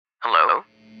Hello?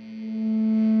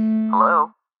 Hello?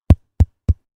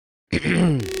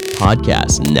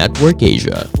 Podcast Network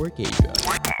Asia.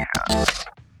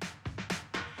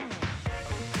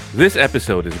 This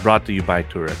episode is brought to you by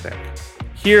Touratech.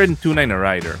 Here in Tunay na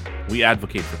Rider, we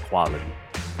advocate for quality.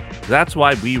 That's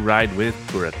why we ride with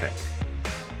Touratech.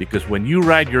 Because when you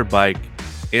ride your bike,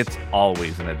 it's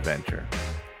always an adventure.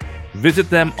 Visit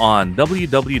them on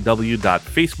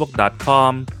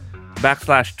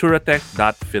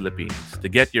www.facebook.com/touratech.philippines to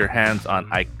get your hands on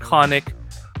iconic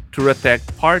Touratech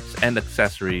parts and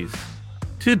accessories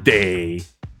today.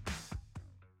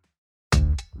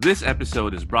 This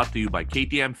episode is brought to you by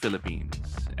KTM Philippines,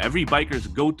 every biker's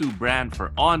go-to brand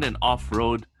for on and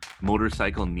off-road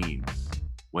motorcycle needs.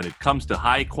 When it comes to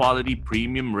high-quality,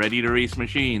 premium, ready-to-race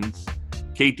machines,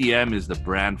 KTM is the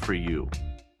brand for you.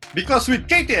 Because with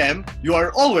KTM, you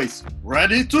are always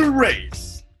ready to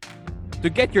race. To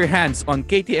get your hands on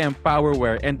KTM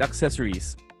Powerwear and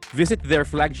accessories, visit their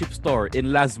flagship store in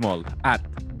Lazmall at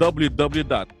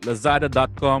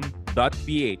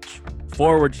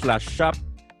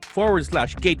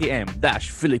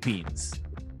www.lazada.com.ph/shop/KTM-Philippines.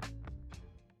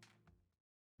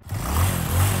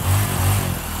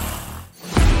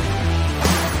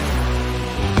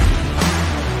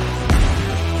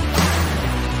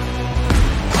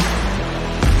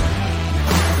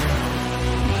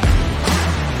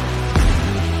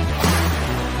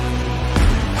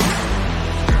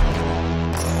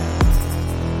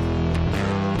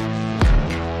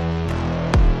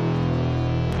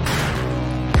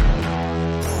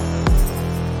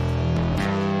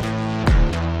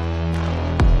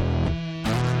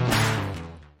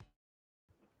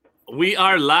 We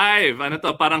are live. Ano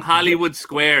to? Parang Hollywood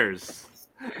Squares.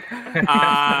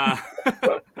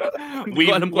 Hindi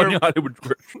ko alam kung ano yung Hollywood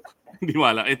Squares. Hindi mo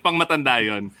alam. Pang matanda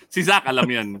yun. Si Zach alam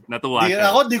yun. Natuwa siya.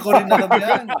 Di ko rin alam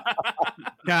yan.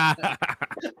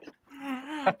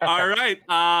 All right.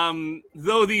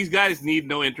 Though these guys need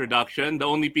no introduction, the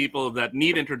only people that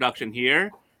need introduction here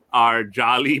are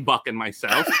Jolly, Buck, and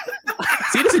myself.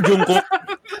 Sino si Jungkook?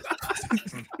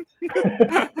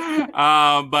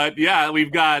 But yeah, we've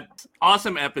got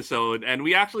awesome episode, and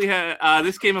we actually had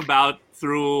this came about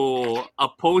through a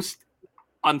post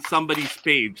on somebody's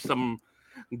page, some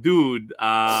dude,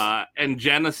 and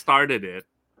Jenna started it.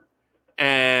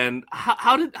 And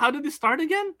how did it start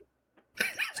again?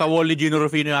 Sa Wally Gino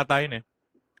Rufino yata yun eh.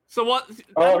 So what?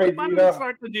 Okay, Paano Gino.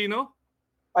 start to Gino?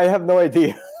 I have no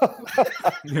idea.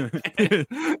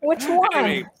 Which one?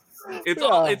 Anyway, it's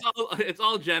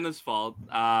all Jenna's fault.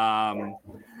 Yeah,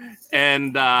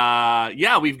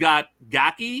 we've got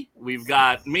Gaki, we've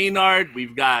got Maynard,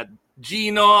 we've got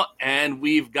Gino, and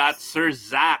we've got Sir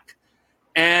Zach.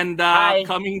 And Hi.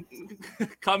 coming soon,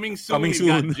 Coming we've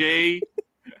soon. got Jay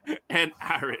and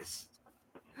Aris.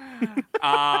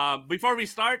 Before we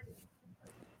start,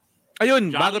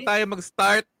 Ayun, Johnny? bago tayo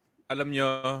mag-start, alam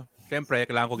nyo, syempre,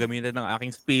 kailangan ko gamitin ng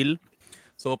aking spiel.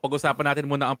 So, pag-usapan natin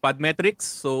muna ang Podmetrics.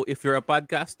 So, if you're a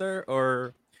podcaster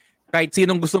or kahit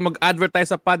sinong gusto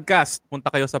mag-advertise sa podcast, punta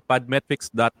kayo sa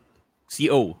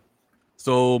podmetrics.co.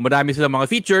 So, madami silang mga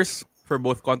features for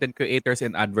both content creators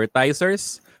and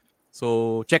advertisers.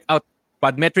 So, check out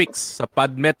Podmetrics sa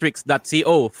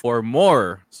podmetrics.co for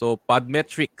more. So,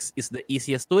 Podmetrics is the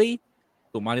easiest way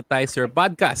to monetize your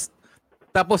podcast.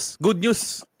 Tapos, good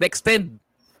news, na-extend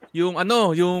yung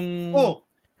Oh,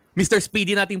 Mr.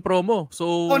 Speedy nating promo.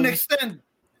 So, extend.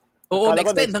 oo, Akala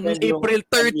ko na-extend hanggang na-extend yung April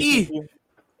 30.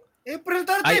 April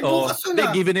 30, Ay, bukas yun Hindi,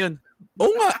 na. given na yun.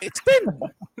 Oo nga, extend.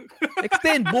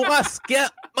 Extend, bukas.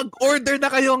 Kaya mag-order na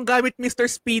kayo ang gamit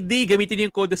Mr. Speedy. Gamitin niyo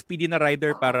yung code Speedy na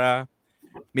Rider para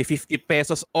may 50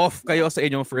 pesos off kayo sa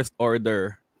inyong first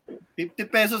order. 50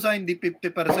 pesos hindi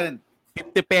 50%.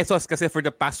 50 pesos kasi for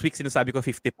the past week sinasabi ko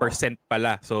 50%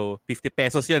 pala. So, 50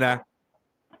 pesos yun ha.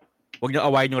 Huwag niyo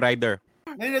awayin yung rider.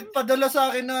 May nagpadala sa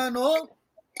akin na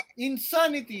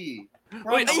Insanity.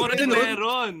 wait, ako rin ganun?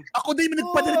 meron. Ako din, may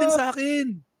nagpadala din sa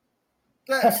akin.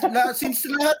 Since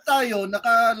lahat tayo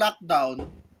naka-lockdown,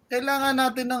 kailangan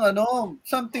natin ng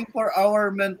something for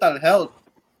our mental health.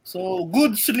 So,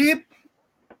 good sleep,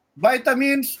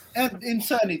 vitamins, and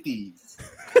insanity.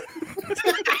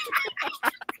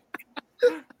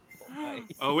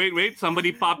 Oh, wait.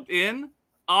 Somebody popped in.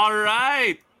 All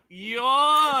right.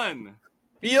 Yon.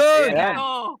 Yun! Yeah.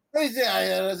 Oh. Ay, si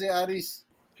Aris.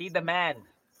 He the man.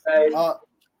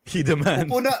 He the man.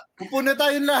 Pupuna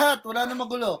tayong lahat. Wala na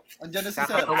magulo. Andiyan na si Sir.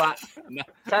 Kakatuwa.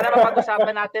 Sana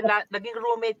mapag-usapan natin naging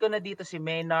roommate ko na dito si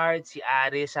Maynard, si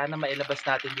Aris. Sana mailabas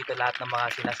natin dito lahat ng mga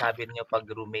sinasabi niyo pag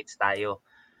roommates tayo.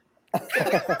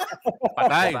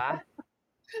 Patay. Diba?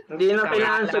 Hindi na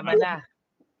kailangan Naman na.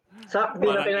 Sak, di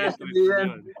na kailangan sabihin.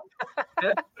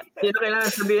 Hindi na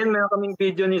kailangan sabihin, meron kaming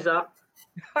video ni Zach.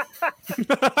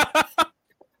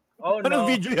 Oh Anong no,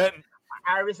 video yan?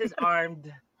 Aris is armed.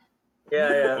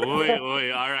 Yeah.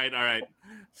 Oy. All right.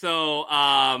 So,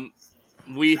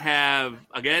 we have,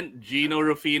 again, Gino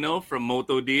Rufino from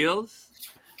Moto Deals.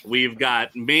 We've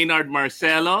got Maynard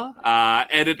Marcelo,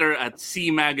 editor at C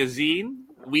Magazine.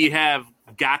 We have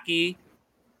Gaki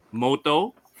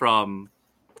Moto from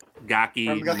Gaki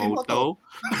From Gaki Moto.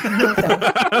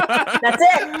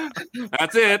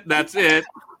 That's it.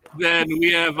 Then we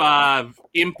have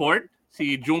import,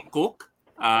 si Jungkook.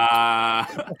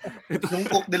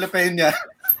 Jungkook de la Peña.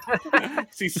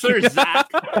 Si Sir Zach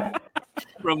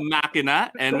from Makina,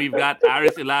 and we've got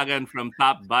Aris Ilagan from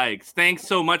Top Bikes. Thanks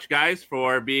so much, guys,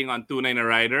 for being on Tunay na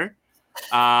Rider.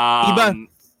 Iba,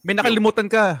 may nakalimutan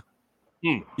ka.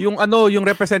 Yung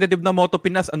representative ng Moto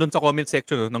Pinas andun sa comment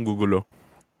section ng Google.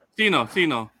 Sino?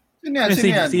 Sino yan?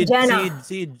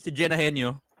 Si Jenna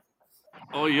Henyo.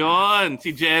 Oh, yun.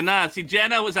 Si Jenna. Si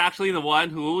Jenna was actually the one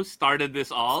who started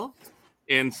this all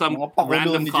in some Mga pakulo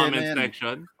random ni comment Jenna yan.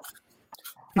 section.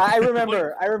 I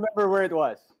remember where it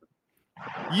was.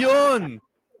 Yun!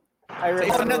 I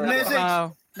Oh, remember.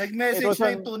 nag-message It was na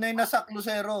on- yung tunay na Sak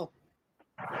Lucero.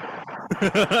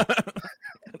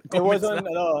 It was on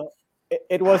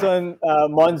it was on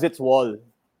Monzit's wall.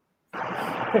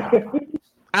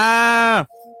 Ano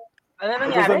It was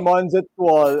nangyari? on Monzit's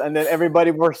wall, and then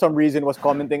everybody for some reason was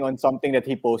commenting on something that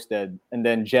he posted, and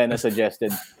then Jenna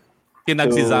suggested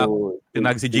Tinag si Zach, to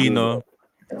tinag si Gino.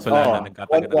 So Oo, na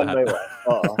nagkatagal one na by lahat.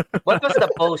 one. Oo. What was the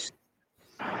post?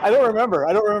 I don't remember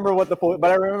what the post, but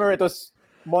I remember it was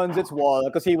Monzit's wall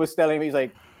because he was telling me, he's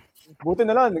like, buti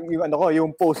na lang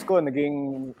yung post ko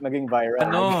naging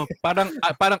viral.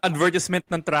 Parang advertisement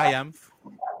ng Triumph.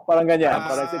 Parang ganyan.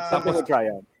 Parang it's something with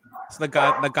Triumph.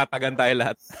 Tapos nagkatagan tayo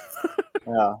lahat.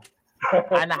 Yeah.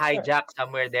 Ana hijack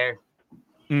somewhere there.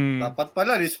 Dapat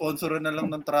pala, responsoran na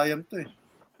lang ng Triumph to eh.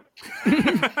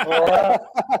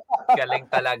 Galing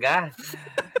talaga.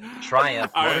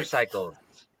 Triumph All right. motorcycle.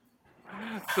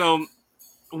 So,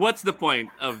 what's the point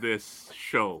of this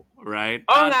show, right?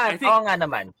 Oo I think nga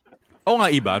naman. Oo nga,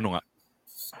 iba. Ano nga?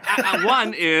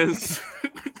 one is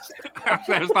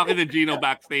actually, I was talking to Gino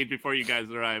backstage before you guys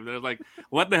arrived. I was like,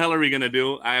 what the hell are we gonna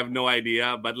do? I have no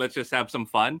idea, but let's just have some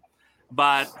fun.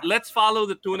 But let's follow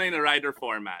the Tunay na Rider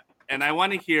format. And I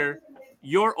want to hear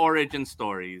your origin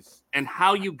stories and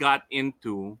how you got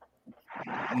into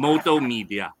Moto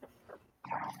Media.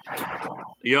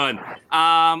 Yun.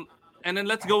 And then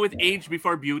let's go with age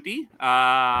before beauty.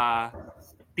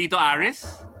 Tito Aris.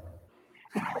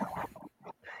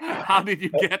 How did you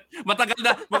get?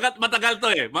 Matagal to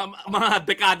eh. Mga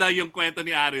dekada yung kwento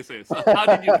ni Aris eh. So how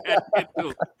did you get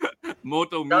into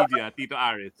Moto Media, Tito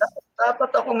Aris?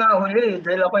 Dapat ako nga huli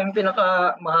dahil ako yung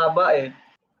pinaka-mahaba eh.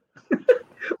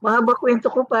 Mahaba kwento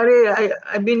ko pare.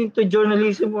 I've been into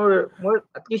journalism for more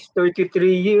at least 33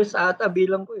 years ata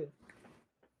bilang ko eh.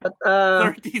 At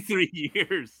 33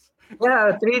 years.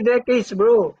 yeah, 3 decades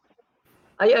bro.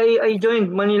 I joined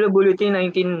Manila Bulletin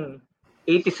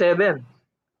 1987.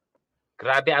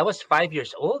 Grabe, I was 5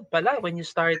 years old pala when you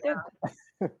started.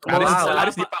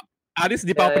 Aris,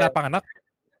 di pa ako pinapanganak.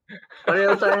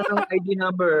 Pareho tayo ng ID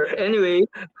number. Anyway,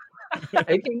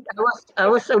 I think I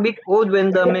was a week old when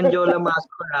the Menjola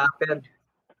massacre happened.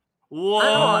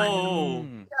 Whoa!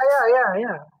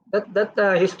 Yeah. That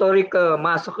historic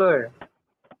massacre.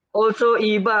 Also,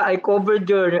 Iba, I covered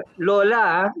your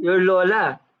Lola,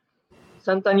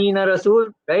 Santa Nina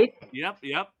Rasul, right? Yep.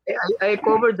 I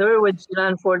covered her when she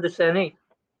ran for the Senate.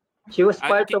 She was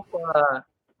part of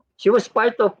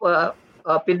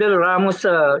Fidel Ramos'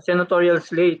 senatorial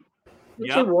slate.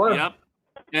 Which she won. Yep.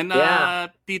 And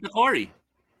Tita Cory.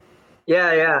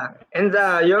 Yeah. And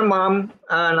your mom,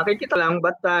 nakikita lang,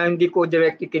 but hindi ko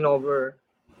directly kinover.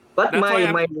 But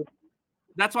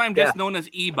That's why I'm just known as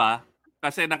Iba.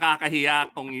 Kasi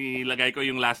nakakahiya kung ilagay ko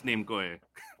yung last name ko eh.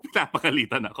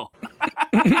 Napakalitan ako.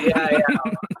 Yeah.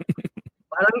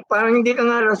 Parang hindi ka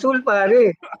nga Rasul,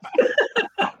 pare.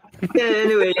 Yeah,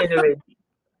 anyway.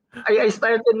 I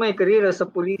started my career as a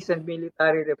police and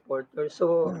military reporter.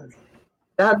 So,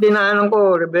 lahat dinaanan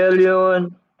ko,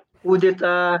 rebellion, coup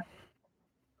d'etat,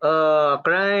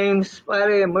 crimes,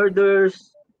 pare,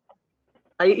 murders.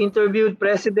 I interviewed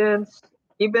presidents,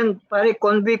 even pare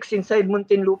convicts inside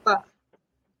Muntinlupa.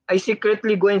 I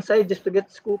secretly go inside just to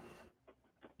get scoop.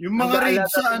 Yung mga raid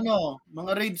sa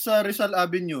mga raid sa Rizal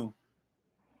Avenue.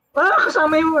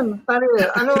 Kasama yun. Pare,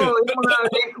 yung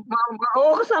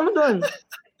mga kasama doon.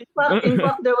 In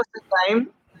fact, there was a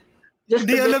time.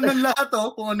 Hindi alam ng lahat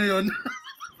kung ano yun.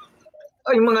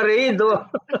 Ay, mga raid, oh.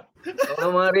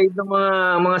 Mga raid ng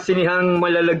mga sinihang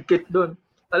malalagkit doon.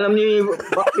 Alam niyo,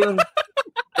 bak yun.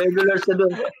 Regular sa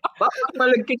doon. Bakit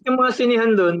malagkit yung mga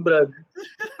sinihan doon, Brad?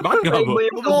 Bakit nga Ay, ba? iba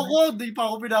yung Ako, di pa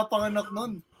ako pinapanganak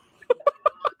nun.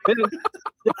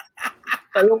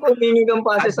 alam ko, humingi kang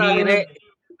pase sa akin. Adire.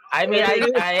 I mean,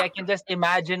 I can just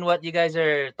imagine what you guys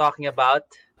are talking about.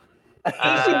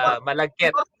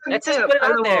 Malagkit. Let's just put it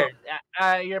out there.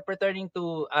 You're pertaining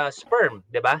to sperm,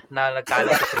 di ba? Na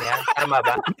nagkalat sa niya. Tama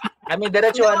ba? I mean,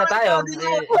 diretsuhan na tayo.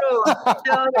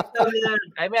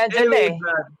 I mean, andyan Anyway, eh.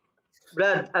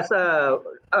 Brad, as a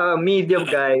media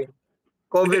guy,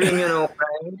 covering,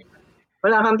 crime,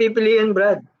 wala kang pipiliin,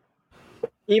 Brad.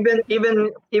 Even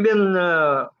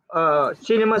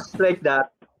cinemas like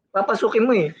that, papasukin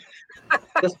mo eh.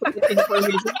 Just to get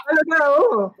information. Talaga,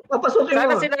 oo. Papasukin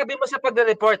Sana mo. sinabi mo sa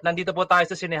pagre-report, nandito po tayo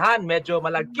sa sinehan, medyo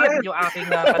malagkit yung aking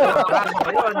kalabang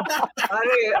ngayon.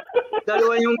 Pare,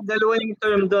 dalawa yung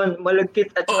term doon,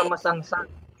 malagkit at saka masangsang.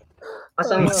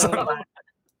 Masangsang.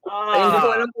 Ay, hindi ko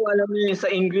alam kung alam niyo yun sa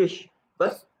English.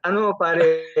 But,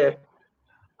 pare,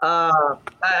 I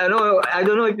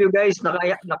don't know if you guys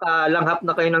nakalanghap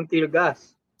na kayo ng tear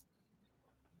gas.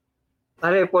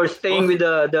 Pare, for staying with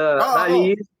the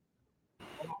rallies,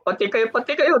 pati kayo,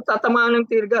 tatamaan ng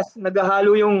tear gas.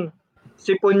 Naghahalo yung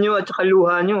sipon nyo at saka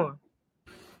luha nyo.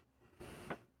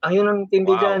 Ayun ang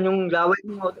tindi dyan, yung laway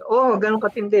mo. Ganun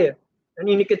katindi.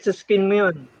 Naninikit sa skin mo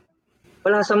yun.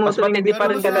 Wala sa Mas motoring. matindi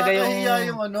pa rin Pero talaga nakakahiya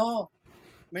yung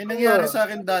may nangyari sa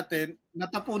akin dati,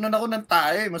 natapunan ako ng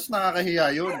tae, mas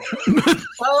nakakahiya yun.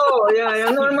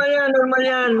 Yeah.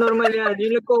 Normal yan. Di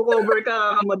nagko-cover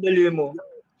ka, kakamadali mo.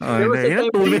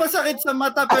 Hindi masakit sa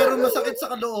mata, pero masakit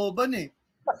sa kalooban eh.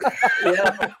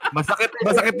 Yeah. Masakit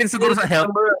din siguro sa health.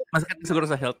 Masakit din siguro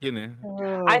sa health yun eh.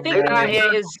 I think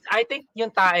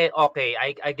yung tae, okay,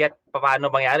 I get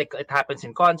paano mangyari. It happens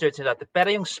in concerts and that.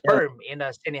 Pero yung sperm in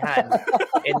a sinihan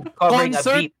and covering a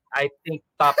beat, I think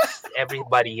tops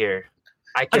everybody here.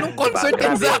 Anong concert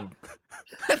yun, Zach?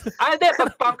 Hindi,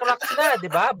 pag punk rock na, di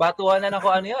ba? Batuhan na ng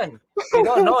kung ano yun. You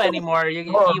don't know anymore.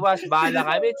 Yung iwas, bahala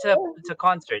ka. I mean, it's a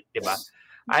concert, di ba?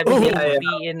 I've been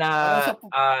in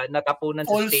natapunan sa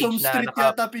Folsom stage na Street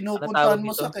yata pinupuntahan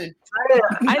mo sa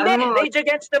Rage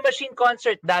Against the Machine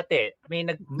concert dati. May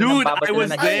Dude, I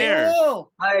was there.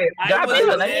 I was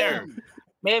there.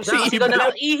 May MC ko na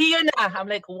lang, ihi yun na. I'm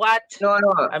like, what? No.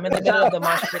 I'm in the middle of the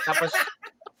mosh pit. Tapos,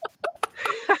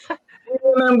 I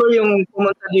remember yung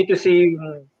pumunta dito si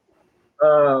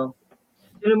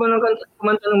sino ba nang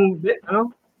kumanta ng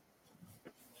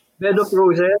Bed of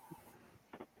Roses?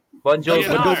 Bon Jovi.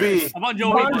 Bon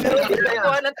Jovi.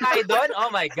 Nagkuhan ng tayo doon?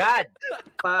 Oh my God.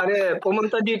 Pare,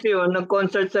 pumunta dito yun,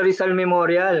 nag-concert sa Rizal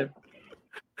Memorial.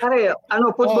 Pare,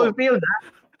 football field, ha?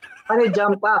 Pare,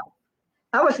 jump up.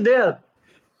 I was there.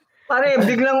 Pare,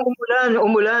 biglang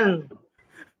umulan.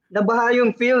 Nabaha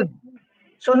yung field.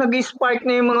 So, nag-spark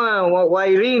na yung mga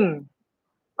wiring.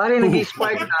 Pare,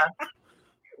 nag-spark na.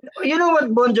 You know what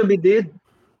Bon Jovi did?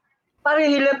 Pare,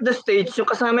 he left the stage. Yung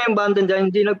kasama yung banda dyan,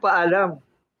 hindi nagpaalam.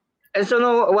 And so,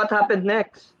 what happened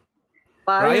next?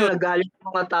 Pare, nagalit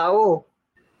yung mga tao.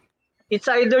 It's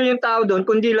either yung tao doon,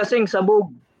 kundi lasing, sabog.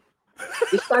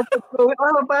 It started throwing,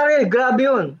 pare, grabe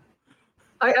yun.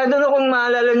 I don't know kung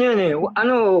maalala nyo yun eh.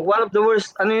 One of the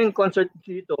worst, yung concert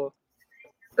dito.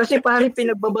 Kasi pare,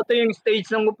 pinagbabato yung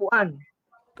stage ng upuan.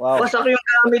 Wow. Wasak yung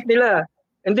gamit nila.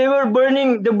 And they were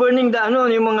burning the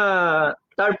yung mga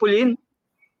tarpaulin.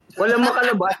 Walang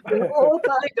makalabas.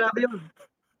 Pare, grabe yun.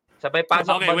 Sabay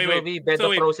pasok Okay, Bon wait. Jovi, Bed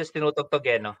of Wait. Roses tinutugtog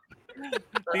no?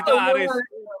 Tito Aris,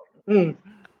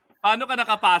 Paano ka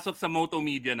nakapasok sa Moto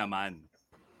Media naman?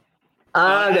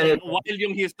 Ganito. While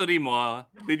yung history mo,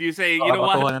 did you say, you know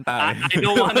what? I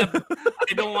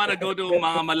don't wanna go to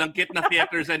mga malangkit na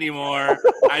theaters anymore.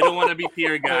 I don't wanna be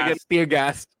tear gassed. Tear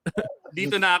gassed.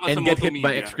 Dito na ako And sa get Moto hit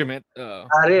by Media. excrement.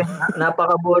 Pare,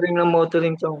 napaka-boring ng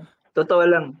motoring song. Totoo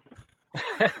lang.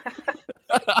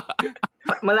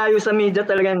 Malayo sa media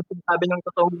talaga yung sabi ng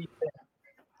totoong media.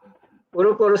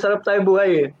 Puro sarap tayo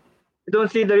buhay eh. You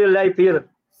don't see the real life here.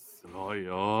 Oh,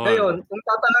 yun. Ngayon, kung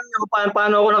tatanong niyo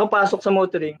paano ako nakapasok sa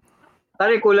motoring,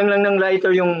 pare, kulang lang ng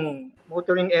lighter yung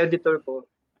motoring editor ko.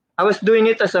 I was doing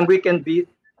it as a weekend beat.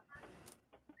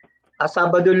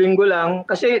 Sabado, linggo lang.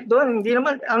 Kasi doon, hindi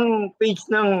naman ang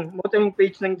motoring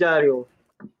page ng dyaryo.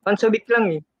 Once a week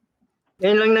lang eh.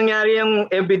 Ngayon lang nangyari yung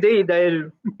everyday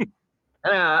dahil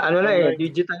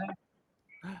digital na.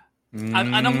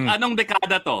 Anong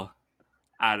dekada to,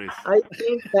 Aris? I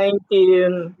think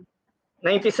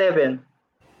 1997.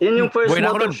 Yun yung first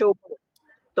motor show ko.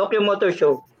 Tokyo Motor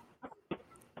Show.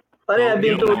 Pare, I've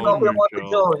been to Tokyo Motor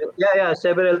Show. Yeah,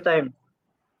 several times.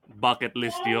 bucket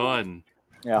list yon.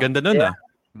 Yeah. Ganda nun Yeah.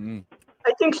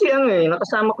 I think si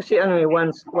nakasama ko si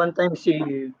one time si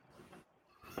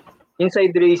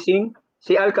Inside Racing,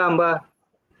 si Alcamba.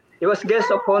 He was guest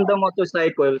of Honda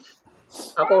Motorcycles.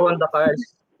 Ako Honda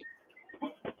Cars.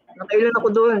 Nakailan ako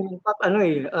doon. In fact,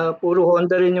 puro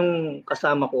Honda rin yung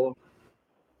kasama ko.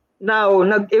 Now,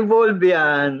 nag-evolve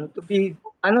yan to be,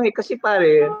 kasi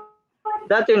pare,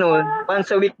 dati noon,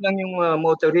 once a week lang yung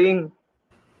motoring.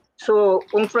 So,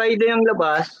 kung Friday ang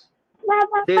labas,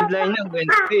 deadline ng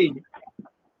Wednesday.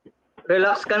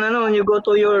 Relax ka na noon, you go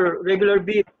to your regular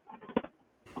beat.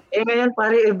 Ngayon,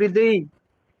 pare, everyday.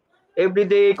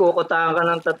 Everyday, kukutaan ka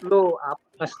ng 3,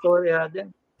 4 na storya din.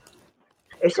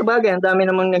 Sabagay, ang dami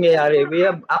namang nangyayari. We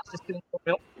have access to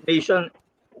information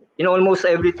in almost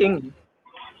everything.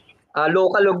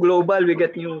 Local or global, we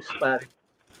get news, pare.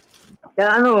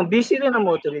 Kaya busy rin ang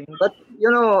motoring. But,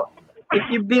 if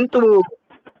you've been to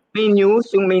main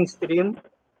news, yung mainstream,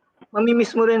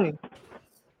 mamimiss mo rin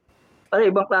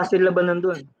Pare, ibang klase laban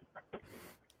nandun.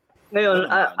 Ngayon,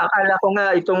 akala ko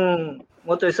nga itong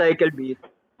motorcycle beat,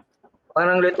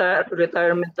 parang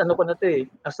retirement ko na to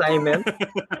assignment.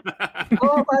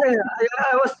 Pare,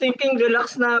 I was thinking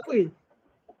relax na ako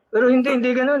Pero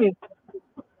hindi ganun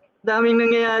daming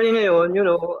nangyayari ngayon,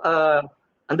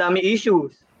 ang daming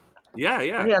issues. Yeah.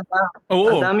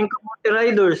 Ang daming kamote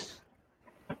riders.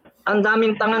 Ang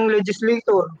daming tangang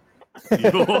legislator. Okay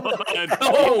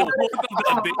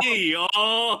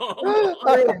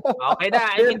na.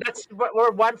 I mean, we're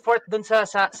 1/4 dun sa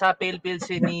pale-pills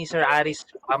ni Sir Aris.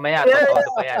 Mamaya, todo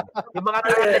pa yan. Yung mga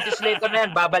tangang legislator na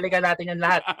yan, babalikan natin yan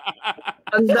lahat.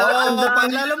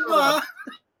 Paglalam mo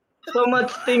So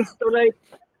much things to write.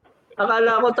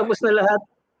 Akala ko tapos na lahat.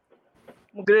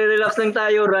 Magre-relax lang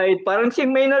tayo, right? Parang si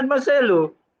Maynard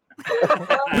Marcelo.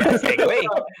 Segway.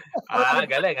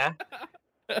 Galing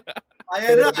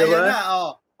Ayan na.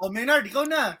 Maynard, ikaw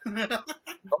na.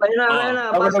 Okay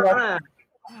na. Pasok na.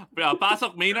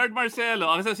 Pasok, Maynard Marcelo.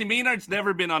 Kasi si Maynard's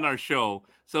never been on our show.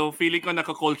 So feeling ko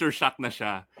naka-culture shock na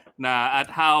siya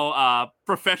at how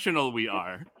professional we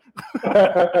are.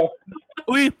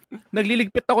 Uy,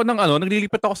 nagliligpit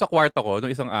ako sa kwarto ko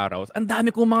nung isang araw. Ang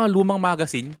dami kong mga lumang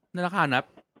magazine na nakahanap.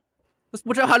 Tapos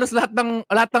halos lahat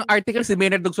ng article si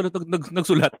Maynard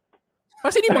nagsulat.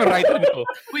 Kasi hindi mga writer nito.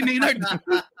 Uy,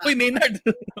 Maynard.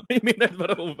 Maynard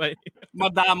Barumay.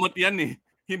 Madamot yan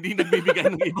Hindi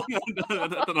nagbibigay ng ibang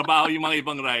trabaho yung mga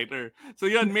ibang writer. So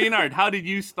yun, Maynard, how did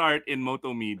you start in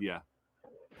Moto Media?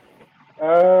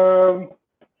 Paano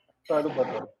ba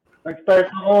ito? Nag-start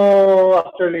ako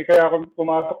actually kaya ako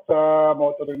pumasok sa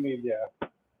motoring media.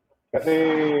 Kasi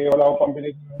wala akong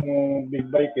pambili ng big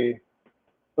bike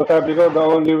So sabi ko, the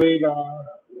only way na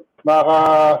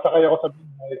makakasakay ako sa big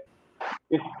bike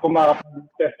is kung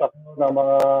makapag-test ako ng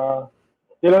mga...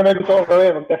 Yun lang may gusto ko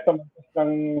gawin, mag-test ng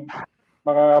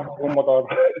mga bagong motor.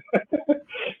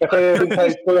 Kasi since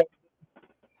high school,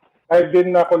 I've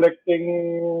been collecting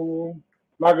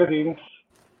magazines.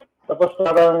 Tapos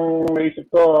parang naisip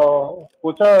ko,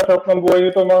 putya, sarap ng buhay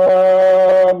nito mga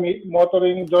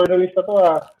motoring journalist na to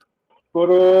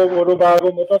Puro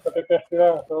bago motor, pati-test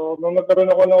nila. So, nung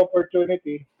nagkaroon ako ng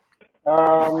opportunity,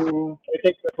 I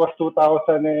think that was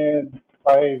 2005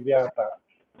 yata.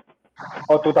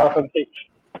 O 2006.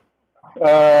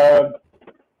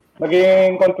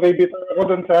 Naging contributor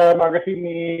ako dun sa magazine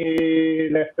ni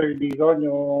Lester Dizon,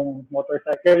 yung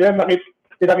motorcycle. Yan,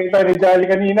 pinakita ni Jolly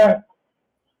kanina.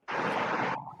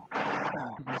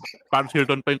 Paris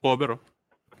Hilton pa yung cover,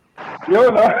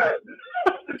 Yun,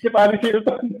 si Paris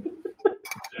Hilton.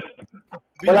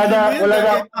 Wala na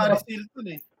Paris Hilton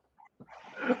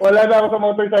Wala na ako sa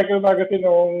motorcycle magazine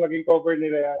nung naging cover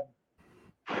nila yan.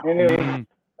 Anyway,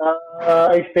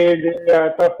 I stayed there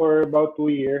yata for about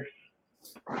 2 years.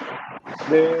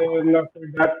 Then after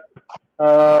that,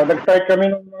 nag-start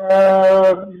kami ng mga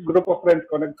group of friends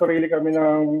ko. Nagsarili kami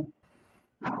ng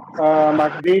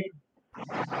magazine.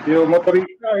 Yung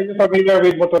motorista, yung familiar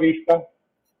with motorista.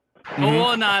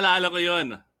 Oo, naalala ko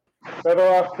yun. Pero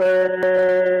after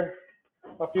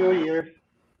a few years,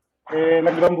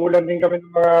 nagrambulan din kami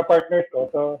ng mga partners ko.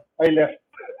 So, I left.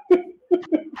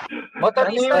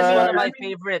 Motorista is one of my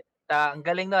favorite. Ang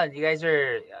galing nun. You guys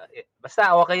are,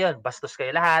 basta okay yun. Bastos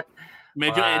kayo lahat.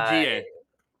 Medyo edgy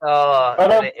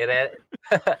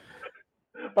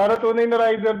Para tunay na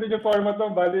rider din yung format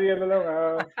mo. Bali yan na lang.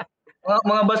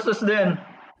 Mga bastos din.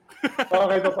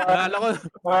 Okay, so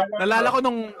Nalala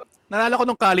ko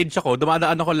nung college ako,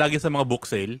 dumadaan ako lagi sa mga book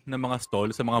sale, ng mga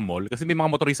stall, sa mga mall. Kasi may mga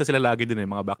motorista sila lagi din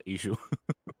mga back issue.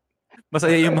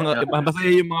 Masaya yung mga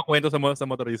kwento sa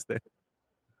motorista.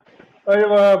 Ay,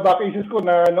 yung mga back issues ko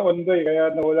na na-ondoy,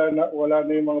 kaya wala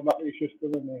na yung mga back issues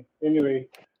ko nun eh. Anyway,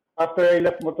 after I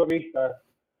left Motorista,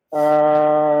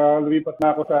 lumipat na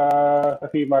ako sa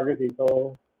C Magazine.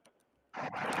 So,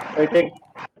 I think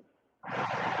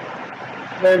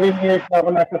 11 years na ako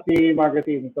nasa C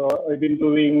Magazine. So, I've been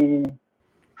doing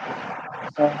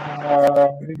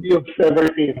reviews ever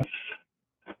since.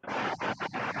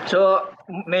 So,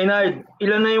 Maynard,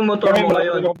 ilan na yung motor mo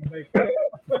ngayon?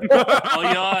 Oh,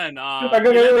 yun.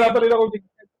 Hanggang ngayon, wala pa rin ako.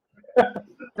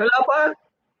 Wala pa.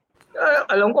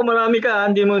 Alam ko marami ka,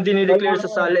 hindi mo dinideclare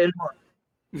sa salin mo.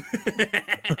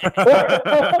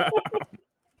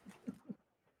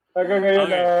 Hanggang ngayon,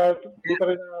 Okay. hindi pa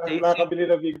rin nakakabili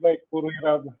ng big bike. Puro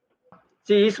hirap.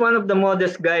 He's one of the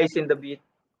modest guys in the beat.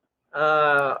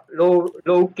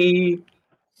 Low key,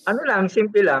 ano lang,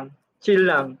 simple lang, chill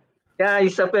lang. Kaya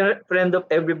he's a friend of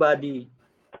everybody.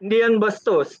 Hindi yan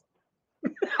bastos.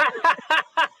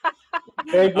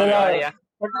 Kahit na lang. Yeah.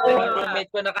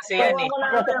 Roommate ko na kasi yan eh.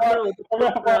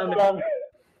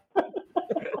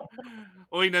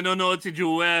 Uy, nanonood si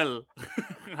Jewel.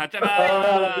 At saka,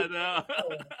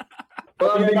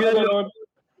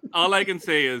 all I can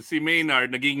say is, si Maynard,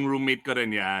 naging roommate ko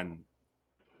rin yan.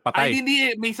 Patay. Ay,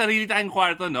 hindi, may sarili tayong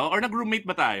kwarto, no? Or nag-roommate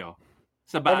ba tayo?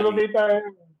 Sa Bali? Nag-roommate tayo.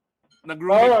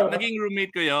 Naging roommate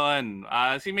ko yon.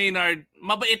 Si Maynard,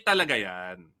 mabait talaga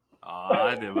yan.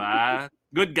 Di ba?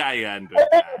 Good guy yan. Good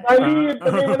guy. Bali,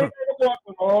 tayo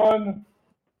noon.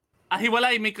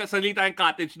 Hiwalay, may sarili tayong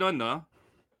cottage noon, no?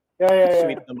 Yeah.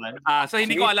 Sweet naman. So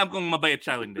hindi ko alam kung mabait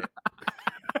siya o hindi.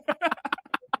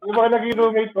 Yung mga naging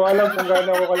roommate ko, alam kung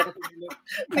gaano ako kalaki sa nila.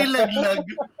 Nilaglag.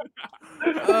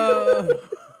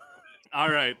 All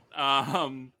right.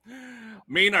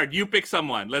 Maynard, you pick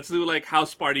someone. Let's do like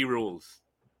house party rules.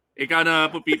 Ikaw na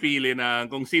pupipili na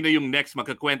kung sino yung next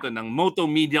magkakwento ng Moto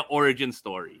Media origin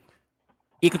story.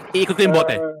 Ikot ko yung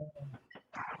bote.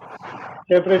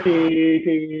 Siyempre si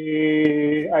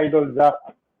Idol Zach.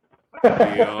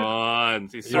 Ayun.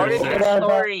 Si Sir Origin Zach.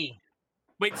 story.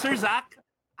 Wait, Sir Zach?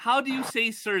 How do you say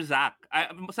Sir Zach?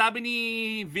 Sabi ni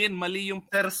Vin, mali yung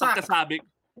Sir Zach. pagkasabi.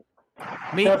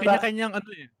 May kanya-kanyang ano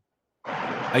eh.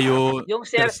 Ayun. Yung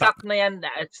Sersak na yan,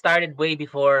 it started way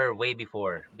before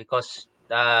because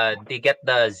they get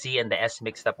the Z and the S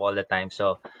mixed up all the time.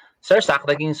 So Sersak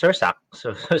naging Sersak.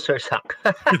 So Sersak.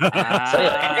 So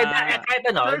yun. And kahit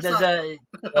ano, there's a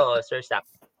Sersak.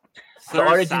 So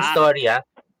origin story, ah.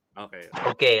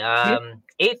 Okay,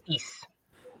 80s.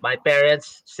 My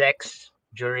parents sex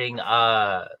during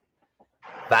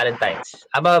Valentine's.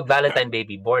 I'm a Valentine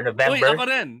baby, born November. Uy, ako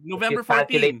rin. November 14.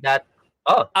 Calculate that.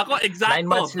 Oh, Ako, exacto. 9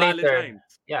 months later.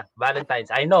 Valentine's. Yeah,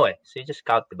 Valentine's. I know it. So you just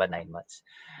count diba 9 months.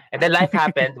 And then life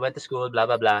happened, went to school, blah,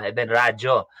 blah, blah. And then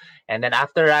radyo. And then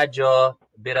after radyo,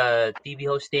 bit of TV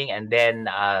hosting and then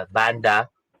banda.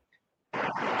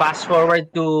 Fast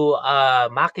forward to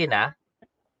Makina.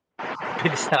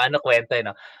 Bilis na kwento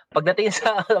no. Pagdating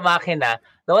sa Makina,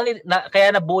 kaya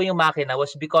nabuo yung Makina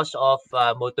was because of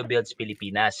Moto Builds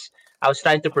Pilipinas. I was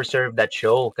trying to preserve that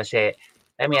show kasi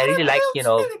I really like,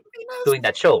 doing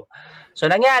that show. So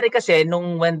nangyari kasi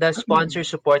when the sponsor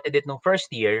supported it nung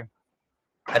first year,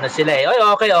 sila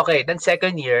okay. Then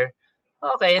second year,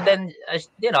 okay, and then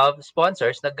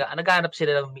sponsors naghahanap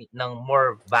sila ng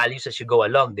more values as you go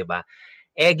along, 'di ba?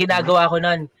 Ginagawa ko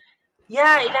nun,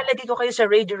 ilalagay ko kayo sa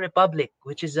Radio Republic,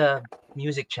 which is a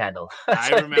music channel.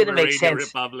 I remember Radio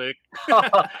Republic.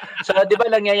 So, di ba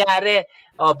nangyayari?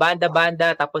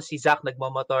 Banda-banda, tapos si Zach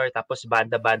nagmomotor, tapos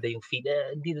banda-banda yung feed.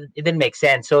 It didn't make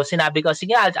sense. So, sinabi ko,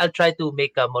 sige, I'll try to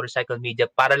make a motorcycle media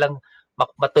para lang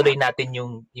matuloy natin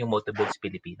yung Moto Builds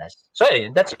Pilipinas. So,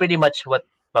 that's pretty much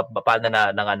paano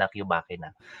na nanganak yung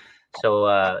Makina.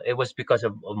 So, it was because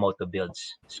of Moto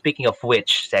Builds. Speaking of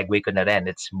which, segue ko na rin,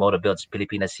 it's Moto Builds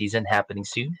Pilipinas season happening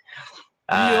soon.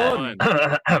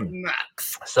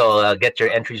 So, get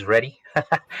your entries ready.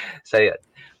 So, yun.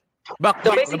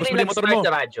 So, basically, nag-start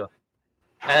sa radyo.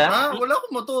 Wala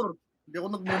akong motor. Hindi ako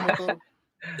nagmumotor.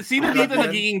 Sino dito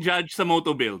nagiging judge sa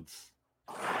Moto Builds?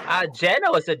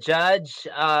 Jenna was a judge.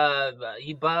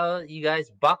 You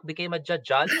guys, Buck became a judge.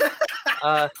 John?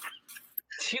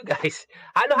 You guys.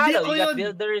 Halo-halo. You got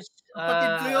builders. Kapatid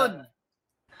ko yun.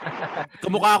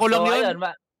 Kamukha ko lang yun.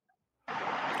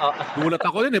 Gulat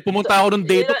ako yun eh. Pumunta ako ng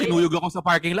date, tinuyog ako sa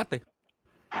parking lot eh.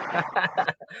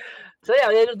 So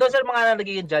those are mga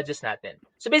nagiging judges natin.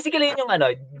 So basically yun yung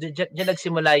diyan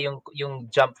nagsimula yung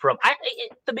jump from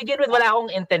to begin with wala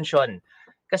akong intention.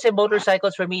 Kasi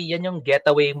motorcycles for me yan yung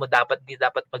getaway mo, dapat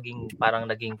maging parang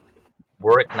naging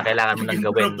work na kailangan mo nang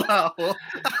gawin.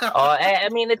 I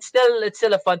mean, it's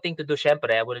still a fun thing to do.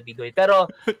 Syempre, I wouldn't be doing it. Pero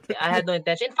I had no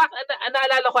intention. In fact,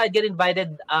 naalala ko, I'd get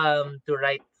invited to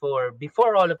write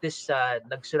before all of this,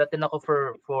 nagsulat din ako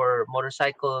for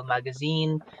Motorcycle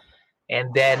Magazine. And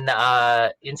then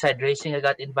Inside Racing, I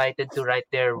got invited to write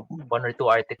there 1 or 2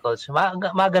 articles.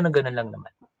 Ganun-ganun lang naman.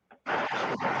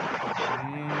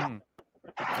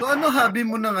 So ano hobby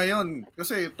mo na ngayon?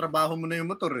 Kasi trabaho mo na yung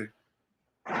motor eh.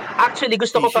 Actually,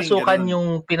 gusto ko Fishing, pasukan ganun.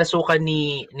 yung pinasukan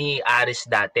ni Aris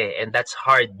dati, and that's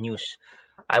hard news.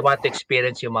 I want to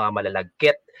experience yung mga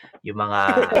malalagkit, yung mga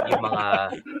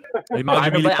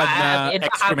lumilipad na in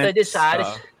fact, excrement. after this, Aris,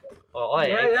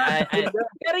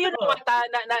 pero you know what,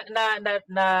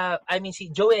 I mean,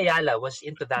 si Joey Ayala was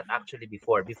into that actually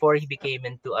before he became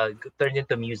turned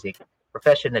into music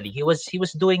professionally. He was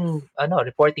doing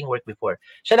reporting work before.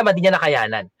 Siya naman, di niya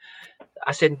nakayanan.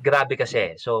 As in, grabe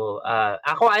kasi. So,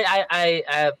 ako,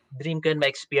 I dream ko in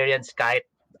my experience kahit,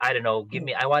 I don't know,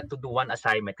 I want to do one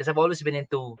assignment because I've always been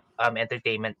into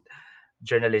entertainment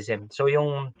journalism. So,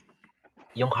 yung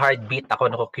heartbeat,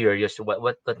 ako curious,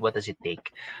 what does it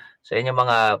take? So, yun yung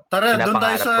mga Tara, doon tayo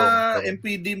pinapangarap sa ko.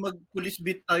 MPD, mag-police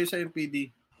beat tayo sa MPD.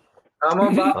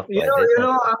 Tama ba? Okay, You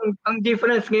know, ang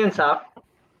difference ngayon sa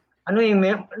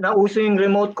nauso yung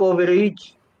remote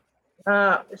coverage.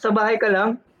 Sa bahay ka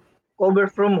lang, cover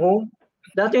from home.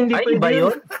 Dati hindi pwede ba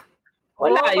yun?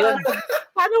 Wala yun.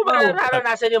 Paano ba Oh.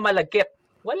 naranasan yung malagkit?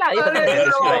 Wala yun.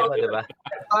 Diba?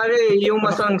 Pare, yung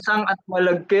masangsang at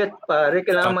malagkit, pare,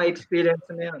 kailangan ma-experience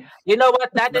na yan. You know what?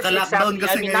 That is Naka-lockdown exactly.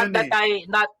 kasi I mean, ngayon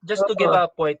not just to give a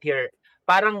point here.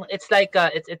 Parang it's like,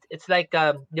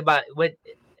 di ba? With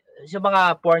yung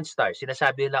mga porn stars,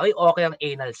 sinasabi nila, "Oy, okay ang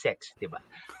anal sex," di ba?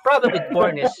 Problem with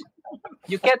porn is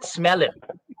you can't smell it.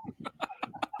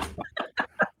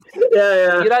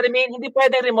 Yeah. You know what I mean? Hindi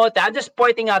pwedeng remote. I'm just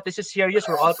pointing out, this is serious.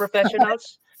 We're all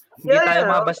professionals. Hindi tayo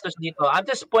mga bastos dito. I'm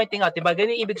just pointing out, diba?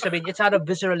 Ganyan ibig sabihin, it's not a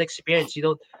visceral experience. You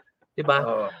don't,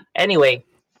 diba? Anyway.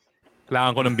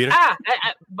 Kailangan ko ng beer.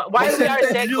 While we are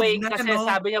segueing, kasi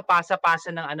sabi niya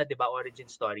pasa-pasa ng diba, origin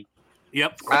story.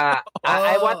 Yep.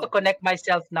 I want to connect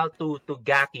myself now to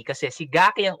Gaki kasi si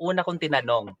Gaki ang una kong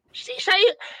tinanong. Siya,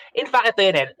 in fact, ito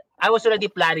yun I was already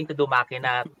planning to do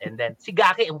makina and then si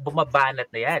Gaki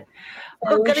bumabanat na yan.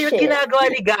 Ang galing yung ginagawa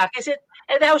ni Gaki.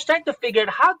 And I was trying to figure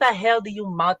out how the hell do you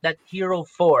mount that Hero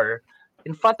 4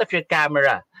 in front of your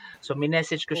camera? So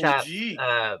minessage ko siya.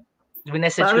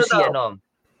 Minessage ko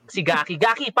si Gaki.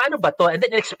 Gaki, paano ba to? And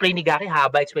then explain ni Gaki,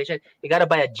 haba explanation. You gotta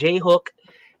buy a J-hook,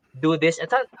 do this.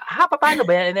 At paano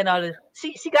ba yan? And then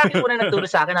si Gaki muna nagturo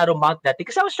sa akin how to mount that.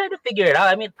 Because I was trying to figure it out.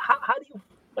 I mean, how do you,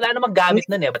 wala namang gamit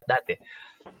nun but dati.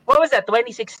 What was that,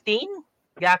 2016?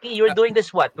 Gaki, you were doing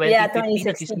this what? 2015? Yeah,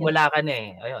 2016. Nagsisimula ka na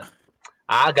Ayun.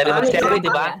 Galing mag-segue, di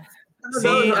ba?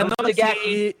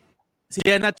 Si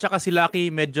Jen at saka si Lucky,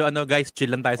 medyo guys,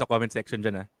 chill lang tayo sa comment section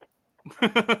dyan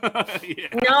Yeah.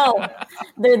 No,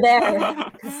 they're there.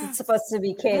 It's supposed to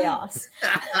be chaos.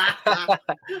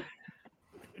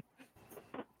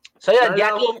 So yun,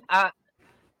 Gaki, I'm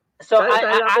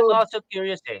also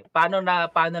curious paano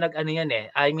nag-ano yan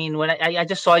I mean, when I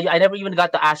just saw you, I never even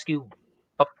got to ask you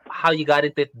how you got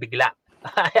into it bigla.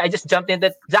 I just jumped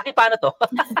into it. Jackie, paano to?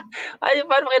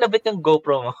 Paano kinabit yung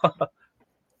GoPro mo?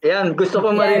 Yan, gusto ko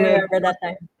marinig.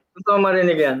 Gusto ko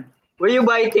marinig yan. Were you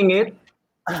biting it?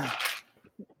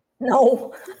 No.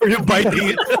 Were you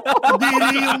biting it?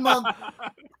 Kadiri yung mount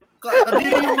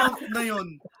na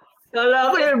yun. Kala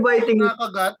ko you're biting it.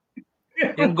 Nakagat.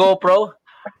 Yung GoPro?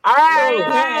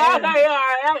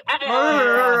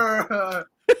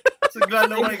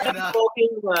 Saglalaway ka na.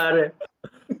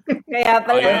 Kaya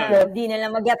pala, di nila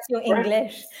mag-gets yung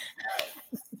English.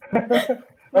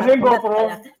 Kasi yung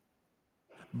GoPro.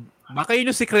 Baka yun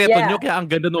yung sikreto nyo, kaya ang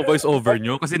ganda ng voice over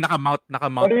nyo. Kasi naka-mount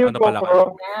pala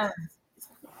kayo.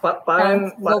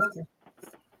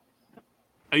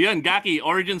 Ayun, Gaki,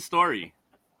 origin story.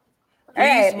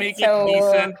 Please make it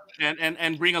decent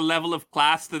and bring a level of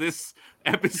class to this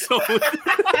episode.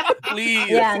 Please.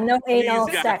 Yeah, no anal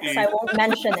Please, sex. Gaki. I won't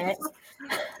mention it.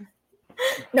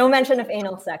 No mention of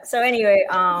anal sex. So anyway,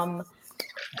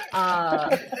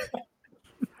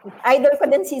 idol ko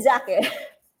din si Zach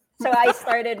So I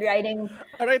started riding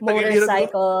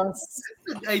motorcycles.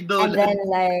 Idol. And then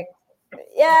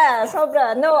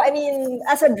sobra. No, I mean,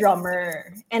 as a drummer.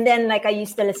 And then I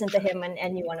used to listen to him on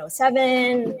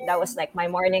NU107. That was my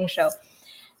morning show.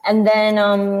 And then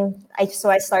I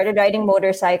started riding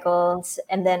motorcycles,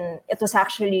 and then it was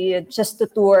actually just to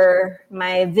tour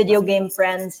my video game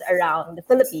friends around the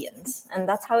Philippines. And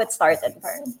that's how it started.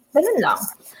 Ganun lang.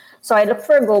 So I looked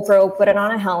for a GoPro, put it on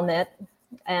a helmet,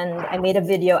 and I made a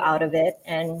video out of it.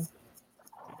 And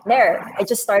there, I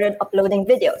just started uploading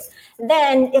videos.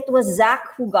 Then it was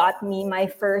Zach who got me my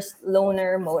first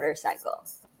loaner motorcycle,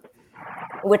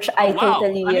 which I Wow,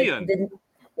 totally ano yun? didn't.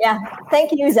 Yeah,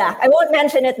 thank you, Zach. I won't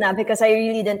mention it now because I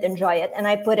really didn't enjoy it, and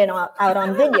I put it out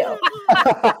on video.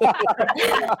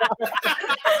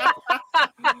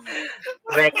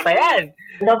 Rekta yan.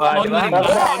 Oh, di ba? Online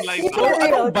Keep na. it real,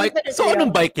 Anong bike? keep it So real.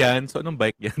 anong bike yan?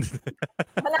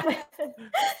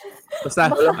 Basta,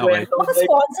 Walang okay. kwento. Baka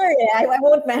sponsor eh. I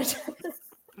won't mention.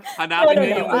 Hanapin No,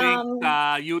 niyo yung no. link sa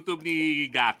YouTube ni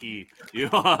Gaki. Yun.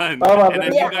 Tama, And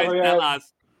then yeah. you guys tell us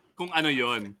kung ano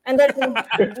yun. And then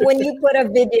when you put a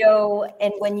video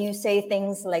and when you say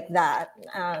things like that,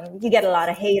 you get a lot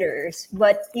of haters.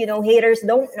 But haters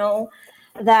don't know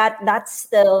that that's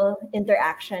still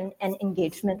interaction and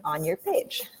engagement on your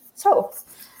page. So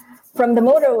from the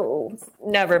moto,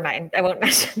 never mind. I won't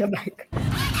mention the bike.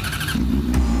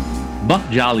 Buck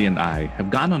Jolly and I have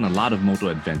gone on a lot of moto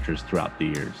adventures throughout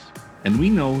the years. And we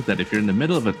know that if you're in the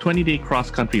middle of a 20-day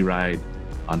cross-country ride,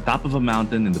 on top of a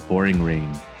mountain in the pouring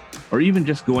rain, or even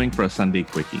just going for a Sunday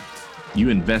quickie, you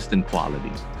invest in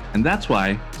quality. And that's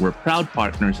why we're proud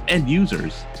partners and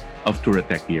users of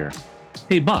Touratech gear.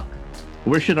 Hey Buck,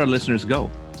 where should our listeners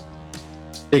go?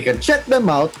 They can check them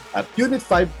out at Unit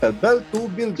 5 Bell 2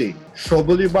 Building, Shaw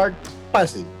Boulevard,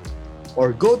 Pasig.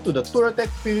 Or go to the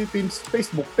Touratech Philippines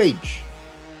Facebook page.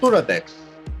 Touratech,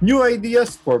 new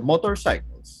ideas for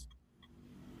motorcycles.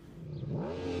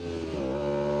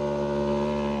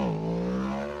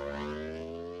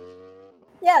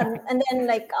 Yeah, and then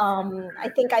I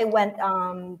think I went.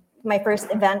 My first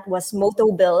event was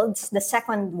Moto Builds, the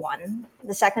second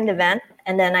event,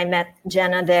 and then I met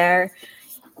Jenna there,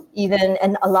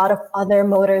 and a lot of other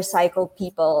motorcycle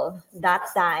people that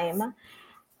time.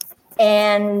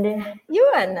 And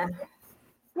yun,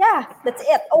 yeah, that's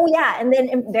it. Oh yeah, and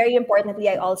then very importantly,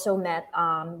 I also met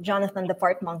Jonathan the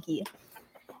Fart Monkey.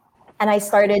 And I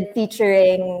started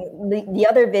featuring the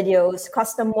other videos,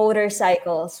 custom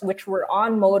motorcycles, which were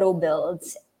on Moto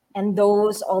Builds. And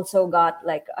those also got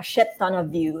like a shit ton of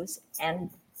views.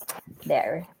 And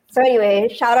there. So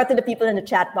anyway, shout out to the people in the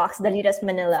chat box, Dalitas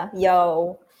Manila,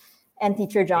 yo, and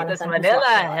teacher Jonathan. Dalitas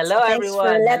Manila, hello Thanks everyone.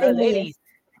 for letting Hello, me. ladies.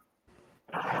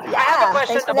 Yeah, I have a question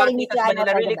thanks for about letting me Litas fly out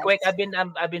Manila our really quick.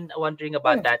 events. I've been wondering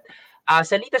about that.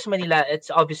 Sa Litas Manila,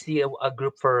 it's obviously a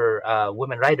group for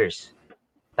women riders.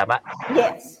 Tama?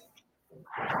 Yes.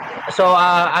 So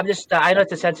I'm just I know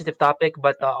it's a sensitive topic,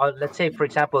 but let's say for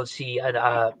example,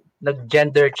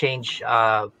 nag-gender change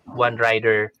one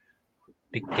rider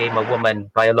became a woman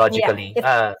biologically.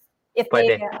 Yeah,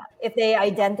 pwede. if they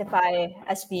identify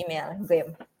as female,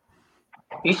 game.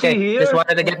 Is she Okay, here? just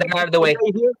wanted to get that out of the way. Is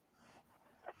she here?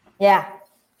 Yeah.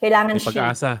 Kailangan May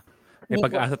pag-asa. May Hindi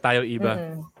pag-asa tayo,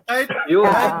 Iba. Kahit, Yun.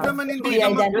 kahit naman hindi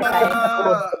naman identify.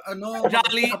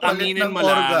 Jolly, kapalit aminin ng mo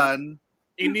lang. organ,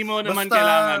 Hindi mo naman Basta-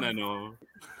 kailangan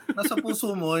nasa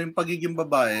puso mo yung pagiging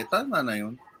babae, tama na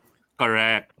yun.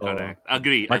 Correct. Oo.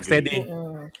 Agree. Mark Steady.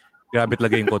 Grabe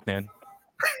talaga yung quote na yan.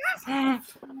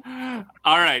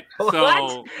 All right. So,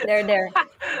 What? There.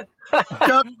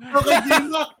 Shout out kay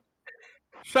J-Mac!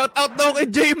 Shout out daw kay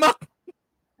J-Mac!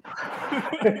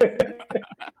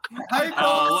 Hi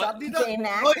po!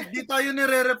 J-Mac. Oy, di tayo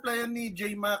nire-replyan ni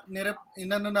J-Mac.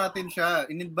 Inano natin siya.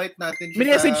 In-invite natin siya.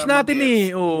 Minessage sa natin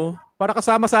mag-guest. Oo. Para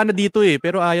kasama sana dito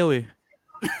pero ayaw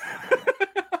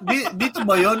Dito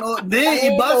ba yun? Di,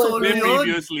 iba. Solo yun.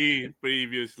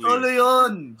 previously. Solo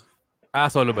yun.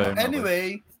 Solo ba yun?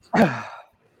 Anyway,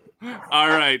 All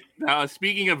right. Now,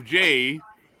 speaking of Jay,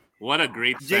 what a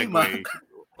great J-Mac. segue.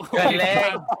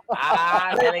 Galing.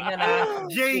 Galing yun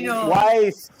Jano.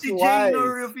 Wise. Si Wise. Jano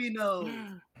Rufino.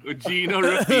 Gino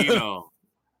Rufino.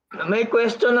 May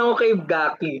question ako kay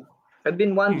Gaki. I've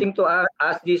been wanting to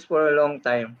ask this for a long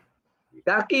time.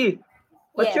 Gaki,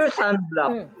 what's Yes. your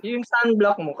sunblock? Yung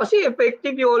sunblock mo. Kasi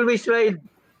effective, you always ride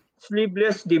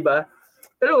sleeveless, di ba?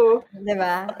 Pero,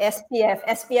 Diba? SPF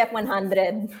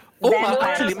 100.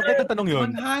 Actually, magandang tanong yun.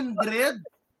 100?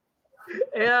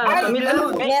 kami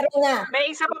ganun. Meron na.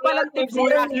 May isa pa palang tip si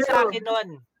Gaki sa akin nun.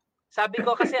 Sabi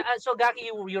ko kasi, so Gaki,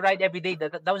 you ride every day.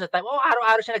 That was the time.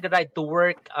 Araw-araw siya nag-ride to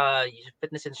work,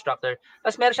 fitness instructor.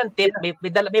 Tapos meron siyang tip.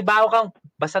 May baho kang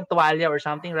basang tuwalya or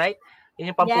something, right?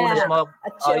 Yun yung pampunas mo. A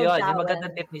chill Yun. towel. Yung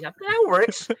magandang tip niya. That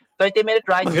works. 30-minute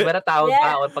ride, you wear a towel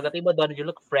pa. Pagdating mo doon, you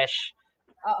look fresh.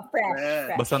 Oh,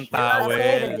 fresh. Basang That's the way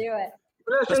to towel. do it.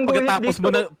 Tapos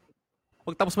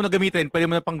pagkatapos mo na gamitin, pwede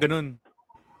mo na pang ganun.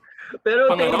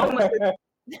 Pero, Pang ano?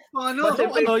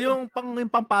 Ano? Yung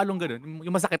pampalong ganun.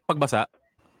 Yung masakit pagbasa.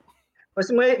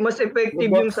 mas effective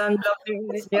yung sunblock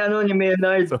ni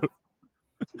Maynard.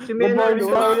 Si Mena, morning,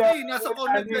 Si Hello, Maki, nasa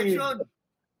comment section.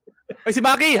 Ay, si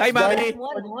Maki! Hi, Maki!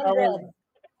 100.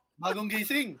 Bagong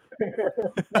gising.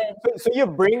 So you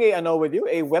bring with you,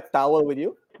 a wet towel with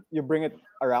you? You bring it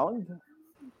around?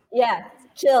 Yeah,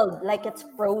 chilled, like it's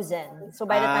frozen. So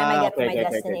by the time I get to my okay.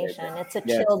 destination, it's a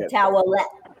Yes, chilled yes.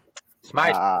 towelette.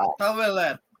 Smart.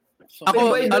 Towelette. So, Ako,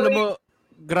 By the alam way- mo,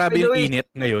 grabe by the yung way- init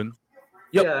ngayon.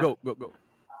 Yo, Yeah. go.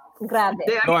 Grabe.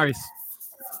 Go, Aris.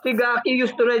 Si Gaki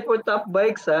used to ride for Top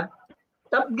Bikes, ha?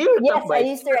 Top Gear, Yes, Top I Bikes.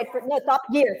 used to ride for Top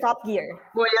Gear.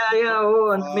 Oh, yeah,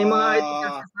 oh. May mga ito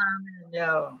kasi sa amin.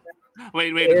 Yeah.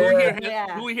 Wait.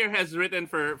 Yeah. Who here has written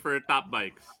for Top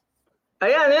Bikes?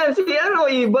 Ayan. Si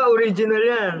Iba, original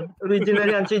yan.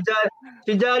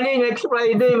 Si Jolly, next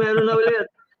Friday, meron na ulit.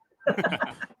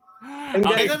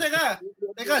 Okay.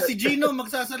 Teka, si Gino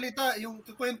magsasalita, yung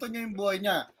kwento niya yung buhay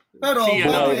niya. Pero,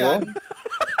 Siya.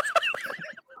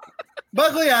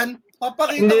 bago yan,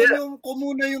 papakita Hindi. ko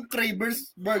muna yung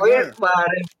Cravers O yan, Burger.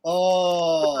 pare.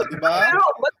 Oh, di ba? Pero,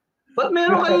 ba't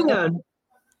meron kayo niyan?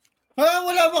 Ha,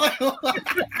 wala ba kayo?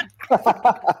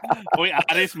 Uy,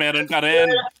 Aris, meron ka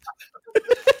rin.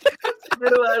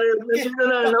 Pero, pare, nandito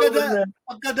na, naubos na.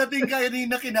 Pagkadating ka,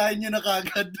 kanina kinain niyo na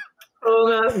kagad. Oo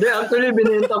nga. Hindi, actually,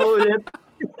 binenta ko ulit.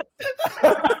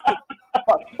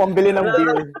 Pambili ng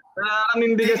beer. Wala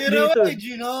kaming bigas Sige dito. raw,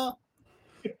 Gino.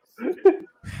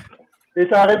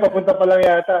 Sa akin, papunta pa lang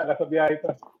yata. Nasa biyahe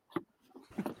pa.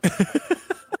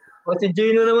 O, si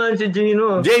Gino naman, si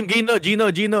Gino. James,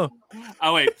 Gino.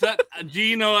 Oh wait, so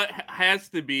Gino has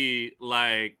to be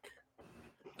like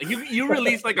you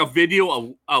release like a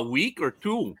video a week or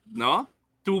two, no?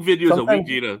 2 videos a week,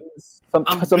 Gino. Ang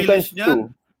Sometimes bilis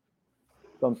niyan.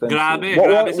 2. Sometimes Grabe, 2.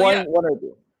 grabe. So, yeah. One or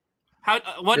 2. How?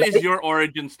 What is your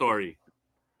origin story?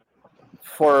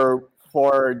 For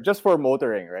just for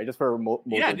motoring, right? Just for motor.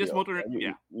 Yeah, just deal. motoring,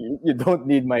 yeah. You don't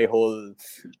need my whole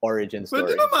origin story.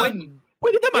 Pwede naman.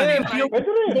 Pwede naman. Pwede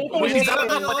rin. Dating Pwede is ka Wala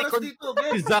naman. oras dito, Si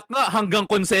guys. Zach nga, hanggang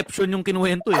conception yung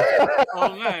kinuwento eh.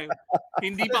 Oo nga eh.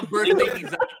 Hindi pa birthday ni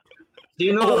Zach.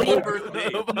 Gino, Only birthday.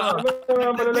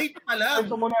 Late pa lang.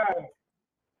 Ito muna.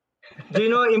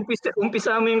 Gino,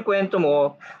 umpisa mo yung kwento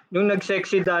mo, yung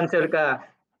nag-sexy dancer ka.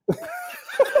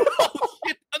 Oh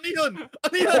shit! Ano yun?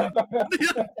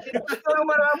 Ito,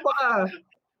 marapa ka.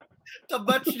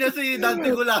 Kabatch niya si Dante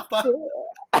Gulapa.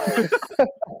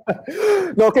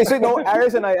 No, okay, so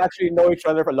Aris and I actually know each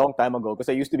other for a long time ago because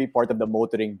I used to be part of the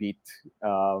motoring beat,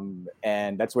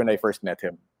 and that's when I first met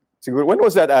him. Siguro, when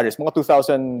was that, Aris? Mga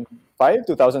 2005,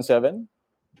 2007?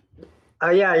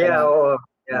 Yeah, oo.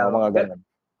 Yeah. Mga ganun.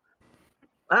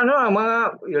 Mga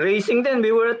racing din.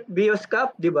 We were at Bios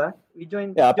Cup, di ba? We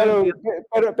joined. Yeah, joined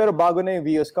pero bago na yung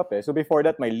Vios Cup eh. So before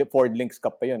that, may Ford Lynx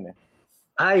Cup pa yun eh.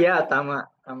 Yeah, tama.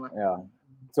 Yeah.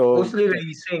 So Mostly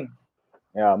racing.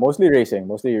 yeah, mostly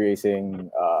racing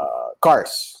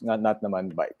cars, not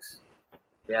naman bikes.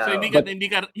 Yeah. So hindi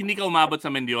ka umabot sa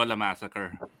Mendiola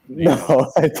Massacre. No,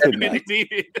 I did not.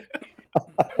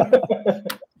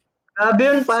 Grabe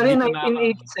yun, pare, Dito na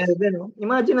 1987. No?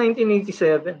 Imagine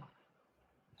 1987.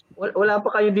 Wala pa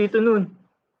kayo dito nun.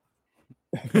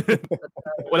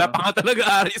 Wala pa nga talaga,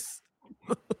 Aris.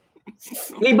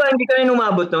 Iba, hindi kayo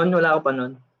umabot nun? Wala ka pa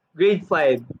nun? Grade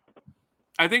 5.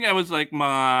 I think I was like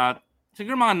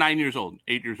siguro mga 9 years old,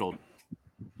 8 years old.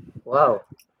 Wow.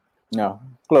 No,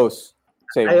 close.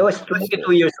 Same. I was 22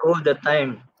 years old that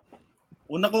time.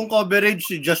 Una kong coverage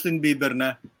si Justin Bieber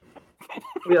na.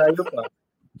 Yeah, ayun pa.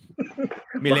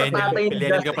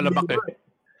 Millennial ka pala bak eh.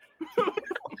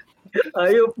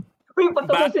 Ayun. Uy, Back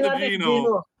patawasin to natin si Gino.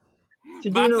 Gino. Si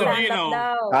Back Gino. to stand Gino. up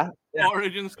daw. Ha?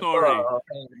 Origin story.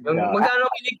 Okay. Yung Yeah. magkano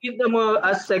kinikita mo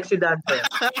as sexy dancer?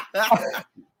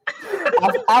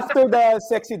 After the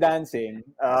sexy dancing,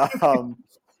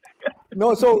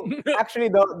 no. So actually,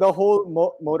 the whole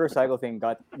motorcycle thing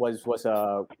was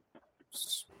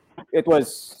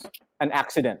an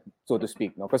accident, so to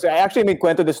speak. No, because I actually made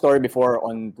kwento the story before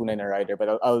on Tunay na Rider, but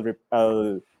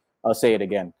I'll say it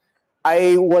again.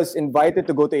 I was invited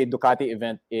to go to a Ducati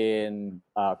event in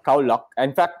Kaulak.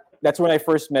 In fact, that's when I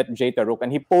first met Jay Taruk,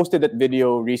 and he posted that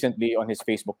video recently on his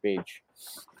Facebook page.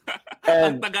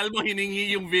 Ang And tagal mo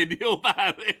hiningi yung video,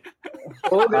 pare.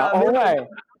 Oh, grabe.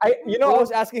 I was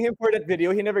asking him for that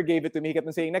video. He never gave it to me. He kept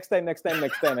on saying, next time.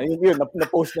 And yun,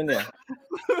 na-post na niya.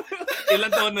 Ilan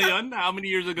taon na yun? How many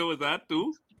years ago was that?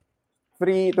 2?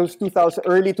 It was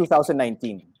early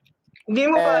 2019. Hindi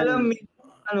mo pa And-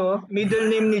 alam, middle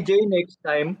name ni Jay next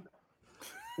time.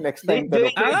 Next time,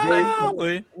 Jay- Taruk.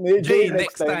 Okay. Jay, Jay,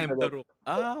 next time, Taruk.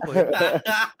 Taruk. Okay.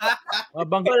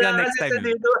 Mabanggit ka Wala next kasi time. sa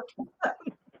dito.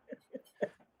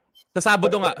 Sa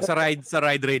Sabado nga, sa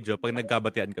ride radio, pag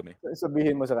nagkabatian kami.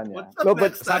 Sabihin mo sa kanya. What's up No,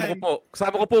 but next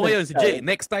Kasama ko po ngayon si Jay.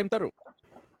 Next time taro.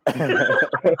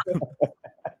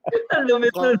 Ang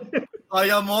lumit nun.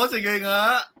 Kaya mo? Sige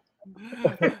nga.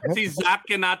 Si Zach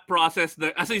cannot process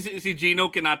si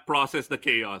Gino cannot process the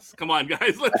chaos. Come on,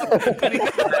 guys.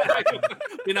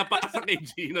 Pinapasa kay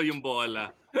Gino yung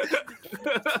bola.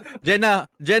 Jenna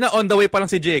on the way pa lang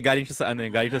si Jay. Galing siya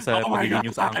sa pagiging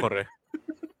news anchor eh.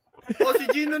 Oh, si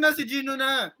Gino na.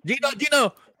 Gino!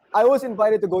 I was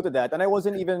invited to go to that, and I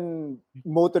wasn't even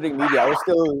motoring media.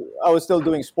 I was still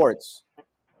doing sports.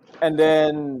 And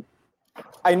then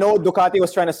I know Ducati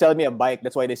was trying to sell me a bike.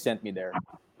 That's why they sent me there.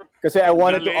 Kasi I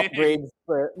wanted to upgrade.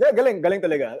 Galing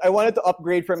talaga. I wanted to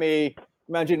upgrade from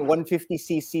imagine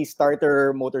 150cc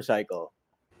starter motorcycle.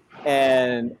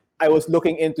 And I was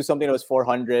looking into something that was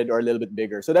 400 or a little bit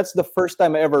bigger. So that's the first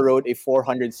time I ever rode a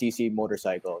 400cc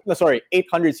motorcycle. No, sorry,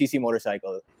 800cc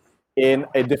motorcycle in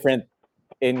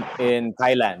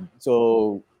Thailand.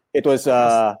 So it was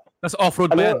That's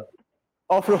off-road pa.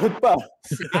 Off-road pa.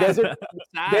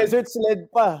 Desert sled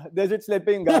pa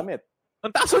yung gamit.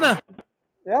 Ang taso na.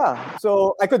 Yeah.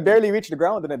 So I could barely reach the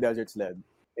ground on a desert sled.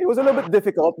 It was a little bit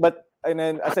difficult, but and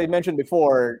then as I mentioned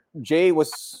before, Jay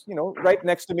was, right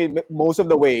next to me most of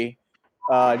the way,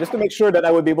 just to make sure that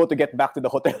I would be able to get back to the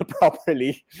hotel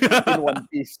properly in one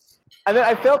piece. And then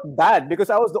I felt bad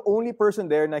because I was the only person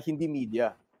there na hindi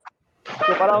media.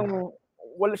 So parang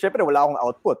syempre wala akong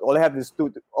output. All I had was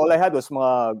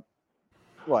mga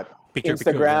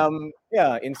Instagram,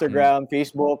 Instagram,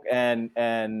 Facebook, and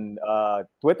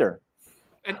Twitter.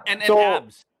 And So,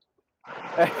 abs.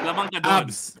 Lamang ka doon.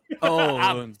 Abs. Oo.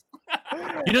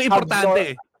 Yun yung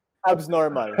importante. Abs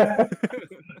normal.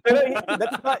 Pero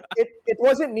that's not, it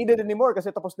wasn't needed anymore kasi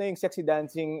tapos na yung sexy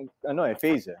dancing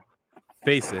phase.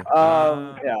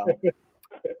 Yeah.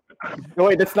 No,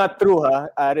 wait, that's not true,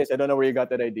 huh? Aris, I don't know where you got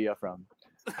that idea from.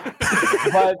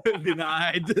 But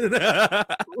Denied.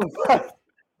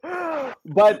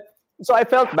 but so I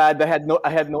felt bad. I had no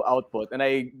output, and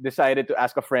I decided to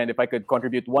ask a friend if I could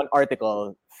contribute one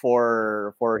article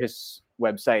for his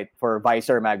website, for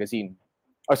Visor magazine.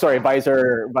 Oh, sorry,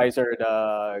 Visor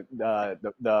the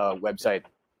website.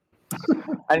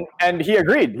 And he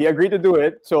agreed. He agreed to do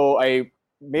it. So I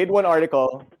made one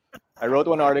article. I wrote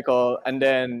one article, and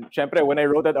then, syempre, when I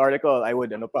wrote that article,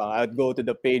 I'd go to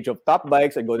the page of Top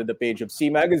Bikes, I'd go to the page of C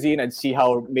Magazine, I'd see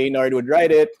how Maynard would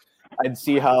write it, I'd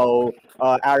see how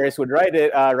Aris would write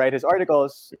his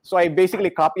articles. So I basically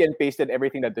copy and pasted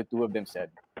everything that the two of them said.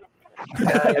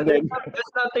 And then,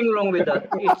 there's nothing wrong with that.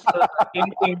 It's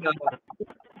thinking.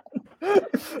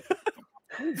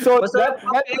 So Masarap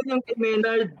kopyahin yung kay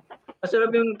Maynard.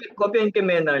 Masarap yung kopyahin kay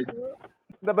Maynard.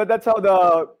 But that's how it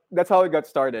got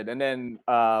started. And then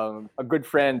a good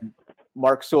friend,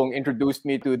 Mark Sung, introduced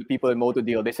me to the people in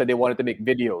Motodeal. They said they wanted to make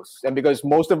videos, and because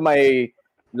most of my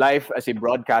life as a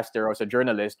broadcaster or as a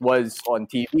journalist was on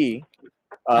TV.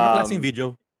 Anong klaseng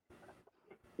video?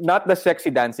 Not the sexy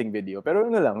dancing video, pero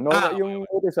yung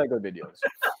motorcycle videos.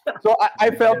 So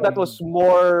I felt that was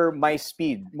more my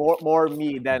speed, more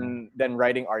me than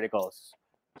writing articles.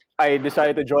 I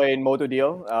decided to join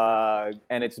Motodeal,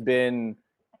 and it's been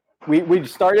we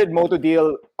started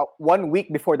Motodeal 1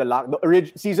 week before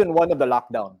the season 1 of the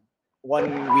lockdown.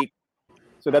 1 week.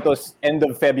 So that was end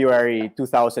of February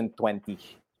 2020.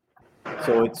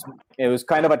 So it was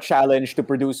kind of a challenge to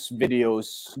produce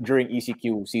videos during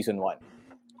ECQ season 1.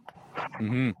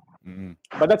 Mm-hmm. Mm-hmm.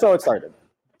 But that's how it started.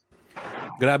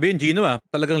 Grabe yung Gino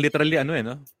Talagang literally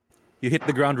you hit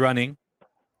the ground running.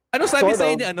 Ano sabi sa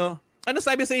ni Ano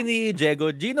sabi sa ni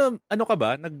Diego? Gino, ano ka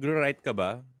ba? Nag-write ka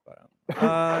ba?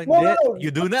 No.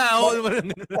 You do now.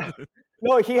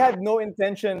 No, he had no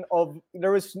intention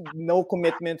there was no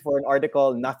commitment for an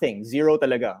article, nothing. Zero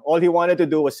talaga. All he wanted to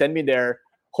do was send me there,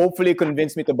 hopefully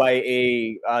convince me to buy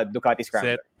a Ducati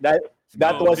Scrambler.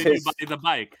 That was his... Did you buy the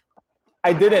bike?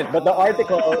 I didn't, but the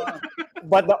article...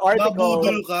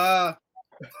 Mabudol ka.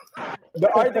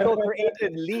 The article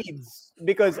created leads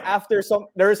because after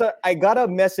I got a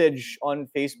message on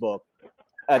Facebook.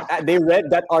 They read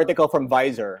that article from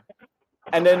Visor.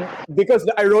 And then because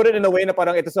I wrote it in a way na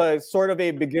parang it's a sort of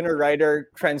a beginner rider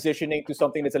transitioning to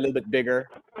something that's a little bit bigger,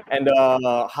 and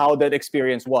how that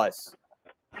experience was.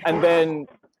 And then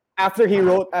after he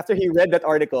read that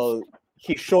article,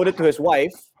 he showed it to his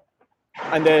wife.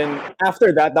 And then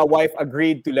after that, the wife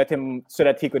agreed to let him so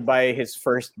that he could buy his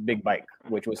first big bike,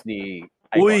 which was the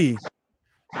Icon. Uy.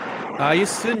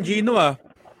 Ayos yun, Gino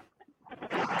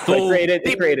So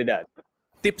he created that.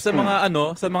 Tip sa mga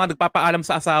sa mga nagpapaalam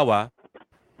sa asawa,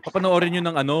 papanoorin niyo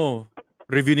ng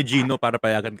review ni Gino para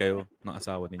payagan kayo ng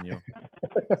asawa ninyo.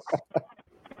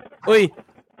 Uy,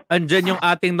 andyan yung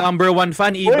ating number 1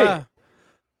 fan, Iba.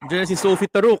 Andyan si Sophie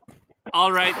Taruk.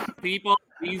 All right, people,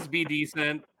 please be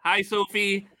decent. Hi,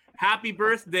 Sophie. Happy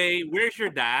birthday. Where's your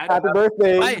dad? Happy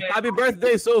birthday. Hi, happy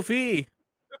birthday, Sophie.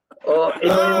 Oh,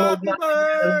 Happy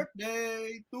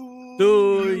birthday To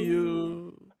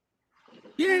you.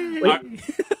 Yay!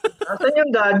 Nasaan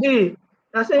yung daddy?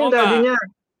 Nasaan yung daddy niya?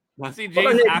 Si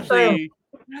Jay's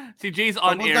Jay's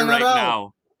on Papunta air na right raw.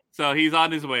 now. So he's on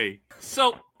his way.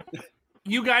 So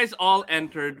you guys all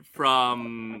entered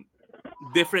from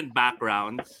different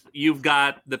backgrounds. You've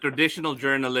got the traditional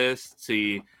journalists,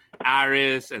 si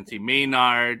Aris and si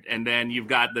Maynard, and then you've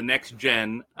got the next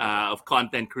gen of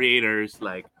content creators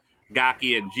like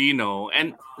Gaki and Gino.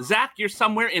 And Zach, you're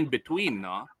somewhere in between,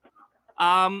 no?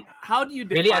 How do you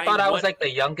define Really, I thought I was like the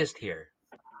youngest here.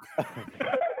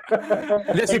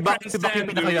 Si Baki yung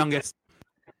pinaka-youngest.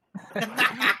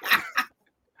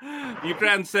 You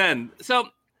transcend.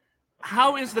 So,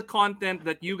 how is the content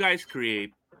that you guys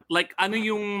create? Like, ano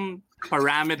yung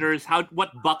parameters?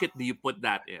 What bucket do you put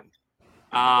that in?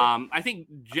 I think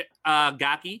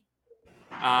Gaki.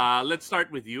 Let's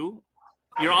start with you.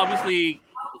 You're obviously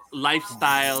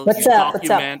lifestyle. What's you up? What's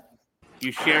up? document.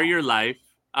 You share your life.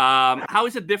 How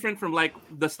is it different from like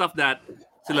the stuff that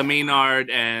sila Maynard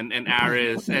and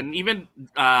Aris and even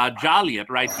Jolly at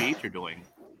Right Beat are doing?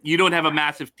 You don't have a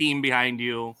massive team behind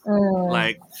you.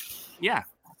 Like, yeah.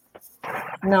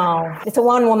 No, it's a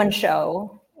one-woman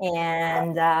show,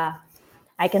 and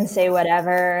I can say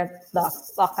whatever the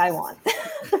fuck I want.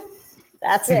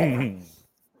 That's it.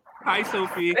 Hi,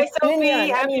 Sophie. Hey, Sophie, Yun yun. I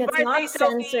happy mean, it's birthday, not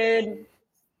Sophie. censored.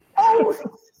 Oh,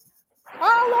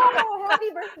 hello, happy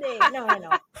birthday. No.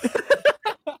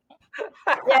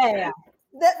 Yeah.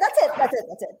 That's it.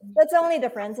 That's the only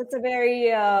difference. It's a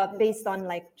very based on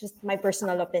like just my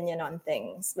personal opinion on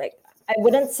things. Like I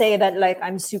wouldn't say that like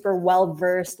I'm super well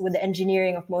versed with the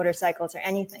engineering of motorcycles or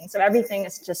anything. So everything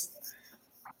is just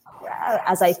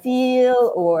as I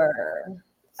feel or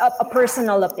a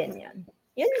personal opinion.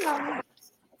 You know.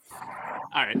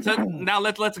 All right. So now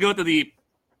let's go to the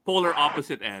polar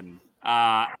opposite end.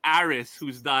 Aris,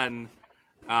 who's done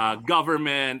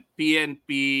government,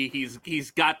 PNP,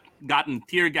 he's gotten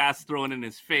tear gas thrown in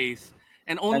his face,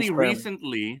 and only sperm.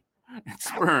 recently,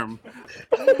 sperm,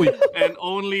 and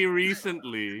only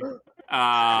recently,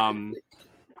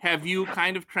 have you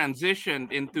kind of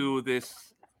transitioned into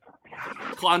this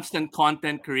constant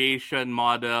content creation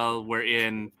model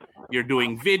wherein you're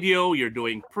doing video, you're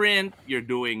doing print, you're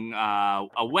doing a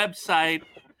website.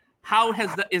 How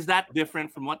is that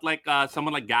different from what like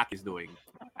someone like Gak is doing,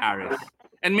 Aris?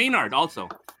 And Maynard also.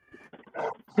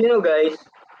 You know, guys,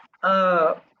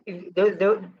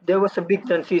 there was a big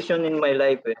transition in my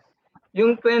life.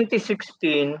 Yung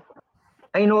 2016,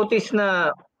 I noticed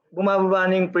na bumababa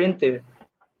na yung print eh.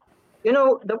 You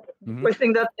know, the first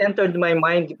thing that entered my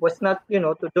mind was not,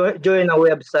 to join a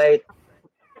website.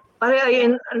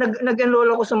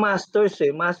 Nag-enroll ako sa master's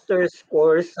master's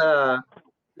course sa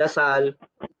Lasal.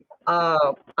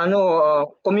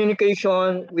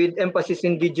 Communication with emphasis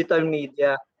in digital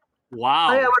media.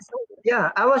 Wow.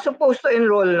 I was supposed to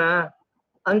enroll na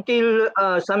until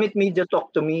Summit Media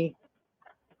talked to me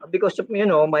because of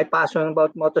my passion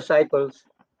about motorcycles.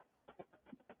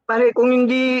 Pare, kung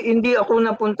hindi ako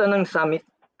napunta ng Summit,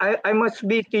 I must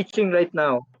be teaching right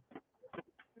now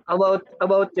about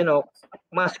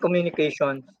mass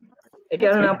communication.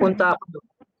 Kaya napunta ako.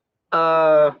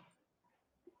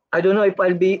 I don't know if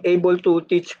I'll be able to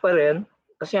teach pa rin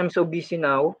kasi I'm so busy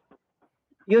now.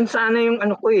 Yun sana yung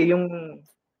yung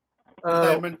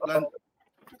Retirement plan.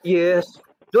 Yes.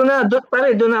 Doon na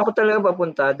ako talaga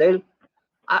papunta dahil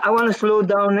I wanna slow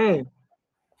down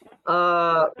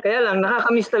kaya lang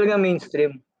nakakamiss talaga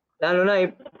mainstream. Lalo na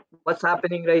if what's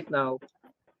happening right now.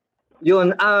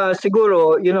 Yun,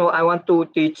 siguro, I want to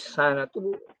teach sana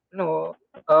to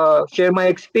share my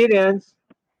experience.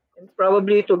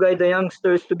 Probably to guide the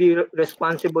youngsters to be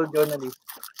responsible journalists.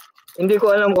 Hindi ko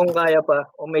alam kung kaya pa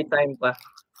o may time pa.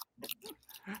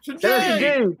 Si Kaya si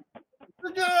Jay!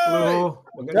 Hello.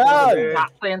 Magandang gabi.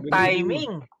 Sakto yung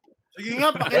timing. Sige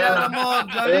nga, pakilala mo,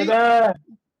 Johnny.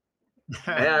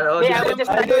 Ayan, I would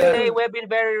just like to say we've been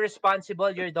very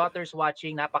responsible. Your daughter's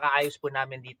watching. Napakaayos po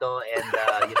namin dito and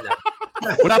yun lang.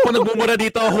 Wala po nagmumura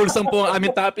dito. Wholesome po ang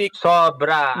aming topic.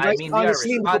 Sobra. I mean, we are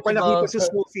Honestly, hindi ko pa nakita si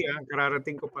responsible. Sophie.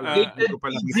 Kararating ko pala.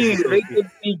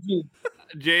 Rated PG.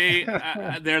 Jay,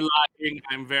 they're lying.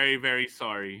 I'm very, very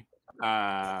sorry.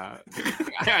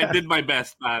 I did my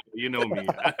best, man. You know me.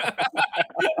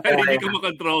 Hindi ko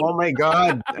makontrol. Oh my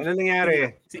God. Ano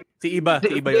nangyari? Si Iba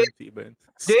yun.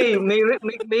 Jay, may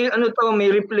ano to, may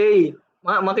replay.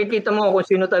 Makikita mo kung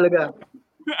sino talaga.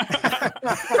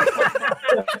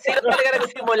 Sino talaga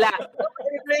nagsimula?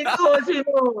 Replay ko,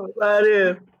 sino?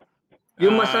 Pare.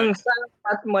 Yung masangsang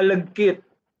at malagkit.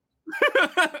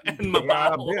 And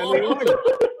mabaho. Ano yun?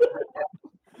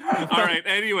 All right.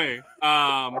 Anyway,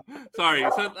 sorry.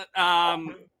 So,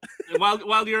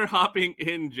 while you're hopping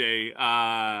in, Jay,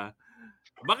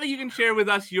 baka you can share with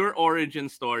us your origin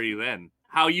story then.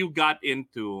 How you got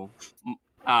into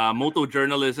moto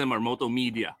journalism or moto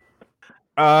media.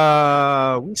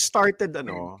 We started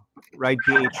Ride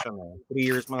PH 3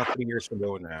 years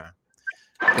ago na.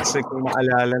 Kasi kung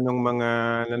maalala ng mga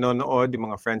nanonood, yung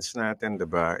mga friends natin, 'di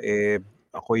ba?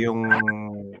 Ako yung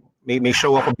may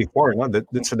show ako before, no?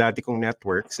 Dun sa dati kong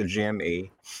network sa GMA,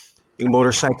 yung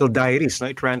Motorcycle Diaries, no?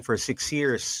 It ran for 6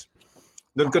 years.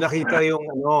 Doon ko nakita yung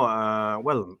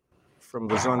from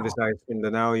Luzon, Visayas,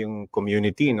 Mindanao, yung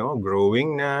community, no?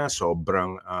 Growing na,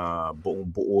 sobrang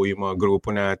buong-buo yung mga grupo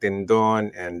natin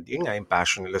doon, and yun nga, yung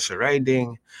passion nila sa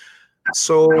riding.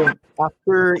 So,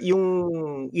 after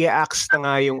yung i-ax na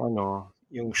nga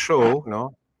yung show,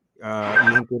 no?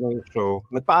 Ihinto na yung show,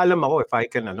 nagpaalam ako if I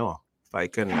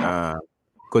can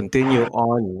continue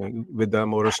on with the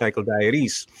Motorcycle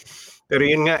Diaries. Pero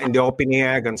yun nga, hindi ako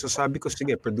pinayagan. So sabi ko,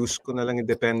 sige, produce ko na lang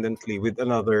independently with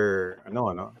another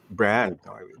brand,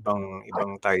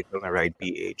 ibang title na Ride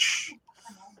PH.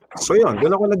 So yun,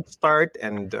 doon ako nag-start,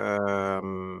 and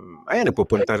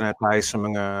nagpupunta na tayo sa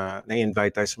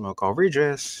na-invite tayo sa mga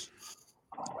coverages.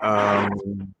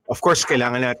 Of course,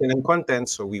 kailangan natin ng content,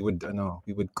 so we would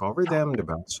cover them,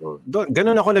 diba? So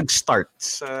ganun ako nag-start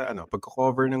sa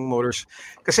pagko-cover ng motors.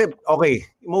 Kasi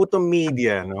okay, moto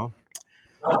media, no?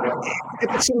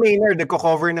 Ito si Maynard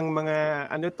nagko-cover ng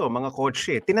mga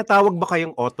kotse. Tinatawag ba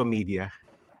kayong auto media?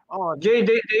 Oh, Jay,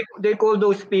 they call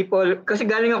those people, kasi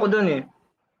galing ako doon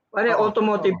Pare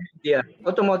automotive media.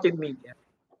 Automotive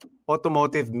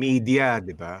media,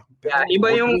 di ba? Yeah,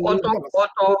 iba yung auto.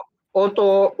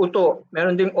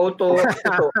 Meron ding auto.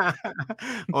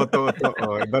 Auto.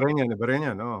 Iba rin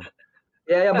yan, no?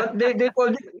 Yeah, but they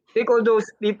call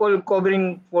those people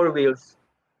covering four wheels.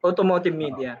 Automotive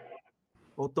media.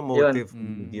 Automotive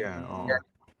media. Oh. Yeah.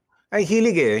 Ay,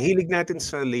 hilig natin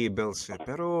sa labels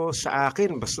Pero sa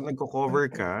akin, basta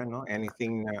nagko-cover ka, no?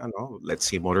 Anything na, let's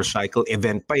say, motorcycle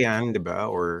event pa yan, di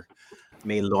ba? Or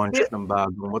may launch ng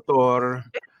bagong motor.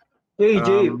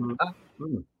 Jay,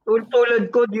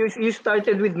 tulad ko, you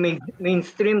started with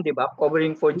mainstream, di ba?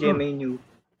 Covering for GMA News.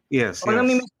 Yes, yes.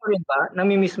 Namimiss mo rin ba?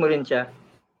 Namimiss mo rin siya?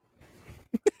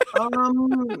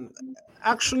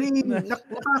 Actually,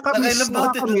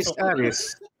 nakakamiss,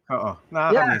 Aris. Oo,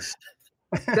 nakakamiss.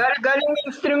 Galing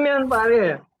mainstream yan,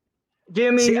 pare.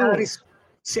 GMA News.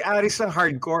 Si Aris ang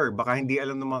hardcore. Baka hindi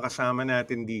alam ng mga kasama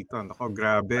natin dito. Nako,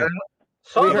 grabe.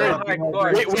 So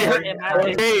hardcore.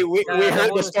 We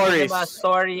heard the stories.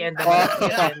 Story and the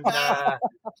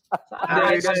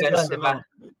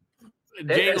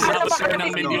Jay, umabot ka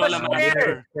ng Mendiola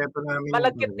Master.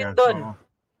 Malagkit din doon.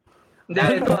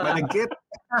 Malagkit?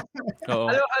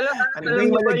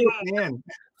 Alam mo ba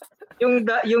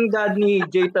yung dad ni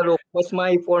Jay Tarok was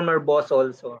my former boss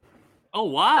also. Oh,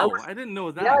 wow. I didn't know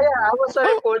that. Yeah. I was a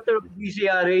reporter of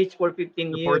BCRH for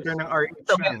 15 years. Reporter ng RH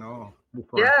yan, no?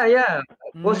 Before. Yeah.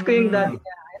 Boss ko yung dad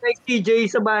niya. I like TJ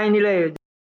sa bahay nila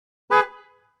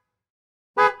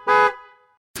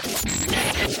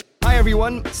Hi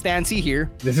everyone, Stancy here.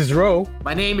 This is Ro.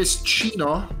 My name is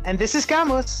Chino. And this is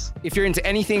Camus. If you're into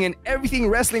anything and everything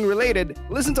wrestling related,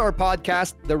 listen to our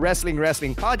podcast, The Wrestling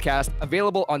Podcast,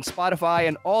 available on Spotify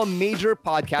and all major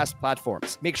podcast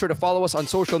platforms. Make sure to follow us on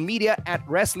social media at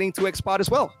Wrestling2Xpod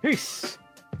as well. Peace.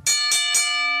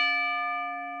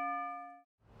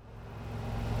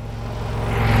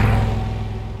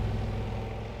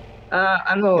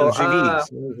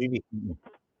 LGV.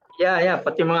 Yeah,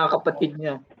 pati mga kapatid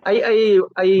niya. I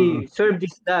served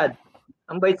his dad.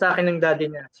 Ang bait sa akin ng daddy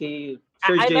niya, si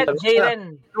Sir I Jay. met Jay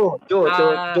rin. Joe.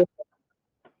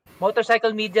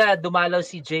 Motorcycle media, dumalaw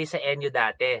si Jay sa NU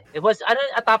dati. It was,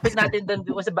 a topic natin doon,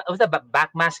 was the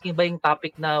backmasking ba yung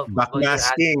topic na?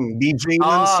 Backmasking. DJ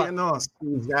lang si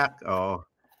Zach. Oh.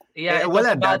 Yeah,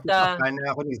 wala, dati pa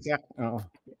ako ni Zach. Oh.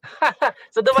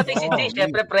 So dumating si Jay,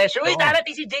 syempre pressure. Uy,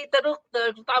 darating si Jay Taruk,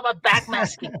 tama,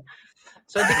 backmasking.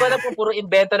 So hindi ko alam kung puro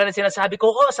invento na sinasabi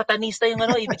ko, satanista yung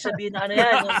ibig sabihin na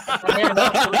yan.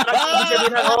 Ibig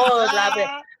sabihin na, grabe.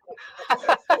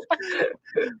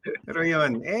 Pero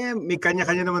yun, may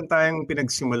kanya-kanya naman tayong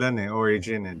pinagsimulan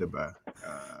origin, diba?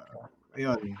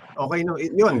 Ayun. Okay no.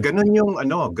 Yun, ganun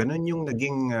yung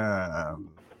naging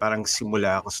parang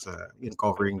simula ako sa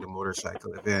covering the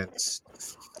motorcycle events,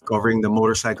 covering the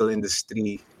motorcycle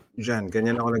industry. Diyan,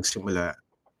 ganyan ako nagsimula.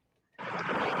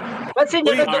 Pansin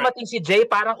nyo na dumating si Jay,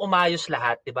 parang umayos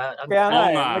lahat, di ba? Kaya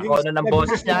nga, Ang ng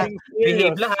boses niya,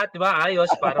 behave lahat, di ba?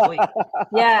 Ayos, parang uy.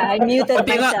 Yeah, I muted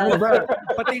myself.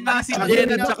 Pati nga si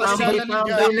Jen at saka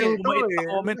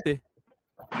comment eh.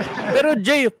 Pero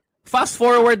Jay, fast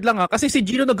forward lang kasi si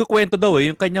Gino nagkukwento daw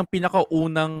yung kanyang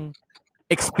pinakaunang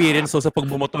experience sa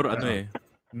pagmumotor,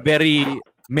 very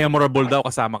memorable daw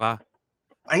kasama ka.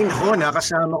 Ay nako,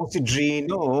 nakasama ko si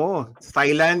Gino.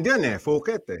 Thailand yun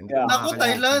Phuket Nako,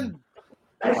 Thailand.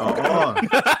 Oo.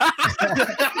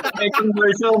 May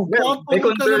conversion.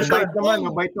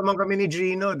 Mabait naman kami ni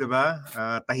Gino, di ba?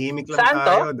 Tahimik lang Saan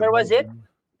tayo. to? Where was it?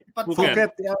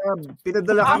 Phuket.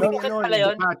 Pinadala kami ni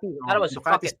Ducati.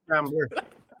 Ducati Scrambler.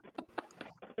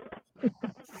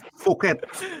 Phuket.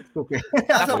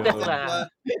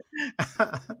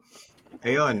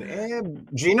 Ayun.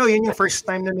 Gino, yun yung first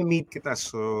time na na-meet kita.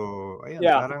 So, ayun,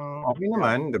 parang okay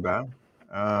naman, di ba?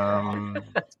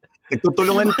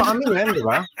 Nagtutulungan pa kami yan, di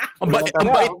ba?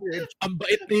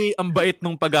 Ang bait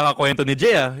nung pagkakakwento ni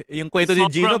Jay. Yung kwento ni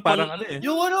Gino, parang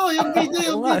Yung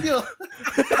video.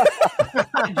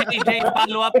 Jay,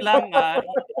 follow up lang.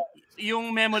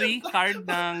 Yung memory card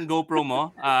ng GoPro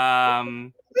mo,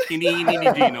 hinihingi ni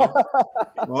Gino.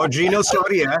 Gino,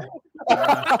 sorry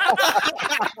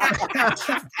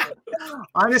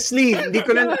Honestly, hindi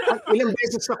ko na ilang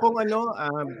beses akong ilang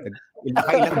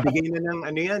bigay na ng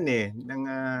ng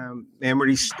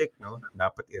memory stick, no?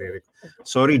 Dapat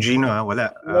sorry Gino wala.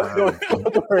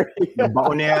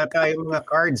 Baon na yata yung mga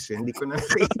cards, hindi ko na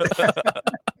nakita.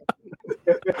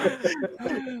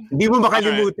 Hindi mo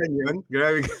makalimutan yun?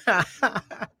 Grabe ka.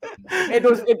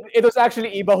 It was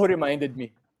actually Iba who reminded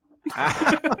me.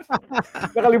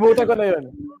 Nakalimutan ko na yun.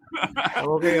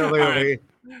 Okay.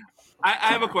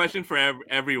 I have a question for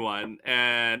everyone,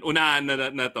 and unaan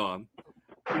na to.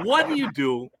 What do you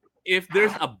do if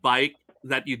there's a bike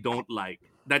that you don't like,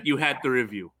 that you had to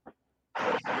review?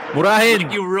 Murahin!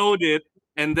 Like you rode it,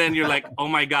 and then you're like, oh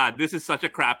my God, this is such a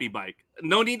crappy bike.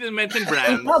 No need to mention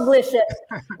brands. Publish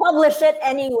it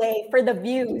anyway for the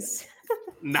views.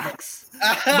 Nax.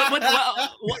 But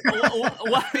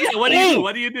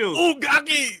what do you do? Oh,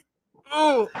 Gaki!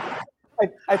 Oh!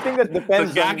 I think that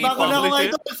depends on...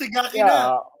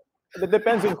 It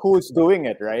depends on who's doing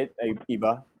it, right,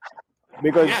 Iba?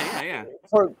 Because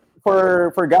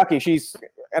for Gaki,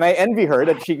 and I envy her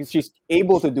that she's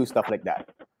able to do stuff like that.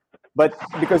 But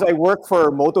because I work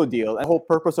for Moto Deal, and the whole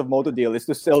purpose of Moto Deal is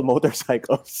to sell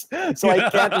motorcycles, so I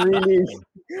can't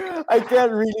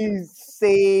really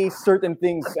say certain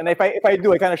things. And if I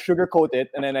do, I kind of sugarcoat it,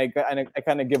 and then I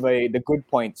kind of give the good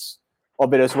points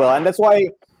of it as well. And that's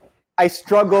why I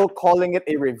struggle calling it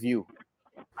a review.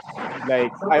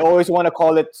 Like I always want to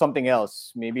call it something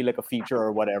else, maybe like a feature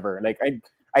or whatever. Like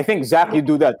I think Zach, you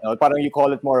do that. No? Parang you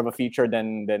call it more of a feature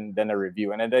than a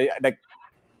review. And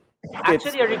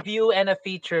actually, a review and a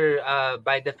feature,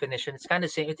 by definition, it's kind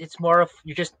of same. It's more of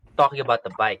you're just talking about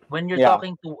the bike. When you're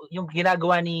talking to yung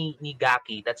ginagawa ni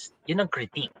Gaki, that's yun ang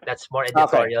critique. That's more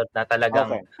editorial na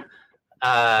talagang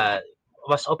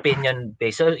was opinion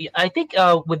based. So I think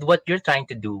with what you're trying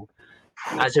to do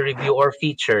as a review or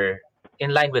feature,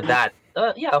 in line with that,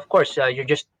 of course, you're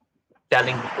just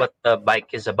telling what the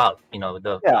bike is about. Yung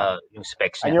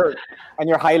specs. And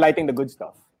you're highlighting the good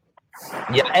stuff.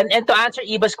 Yeah, and to answer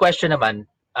Iba's question naman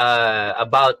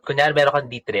about kunyari meron kang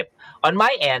D-trip, on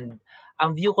my end,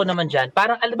 ang view ko naman dyan,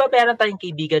 parang alam ba meron tayong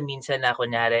kaibigan minsan na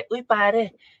kunyari, uy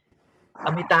pare,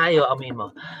 amoy tayo, amoy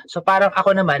mo. So parang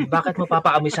ako naman, bakit mo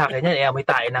papaamoy sa akin yan? Amoy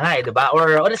tayo na nga diba?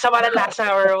 Or sama ng lasa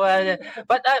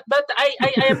but I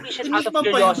appreciate out of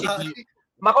curiosity.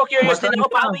 Mako-curious din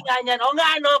ako, paamoy nga niyan. O nga,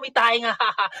 amoy tayo nga.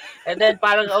 And then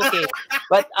parang okay.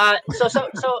 But so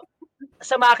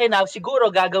sa makina,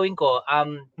 siguro gagawin ko,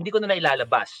 hindi ko na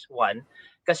ilalabas.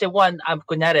 Kasi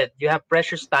kunyari, you have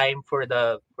precious time for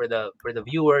the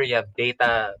viewer, you have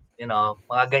data,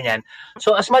 mga ganyan.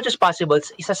 So as much as possible,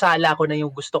 isasala ko na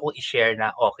yung gusto kong i-share na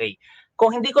okay.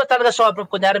 Kung hindi ko talaga sobrang,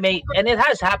 kunyari and it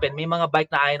has happened, may mga bike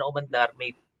na ayaw na umandar,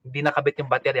 may hindi nakabit yung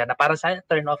baterya na para sa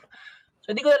turn off. So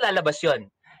hindi ko na lalabas yun.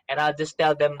 And I'll just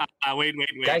tell them, wait,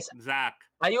 guys, Zach.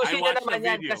 ayusin na naman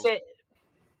yan kasi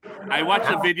I watched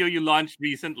a video you launched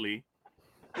recently,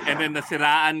 and then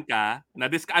nasiraan ka,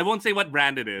 I won't say what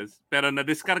brand it is, pero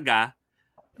nadiskarga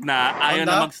na ayaw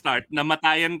na mag-start,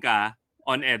 namatayan ka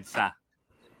on EDSA.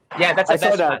 Yeah, that's the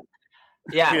best one.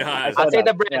 Yeah, I'll say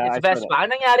the brand, it's Vespa. Ang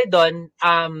nangyari doon,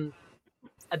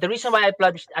 the reason why I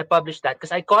published that, because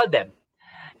I called them.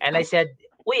 And I said,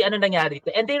 uy, ano nangyari dito?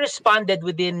 And they responded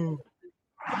within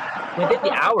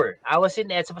the hour. I was in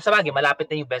sa bagay, malapit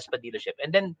na yung Vespa dealership. And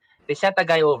then they sent a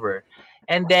guy over.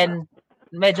 And then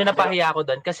medyo napahiya ako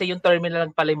doon kasi yung terminal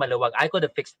lang pala yung maluwag. I could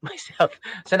have fixed myself.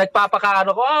 So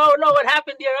nagpapakaano ko, oh no, what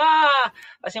happened here?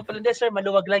 Kasi yung pala, sir,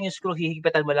 maluwag lang yung screw,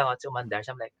 hihigipitan mo lang at umandar.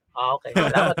 So I'm like, oh, okay,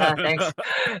 salamat ha, thanks.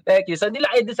 Thank you. So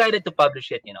I decided to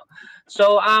publish it, you know.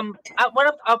 So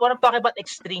when I'm talking about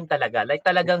extreme talaga, like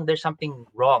talagang there's something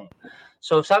wrong.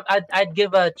 So I'd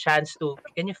give a chance to,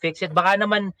 can you fix it? Baka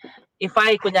naman, if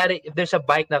there's a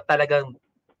bike na talagang,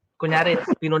 kunyari,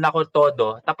 pinuna ko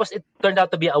todo, tapos it turned out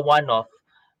to be a one-off,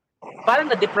 parang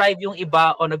na-deprive yung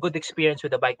iba on a good experience with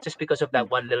the bike just because of that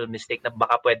one little mistake na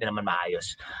baka pwede naman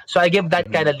maayos. So I give that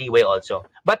kind of leeway also.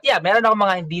 But yeah, meron ako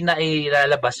mga hindi na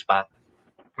ilalabas pa.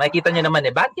 Makikita nyo naman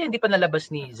bakit hindi pa nalabas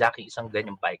ni Zaki isang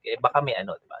ganyang bike? Baka may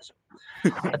ano, diba? So,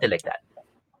 something like that.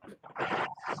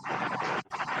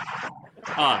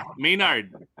 Maynard.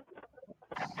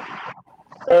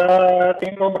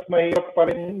 Tingin ko mas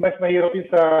mahirap yun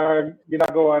sa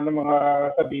ginagawa ng mga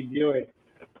sa video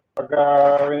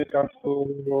when it comes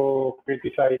to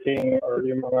criticizing or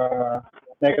yung mga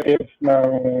negatives ng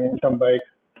isang bike.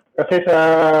 Kasi sa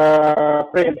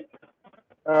print,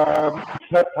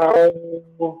 it's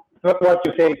not what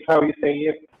you say, it's how you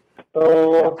say it.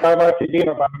 So, tama si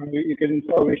Gino, you can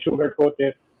always sugarcoat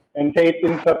it and say it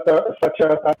in such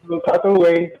a subtle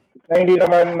way na hindi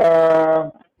naman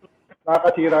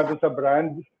nakakasira doon sa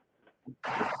brand.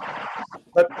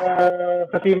 But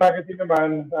sa Sea Magazine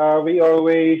naman, we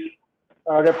always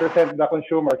represent the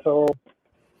consumer. So,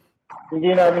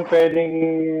 hindi namin pwedeng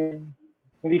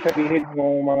hindi sabihin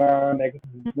yung mga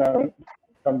negatives ng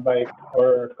some bike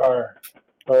or car.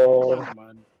 So,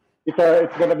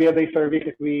 it's gonna be a disservice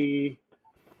if we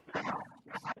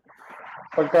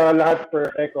pagka lahat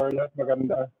perfect or lahat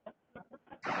maganda.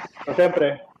 So,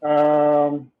 siyempre,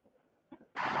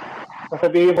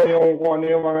 sasabihin mo kung ano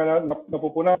yung mga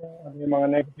napupunan, ano yung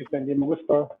mga negatives na hindi mo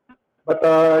gusto. But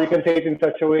you can say it in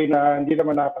such a way na hindi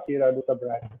naman nakakasira doon sa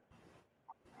brand.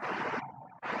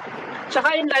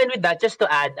 Tsaka in line with that, just to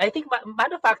add, I think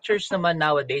manufacturers naman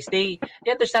nowadays, they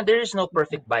understand there is no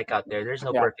perfect bike out there. There's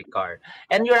no perfect car.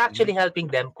 And you're actually helping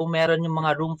them kung meron yung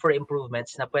mga room for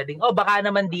improvements na pwedeng, baka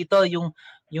naman dito yung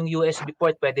USB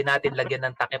port, pwede natin lagyan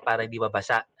ng takip para hindi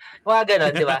mabasa. Mga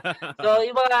ganon, di ba? So,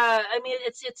 yung mga, I mean,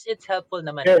 it's helpful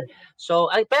naman. So,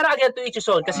 pero again, to each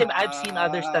his own. Kasi I've seen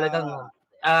others talagang,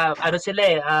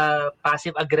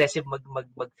 passive-aggressive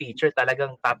mag-feature.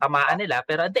 Talagang tatamaan nila.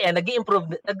 Pero at the end,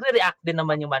 nag-react din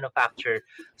naman yung manufacturer.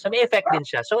 So, may effect din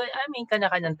siya. So, I mean,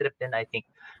 kanya-kanyang trip din, I think,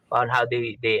 on how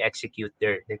they execute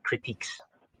their critiques.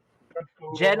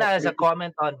 Jenna has a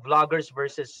comment on vloggers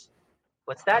versus,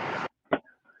 what's that?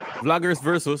 Vloggers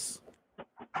versus?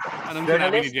 Anong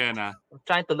sinabi ni Jenna? I'm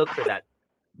trying to look for that.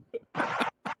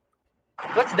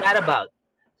 What's that about?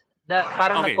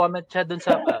 Parang nag-comment siya dun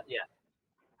sa, yeah.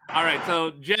 All right,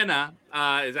 so Jenna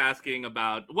is asking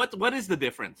about what is the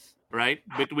difference, right,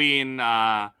 between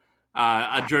a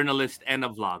journalist and a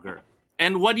vlogger,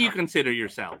 and what do you consider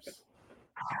yourselves,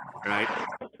 right?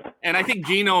 And I think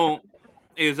Gino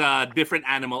is a different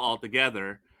animal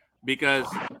altogether because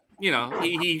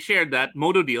he shared that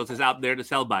Moto Deals is out there to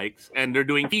sell bikes, and they're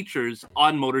doing features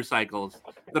on motorcycles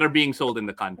that are being sold in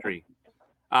the country.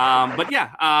 But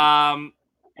yeah.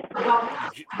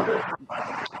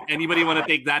 Anybody want to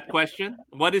take that question?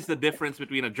 What is the difference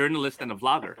between a journalist and a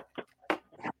vlogger?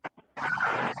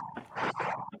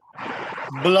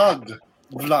 Vlog.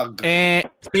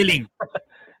 Spelling.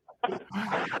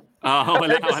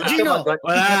 Wala. Gino.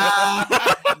 Wala.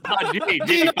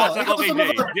 Jay. Pasa ko kay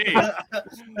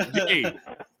Jay.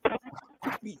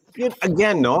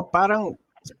 Again, no?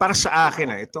 Para sa akin,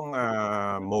 itong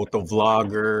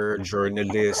motovlogger,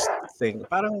 journalist thing,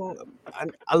 parang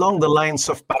along the lines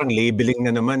of parang labeling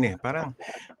na naman Parang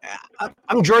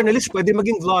ang journalist pwede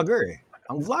maging vlogger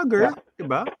Ang vlogger, di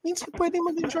ba? Minsan pwede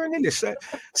maging journalist.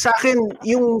 Sa akin,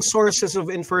 yung sources of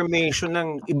information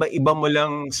ng iba-iba mo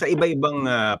lang, sa iba-ibang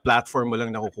platform mo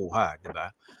lang nakukuha, di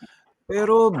ba?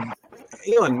 Pero,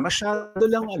 yun, masyado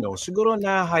lang siguro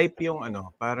na-hype yung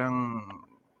parang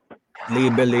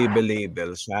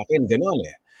label sa akin, gano'n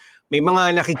May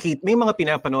mga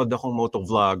pinapanood akong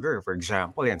motovlogger, for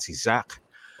example, yan si Zach.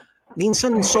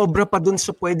 Minsan sobra pa dun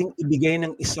sa pwedeng ibigay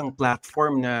ng isang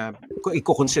platform na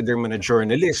i-consider mo na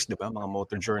journalist, di ba? Mga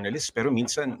motor journalist, pero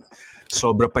minsan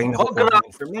sobra pa yung nakukuha ng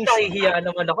information. Nahihiya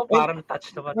naman ako, parang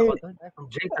touch naman ako doon.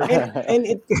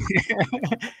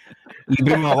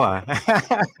 Libre mo ako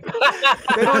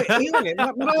Pero yun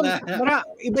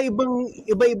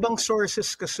iba-ibang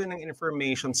sources kasi ng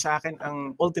information. Sa akin,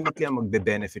 ang ultimately ang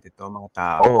magbe-benefit ito, mga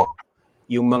tao.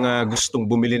 Yung mga gustong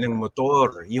bumili ng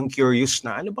motor, yung curious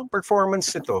na, ano bang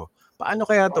performance nito? Paano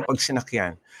kaya ito pag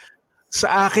sinakyan?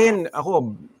 Sa akin,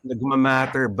 ako,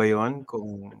 nagmamatter ba yon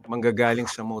kung manggagaling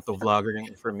sa motovlogger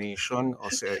yung information o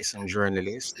sa isang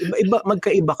journalist?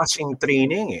 Magkaiba kasing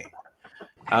training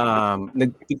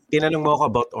Tinanong mo ako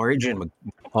about origin.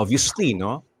 Obviously,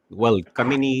 no? Well,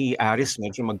 kami ni Aris,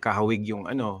 medyo magkahawig yung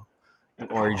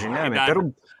origin namin.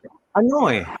 Pero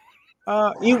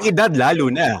yung edad lalo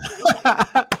na.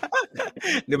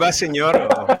 Di ba, senyor?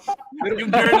 Pero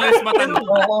yung journalist matanda,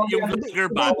 yung vlogger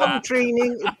bata.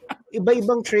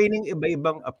 Iba-ibang training,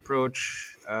 iba-ibang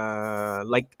approach.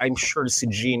 Like, I'm sure si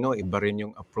Gino, iba rin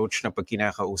yung approach na pag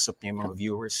kinakausap niya yung mga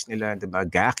viewers nila. Diba?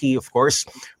 Gaki, of course,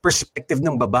 perspective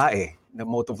ng babae na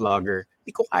motovlogger.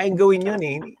 Hindi ko kayang gawin yun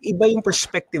Iba yung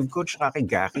perspective ko tsaka kay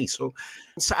Gaki. So,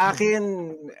 sa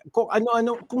akin,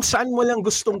 kung saan mo lang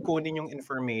gustong kunin yung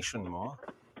information mo,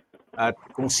 at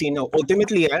kung sino,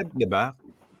 ultimately, di ba?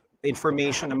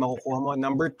 Information na makukuha mo.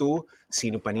 Number 2,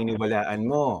 sino paniniwalaan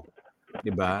mo.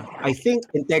 Diba? I think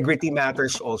integrity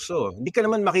matters also. Hindi ka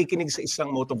naman makikinig sa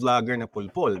isang motovlogger na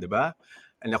pulpol, di ba?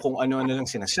 Na kung ano-ano lang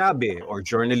sinasabi, or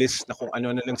journalist na kung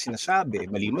ano-ano lang sinasabi,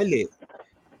 mali-mali.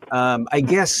 I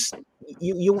guess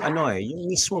yung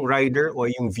mismong rider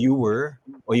o yung viewer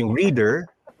o yung reader,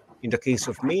 in the case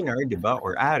of Maynard, di ba,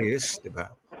 or Aris, di ba?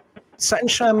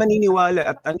 Saan siya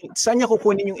maniniwala at saan niya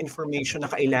kukunin yung information na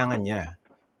kailangan niya?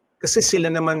 Kasi sila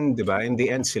naman, di ba, in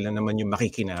the end, sila naman yung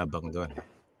makikinabang doon.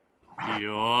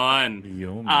 Yun.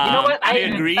 You know what? I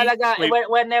agree. Talaga,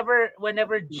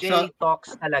 whenever Jay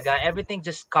talks talaga, everything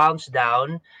just calms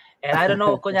down. And I don't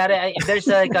know, kunyari, there's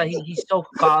he's so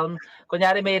calm.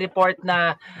 Kunyari may report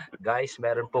na, guys,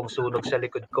 meron pong sunog sa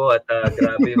likod ko at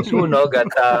grabe yung sunog at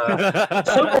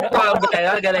super calm.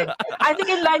 I think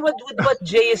in line with what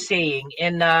Jay is saying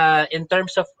in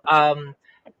terms of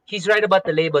he's right about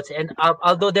the labels, and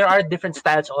although there are different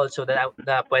styles also that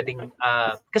pwedeng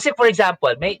kasi for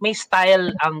example may style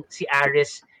ang si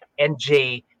Aris and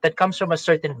Jay that comes from a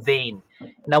certain vein.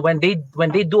 Now when they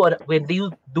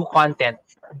do content,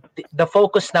 the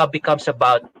focus now becomes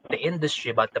about the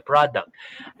industry, about the product.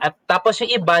 At tapos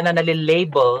yung iba na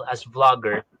nalilabel as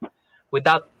vlogger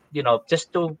without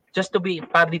just to be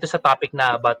para dito sa topic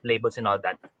na about labels and all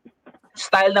that.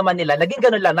 Style naman nila, naging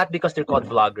ganun lang, not because they're called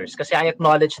vloggers. Kasi I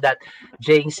acknowledge that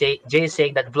Jay is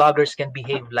saying that vloggers can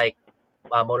behave like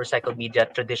motorcycle media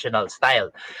traditional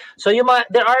style. So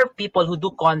there are people who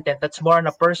do content that's more on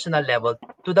a personal level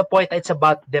to the point that it's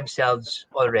about themselves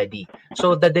already.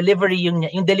 So the delivery,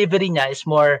 yung delivery niya is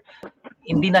more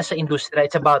hindi na sa industry,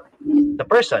 it's about the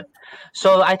person.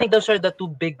 So I think those are the two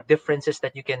big differences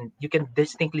that you can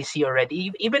distinctly see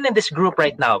already. Even in this group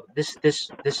right now, this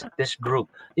group,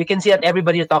 you can see that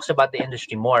everybody talks about the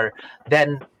industry more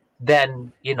than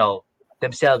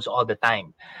themselves all the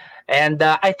time. And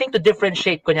I think to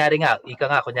differentiate, kunyari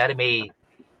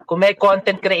kung may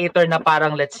content creator na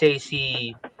parang let's say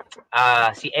si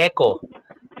Echo,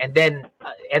 and then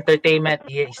entertainment,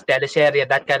 his teleserye,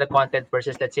 that kind of content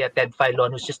versus let's say a Ted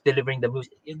Filon who's just delivering the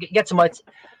music. It gets much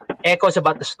echoes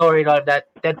about the story and all that.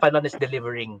 Ted Filon is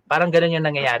delivering. Parang ganun yung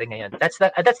nangyayari ngayon. That's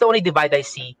the only divide I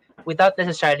see without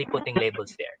necessarily putting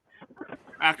labels there.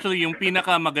 Actually, yung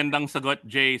pinaka magandang sagot,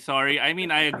 Jay, sorry. I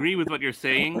mean, I agree with what you're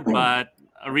saying, but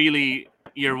really,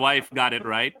 your wife got it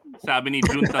right. Sabi ni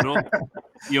Jun Tarok,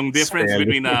 yung difference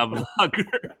between a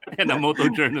vlogger and a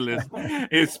motojournalist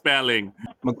is spelling.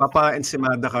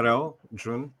 Magpapa-ensimada ka raw,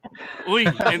 Jun? Uy,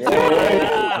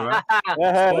 ensimada!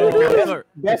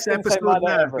 Best episode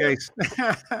na, guys.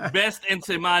 Best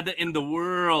ensimada in the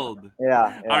world.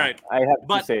 Yeah. All right. I have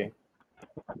to say.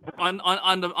 On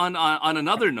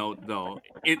another note, though,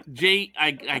 Jay,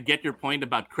 I get your point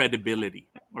about credibility,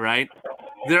 right?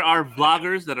 There are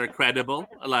vloggers that are credible,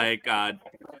 like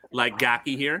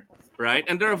Gaki here, right?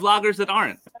 And there are vloggers that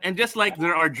aren't. And just like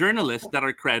there are journalists that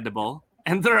are credible,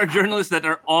 and there are journalists that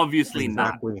are obviously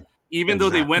not. Even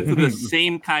though they went through the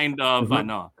same kind of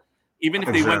even if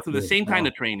they went through the same kind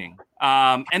of training.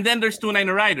 And then there's Tunay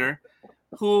na Rider,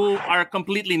 who are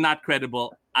completely not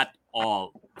credible at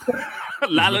all.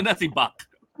 Lalo na si Buck.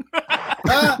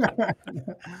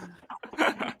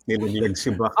 Nilaglag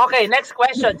si Buck. Okay, next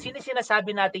question. Sino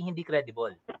sinasabi nating hindi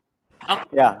credible?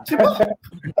 Yeah. Si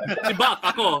Buck,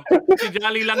 ako. Si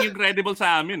Jolly lang yung credible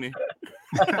sa amin eh.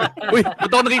 Uy,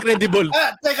 ba't ako naging credible?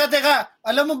 Teka.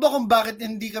 Alam mo ba kung bakit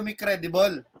hindi kami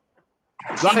credible?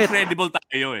 Incredible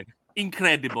tayo eh.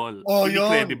 Incredible. Oh, hindi yun.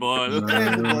 credible.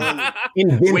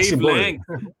 Invincible.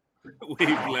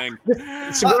 Wavelength.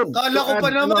 Kala ko pa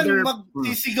naman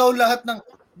magsisigaw lahat ng,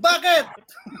 bakit?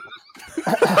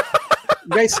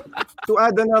 Guys, to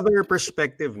add another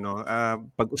perspective, no,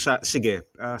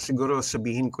 siguro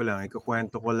sabihin ko lang,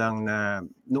 ikukwento ko lang na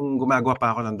nung gumagawa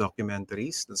pa ako ng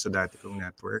documentaries sa dati kong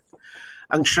network,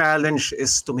 ang challenge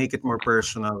is to make it more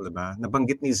personal, diba?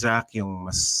 Nabanggit ni Zach yung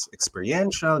mas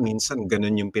experiential, minsan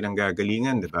ganun yung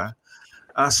pinanggagalingan, diba?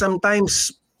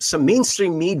 Sometimes sa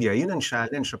mainstream media, yun ang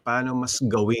challenge, paano mas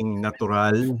gawing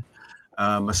natural,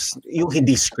 mas yung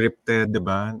hindi scripted, 'di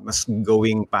ba? Mas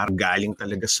gawing parang galing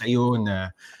talaga sa iyo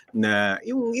na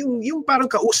yung parang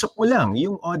kausap mo lang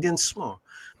yung audience mo.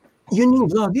 Yun yung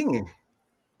vlogging eh.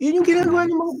 Yun yung ginagawa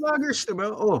ng mga vloggers, 'di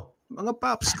ba? Oh, mga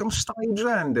paps, kamusta kayo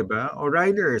diyan, 'di ba? O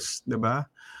riders, 'di ba?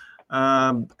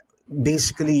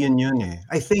 Basically yun eh.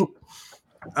 I think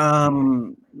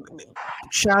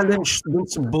challenge dun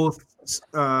sa both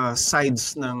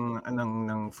sides ng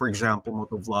for example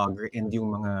motovlogger and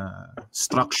yung mga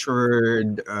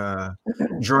structured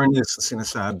journalists na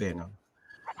sinasabi, no.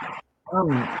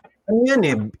 Ano yan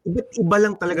eh, iba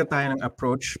lang talaga tayo ng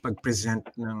approach pag-present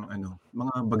ng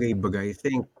mga bagay-bagay, I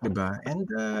think, 'di ba? And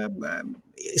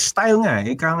style nga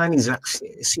ika nga ni Zach,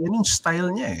 yung style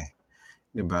niya eh,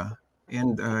 'di ba?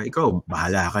 And ikaw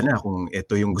bahala ka na kung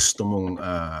ito yung gusto mong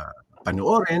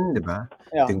panoorin, 'di ba?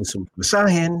 Yeah. Ito yung gusto mong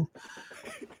basahin.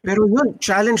 Pero yun,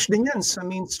 challenge din yan sa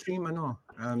mainstream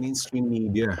mainstream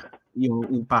media. Yung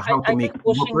how to make it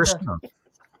more personal.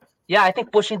 Yeah, I think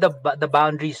pushing the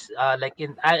boundaries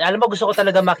alam mo, gusto ko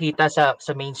talaga makita sa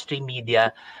mainstream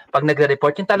media pag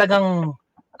nagre-report yung talagang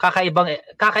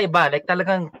kakaiba, like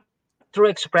talagang true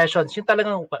expressions, yung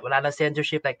talagang wala nang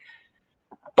censorship, like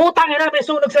putang ina, may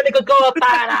sunog sa likod ko.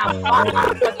 Tara!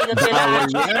 Pag-ingat nila.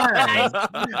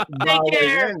 Take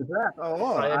care!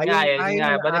 Oo.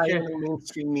 Ayaw ng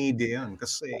mainstream media yun.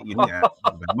 Kasi yun nga.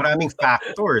 Diba? Maraming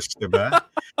factors, di ba?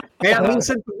 Kaya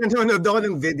minsan pag nanonood ako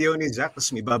ng video ni Zach,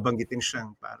 tapos may babanggitin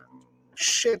siyang parang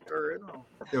shit or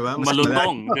di ba?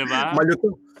 Malutong, di ba?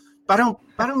 Malutong.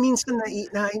 Parang minsan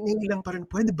naiilang pa rin,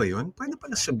 pwede ba yun? Pwede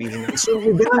pala sabihin na. So,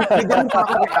 may ganun pa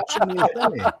ako reaction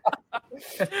minsan eh.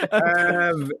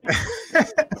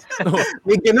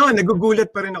 May gano'n,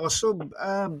 nagugulat pa rin ako. So,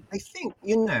 I think,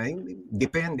 yun na,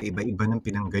 depende, iba-iba ng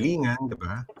pinanggalingan,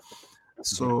 diba?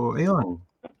 So, ayun.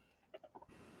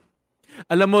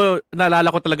 Alam mo,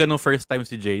 naalala ko talaga nung first time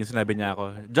si Jay, yung sinabi niya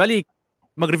ako, Jolly,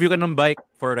 mag-review ka ng bike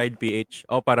for Ride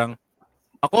PH. O parang,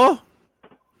 ako?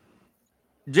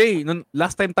 Jay,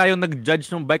 last time tayo nag-judge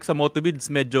ng bike sa Motobids,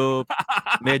 medyo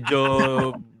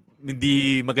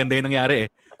hindi maganda yung nangyari eh.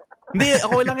 Hindi,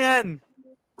 ako lang yan.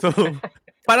 So,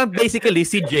 parang basically,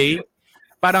 si Jay,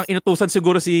 parang inutusan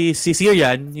siguro si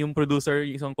Sirian, yung producer,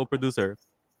 yung isang co-producer.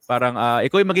 Parang,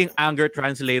 ikaw yung maging anger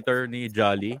translator ni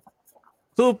Jolly.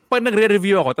 So, pag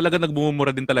nagre-review ako, talaga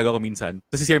nagbumumura din talaga ako minsan.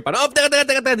 So, si Sirian parang, teka,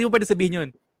 di mo pwede sabihin yun.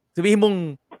 Sabihin mong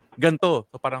ganito.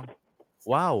 So, parang,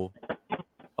 wow.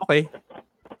 Okay.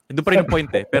 Doon pa rin yung point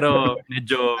eh. Pero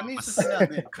medyo mas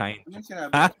kind.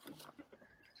 Ha?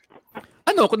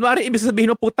 Kunwari, ibig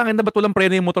sabihin mo, putang ina, ba't walang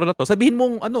preno yung motor na to? Sabihin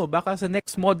mong, baka sa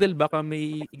next model, baka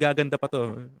may igaganda pa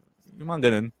to. Yung mga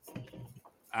ganun.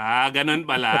 Ganun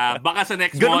pala. Baka sa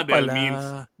next ganun model pala. Means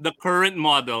the current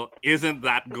model isn't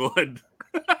that good.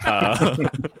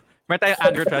 May tayong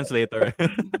anger translator.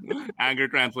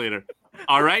 Anger translator.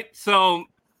 All right, so,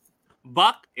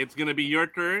 Buck, it's gonna be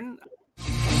your turn.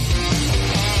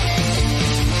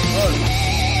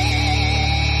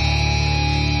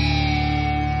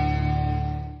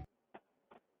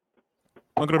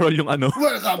 Magro-roll yung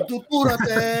Welcome to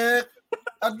Turatech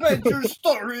Adventure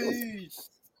Stories!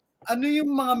 Ano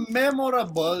yung mga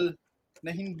memorable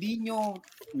na hindi nyo,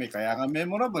 kaya nga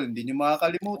memorable, hindi nyo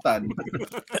makakalimutan,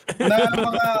 na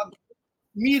mga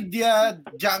media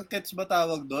junkets ba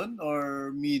tawag doon? Or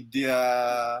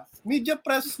media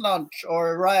press launch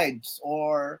or rides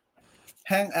or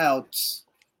hangouts?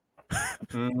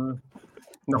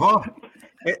 Nako,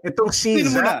 itong si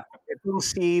Zach, itong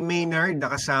si Maynard,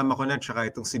 nakasama ko na,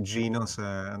 tsaka itong si Gino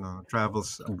sa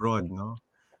Travels Abroad, no?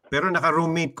 Pero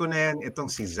naka-roommate ko na yan, itong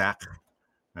si Zach.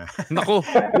 Nako.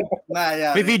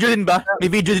 May video din ba? May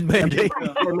video din ba yan, Jay?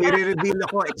 May re-reveal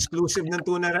ako. Exclusive ng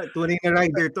tunay na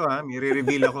rider to, ha? May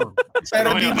re-reveal ako.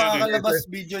 Pero di makakalabas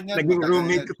video niya. Naging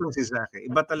roommate ko itong si Zach.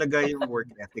 Iba talaga yung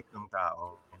work ethic ng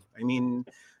tao. I mean,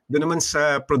 doon naman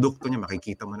sa produkto niya,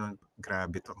 makikita mo naman,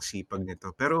 grabe to, ang sipag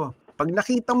nito. Pero pag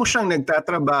nakita mo siyang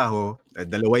nagtatrabaho,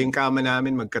 dalawa yung kama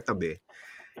namin magkatabi,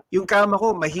 yung kama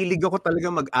ko, mahilig ako talaga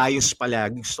mag-ayos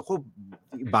palagi. Gusto ko,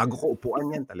 bago ko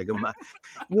upuan yan, talaga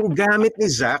yung gamit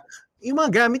ni Zach, yung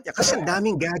mga gamit niya, kasi ang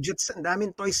daming gadgets, ang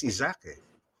daming toys si Zach eh.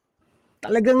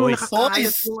 Talagang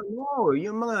nakakalat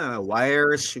yung mga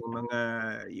wires, yung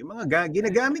mga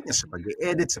ginagamit niya sa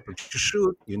pag-edit, sa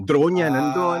pag-shoot, yung drone niya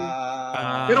nandun.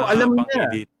 Pero alam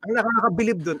niya, ang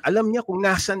nakakabilib doon, alam niya kung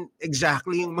nasan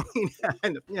exactly yung mga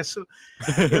hinahanap niya. So,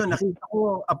 yun, nakita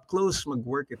ko up close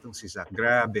mag-work itong si Zach.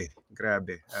 Grabe.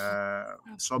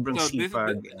 Sobrang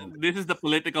sipag. This is the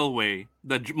political way,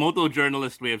 the moto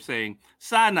journalist way of saying,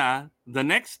 sana the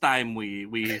next time we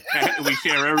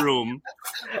share a room,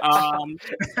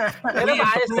 pero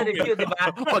maayos na review, di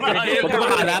ba?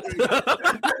 Pagkakalat.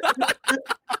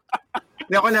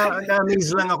 Hindi ako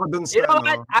na-amaze lang ako dun sa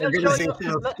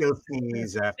organizational skills ni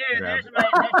Zach.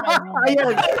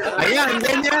 Ayan,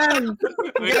 ganyan.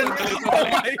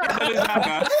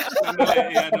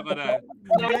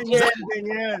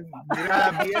 Ganyan.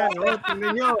 Grabe yan.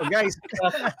 Tingnan nyo, guys.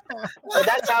 So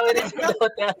that's how it is in the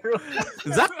hotel room.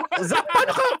 Zach,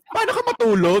 paano ka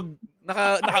matulog?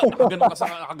 Nakagano ka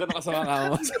sa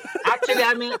mga Actually,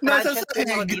 I'm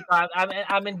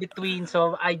in between,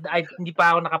 so I hindi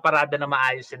pa ako nakaparada na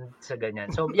maayos sa ganyan.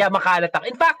 So yeah, makalat ako.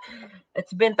 In fact,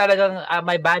 it's been talagang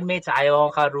my bandmates, ayaw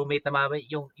akong ka-roommate na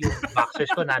yung boxers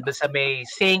ko nandun sa may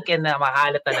sink and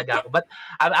makalat talaga ako. But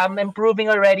I'm improving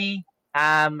already.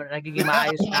 Nagiging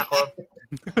maayos na ako.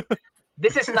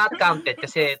 This is not counted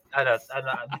kasi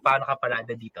hindi pa ako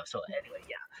nakaparada dito. So anyway,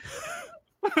 yeah.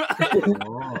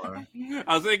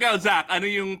 So ikaw, Zach, ano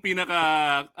yung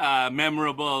pinaka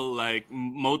memorable like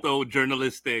moto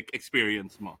journalistic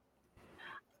experience mo?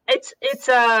 It's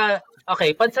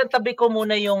okay, pansantabi ko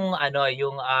muna yung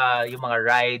yung mga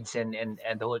rides and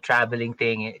the whole traveling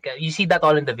thing. You see that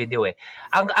all in the video eh.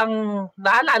 Ang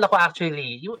naalala ko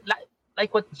actually, like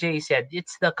what Jay said,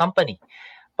 it's the company.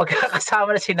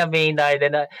 Pagkakasama na sina Maynard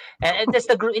and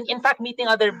just the group. In fact, meeting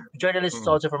other journalists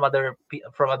also from other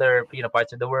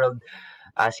parts of the world.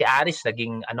 Si Aris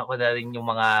naging ko na rin yung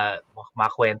mga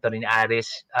kwento ni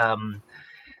Aris.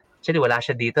 Actually, wala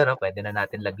siya dito, no? Pwede na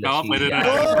natin laglag pwede na.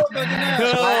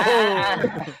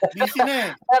 Busy na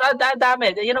eh. Pero dami.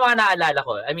 Yun ang mga naalala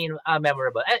ko. I mean,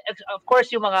 memorable. Of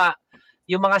course, yung mga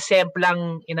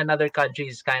semplang in another country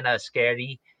is kind of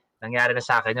scary. Nangyari na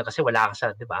sa akin yun kasi wala ka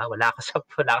sa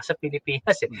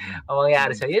Pilipinas eh. Ang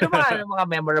mangyari sa yun ang mga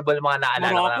memorable mga naalala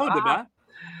ko. Morocco, di ba?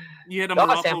 You had a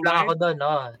Morocco semplang ako doon,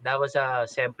 no? That was a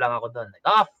semplang ako doon.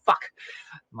 Like, fuck!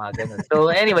 Mga ganun.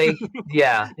 So anyway,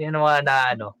 yeah, yun ang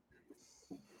mga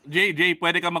Jay,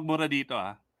 pwede ka magmura dito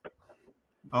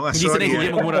Oh, hindi sorry.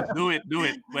 Jay magmura. Do it.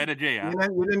 Pwede, Jay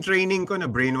Yun ang training ko, na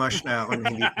brainwash na ako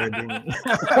na hindi pwedeng.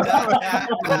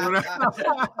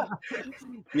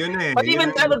 Yun eh. But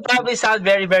even that would probably sound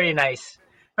very, very nice.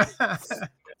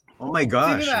 Oh my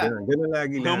gosh. Ganun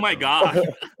lagi Oh my gosh.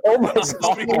 Oh my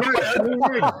gosh.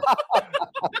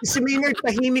 Si Maynard,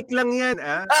 tahimik lang yan.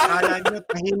 Akala nyo,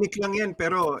 tahimik lang yan.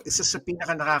 Pero isa sa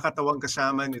pinaka nakakatawang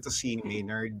kasama nito si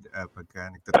Maynard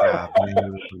pagka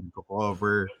nagtatravel,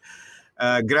 pag-cover.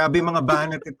 Grabe mga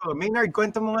banat ito. Maynard,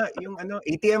 kwento mo nga yung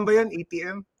ATM ba yun?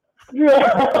 ATM?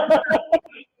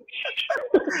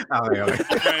 Okay.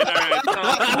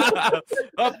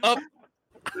 Up.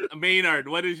 Maynard,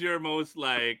 what is your most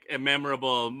like a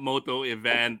memorable moto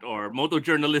event or moto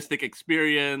journalistic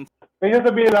experience? May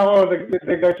sasabihin ako with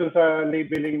regards sa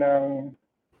labeling ng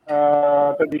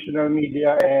traditional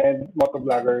media and moto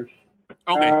vloggers.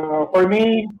 Okay.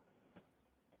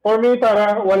 For me,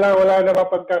 parang wala naman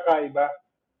pagkakaiba.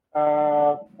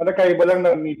 Nagkaiba lang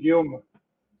ng medium.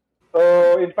 So,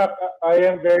 in fact, I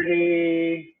am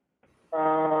very,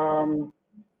 how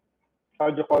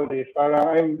do you call this?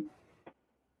 Parang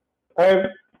I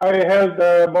held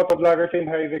the motovloggers in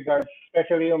high regards,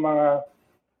 especially yung mga,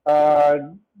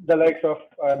 the likes of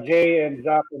Jay and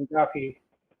Zach and Jackie.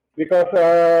 Because,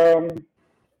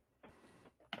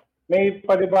 may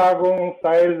panibagong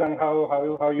style ng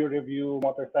how you review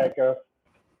motorcycles.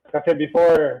 Kasi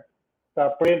before,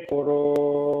 sa print,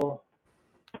 puro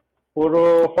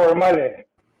formal eh.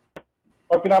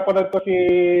 Pag pinapanood ko si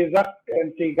Zach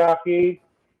and si Gaki,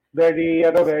 very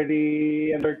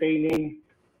entertaining.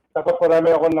 Tapos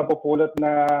marami akong napupulot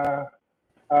na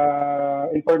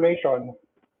information.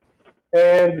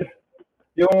 And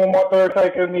yung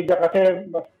motorcycle media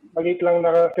kasi maliit lang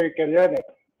na circle yan eh.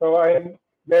 So I'm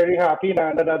very happy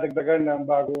na nadadagdagan ng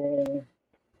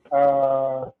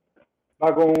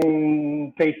bagong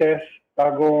faces,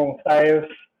 bagong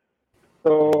styles.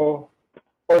 So,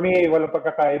 for me, walang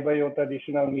pagkakaiba yung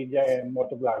traditional media and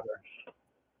motovloggers.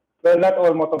 Well, not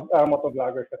all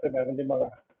motovloggers kasi meron din mga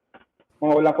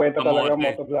walang kwenta talaga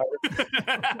motovloggers.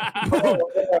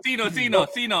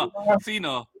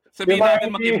 Sino? Sabihin natin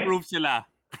mag-improve sila.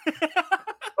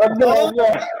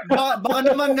 Baka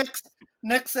naman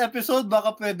next episode,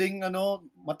 baka pwedeng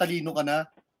matalino ka na.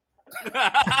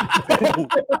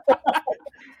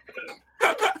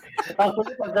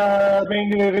 Actually, pag may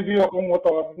nire-review akong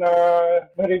motor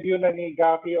na-review na ni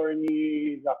Gacky or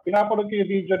ni Zach, pinapanood ko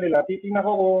yung video nila, titingnan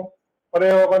ko kung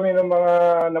pareho kami ng mga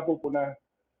napupuna.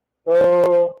 So,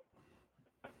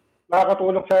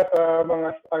 nakakatulong siya sa mga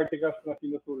articles na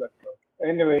sinusulat ko.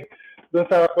 Anyway, dun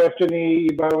sa question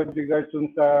ni Iba with regards dun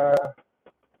sa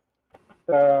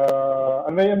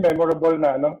ano yung memorable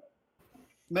na,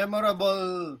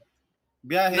 Memorable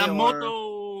biyahe na or moto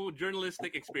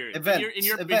journalistic experience events, in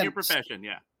your profession,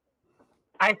 yeah.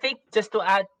 I think just to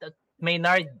add,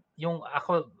 Maynard, yung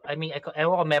ako,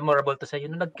 ewan ko memorable to sa'yo,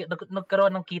 nung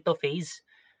nagkaroon ng keto phase,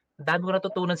 dami ko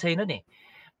natutunan sa'yo nun eh.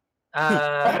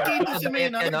 Keto si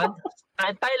Maynard?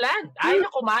 Thailand. Ayaw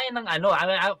na kumain ng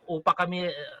upa kami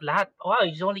lahat. Wow,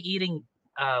 he's only eating,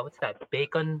 what's that,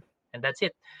 bacon, and that's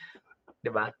it.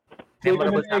 Diba?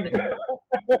 Memorable sa akin.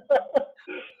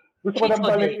 Gusto ko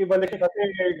nang ibalik kasi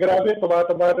grabe,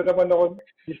 tumata naman ako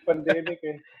this pandemic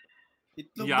eh.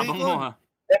 Yabang mo ha.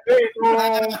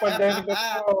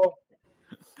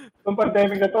 Itong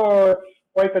pandemic na to,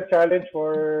 quite a challenge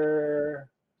for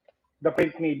the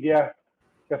print media.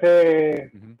 Kasi,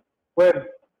 well,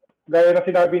 gaya na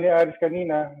sinabi ni Aris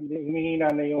kanina, humihina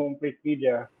na yung print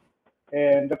media.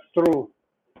 And that's true.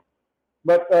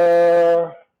 But,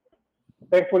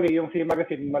 thankfully, yung C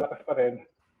Magazine, malakas pa rin.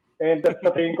 And that's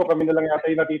tingin ko kami na lang yata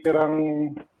yung natitirang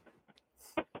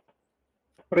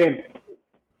print.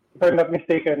 If I'm not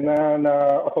mistaken,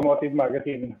 na automotive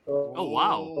magazine. So, oh,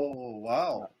 wow.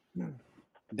 Wow.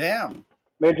 Damn.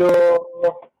 Medyo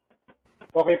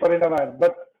okay pa rin naman.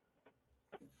 But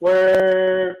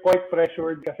we're quite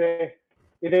pressured kasi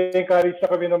i-encourage na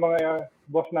kami ng mga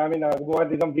boss namin na gumawa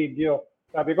din ng video.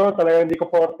 Sabi ko, talaga hindi ko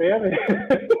forte yan eh.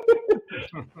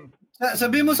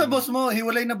 Sabi mo sa boss mo,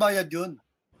 hiwalay na bayad yun.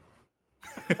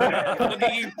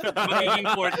 magiging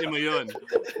forte mo yun.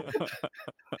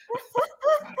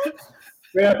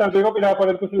 Kaya sabi ko,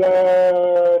 pinapanood ko sila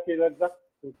Zach,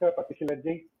 pati sila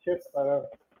Jake, chef,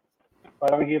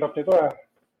 parang hirap nito ah.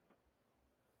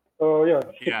 So yun,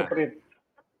 skip to print.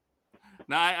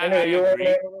 No, I agree. Yung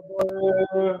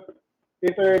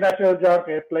international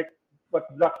junket, like what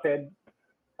Zach said,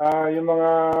 yung mga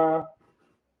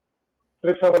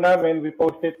trips ako namin, we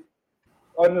post it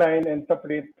online and sa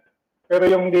print. Pero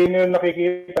yung hindi nyo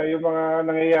nakikita, yung mga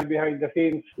nangyayari behind the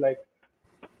scenes, like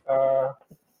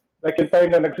yung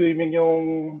time na nag-swimming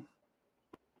yung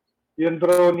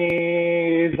drone ni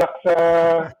Zach sa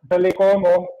Lake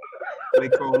Como.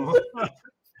 Lake Como.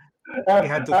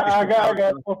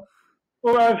 Aga-aga.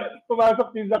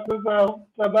 Pumasok si Zach doon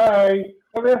sa bahay.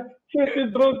 Sabi, shit,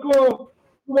 yung drone ko.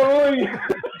 Uy!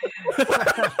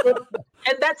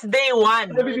 And that's day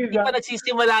one. Hindi pa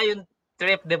nagsisimula yung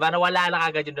trip, di ba? Nawala lang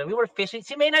agad yun. We were fishing.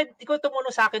 Si Maynard, ikaw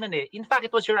tumulong sa akin nun eh. In fact, it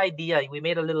was your idea. We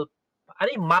made a little,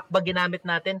 yung map ba ginamit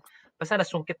natin? Basta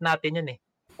nasungkit natin yun eh.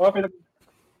 Oh,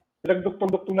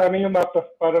 pinagduktong-duktong namin yung map,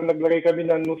 parang naglagay kami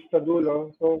ng noose sa dulo.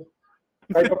 So,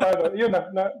 kahit pa paano, yun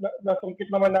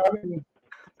nasungkit naman namin.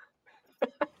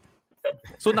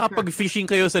 So, nakapag-fishing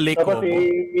kayo sa Lake Como?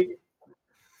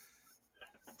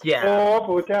 Yeah. Oo,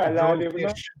 pucha, alalim na.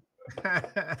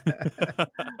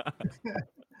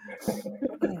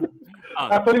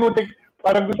 Actually,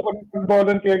 parang gusto ko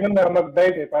volunteer na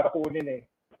mag-dive eh, para kunin eh.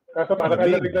 Kaso parang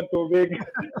alamig ng tubig.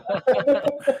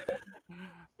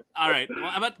 All right. Well,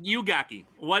 how about you, Gacky?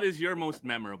 What is your most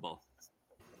memorable?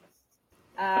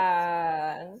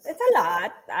 It's a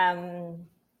lot. I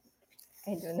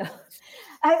don't know.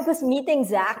 I was meeting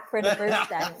Zach for the first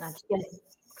time. Not kidding.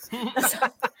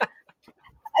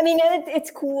 I mean,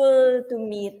 it's cool to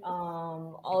meet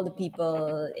all the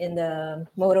people in the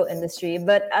moto industry.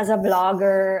 But as a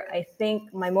blogger, I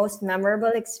think my most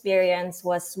memorable experience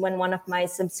was when one of my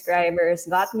subscribers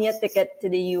got me a ticket to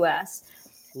the US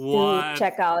to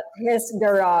check out his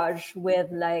garage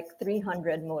with like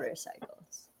 300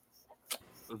 motorcycles.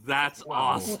 That's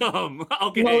awesome.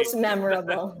 Okay. Most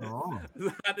memorable.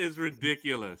 That is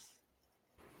ridiculous.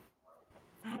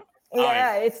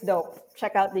 Yeah, it's dope.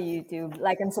 Check out the YouTube.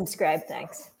 Like and subscribe.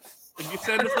 Thanks. You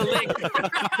send us a link.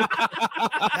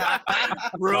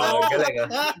 Bro.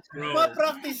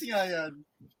 Ma-practice nga yan.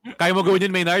 Kaya mo gawin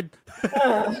yun, Maynard?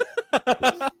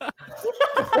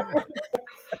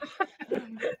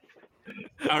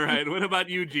 All right. What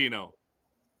about you, Gino?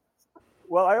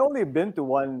 Well, I only been to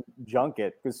one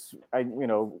junket because I,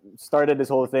 started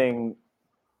this whole thing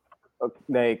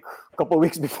like a couple of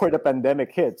weeks before the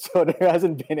pandemic hit. So there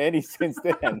hasn't been any since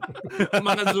then.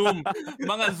 Mga Zoom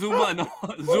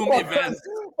Zoom events.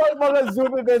 Mga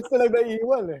Zoom events na lang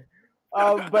naiiwan eh.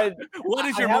 But what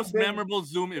is your most memorable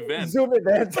Zoom event? Zoom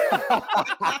event.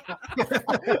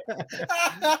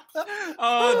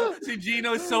 Oh, si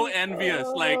Gino is so envious.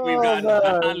 Like we've got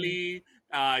Bali.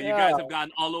 You guys have gone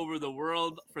all over the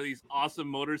world for these awesome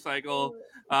motorcycle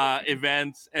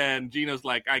events, and Gino's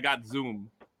like, I got Zoom.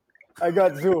 I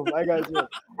got Zoom.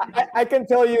 I can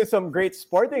tell you some great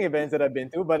sporting events that I've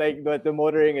been to, but the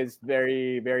motoring is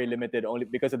very, very limited only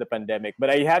because of the pandemic.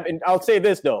 But I'll say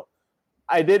this though.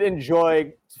 I did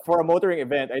enjoy, for a motoring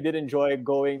event, I did enjoy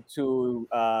going to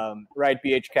Ride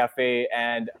PH Cafe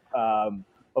and,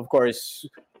 of course,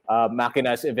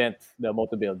 Makina's event, the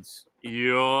Moto Builds.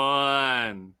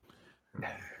 Yun.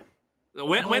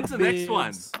 When's the next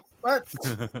one? What?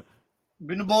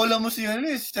 Binubola mo si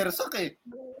Sersak eh.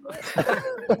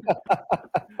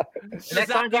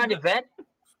 Next on event?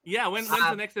 Yeah, when's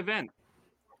the next event?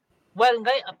 Well,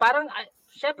 parang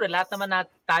syempre lahat naman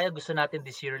tayo gusto natin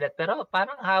this year ulit, pero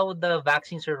parang how the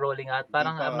vaccines are rolling out,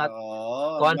 parang I'm not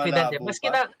confident. Maski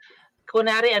na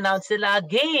kunwari announce nila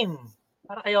game.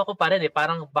 Parang ayoko pa rin eh.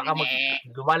 Parang baka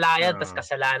lumalayan tapos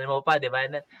kasalanan mo pa, di ba?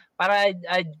 Para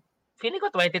I feeling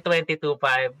ko 2022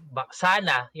 pa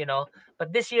sana, you know.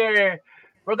 But this year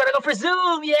we're gonna go for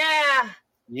Zoom.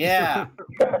 Yeah.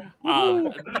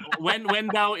 When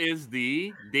now is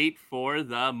the date for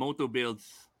the Moto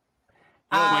Builds?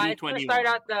 It's gonna start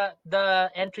out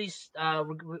the entries.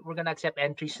 We're gonna accept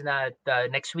entries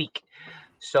next week.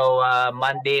 So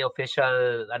Monday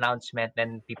official announcement,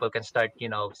 then people can start,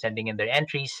 sending in their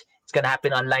entries. It's gonna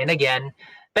happen online again.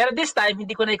 Pero this time,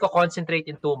 hindi ko na i-concentrate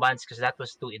in 2 months because that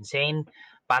was too insane.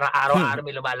 Parang araw-araw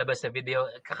may lumalabas na video.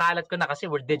 Kakalat ko na kasi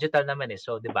we're digital naman eh.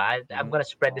 So, di ba? I'm gonna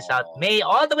spread this out May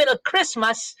all the way to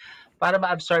Christmas para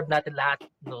ma-absorb natin lahat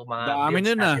ng mga dami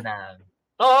builds natin na.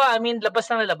 Oh, I mean, labas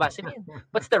na labas. I mean,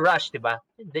 what's the rush, di ba?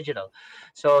 Digital.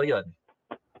 So, yun.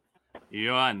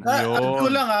 Yun. Add ko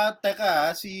lang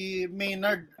teka si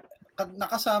Maynard,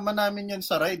 nakasama namin yan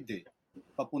sa ride eh.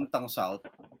 Papuntang South.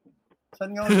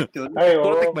 Saan nga ulit yun?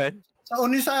 Turutik ba? Sa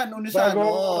Unisan.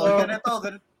 Ganito.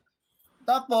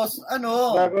 Tapos,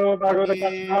 Bago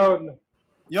nag-lockdown.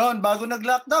 Yun, bago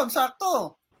nag-lockdown,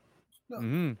 sakto.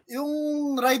 Mm. Yung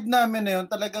ride namin na yun,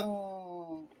 talagang,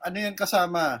 yan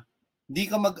kasama, di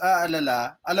ka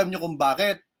mag-aalala, alam nyo kung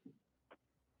bakit.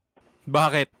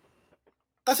 Bakit?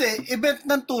 Kasi event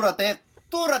ng Touratech.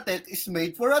 Touratech is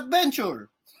made for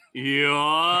adventure.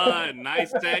 Yun!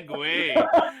 Nice segue.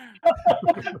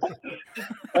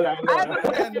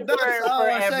 And that's our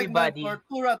segment for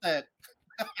Touratech.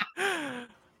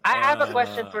 I have a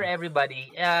question for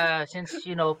everybody. Since,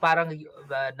 parang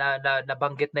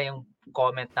nabanggit na yung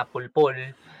comment na pulpul,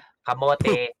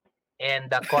 kamote, and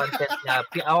the content na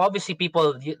obviously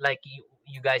people like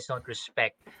you guys don't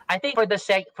respect. I think for the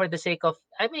sake of,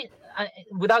 I mean,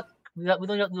 we don't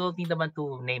need naman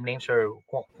to name names, or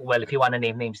well, if you want to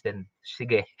name names then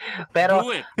sige. Pero do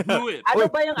it. Ano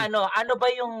ba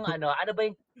yung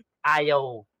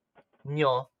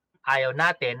ayaw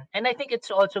natin? And I think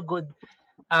it's also good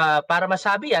para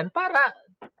masabi yan, para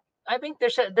I think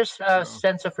there's a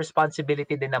sense of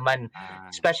responsibility din naman,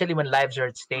 especially when lives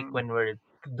are at stake, when we're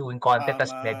doing content as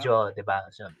medyo, di ba?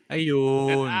 So,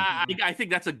 ayun. I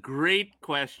think that's a great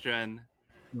question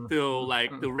to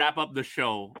wrap up the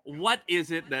show. What is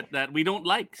it that we don't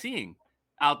like seeing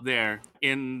out there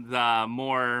in the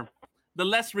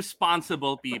less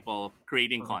responsible people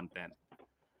creating content?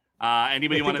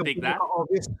 Anybody want to take that?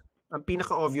 Ang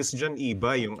pinaka-obvious dyan,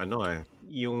 Iba,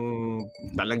 yung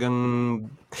talagang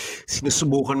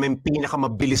sinusubukan mo yung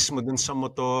pinakamabilis mo dun sa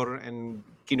motor and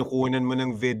kinukunan mo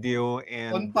ng video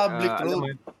and on public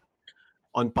road.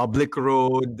 On public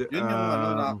road. Yun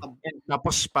yung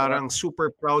tapos parang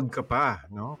super proud ka pa,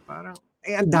 no? Parang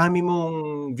ang dami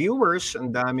mong viewers,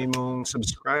 ang dami mong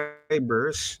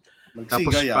subscribers.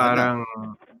 Tapos parang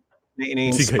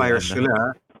na-inspire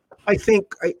sila. I think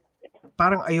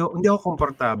parang hindi ako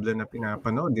komportable na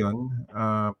pinapanood yun.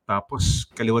 Tapos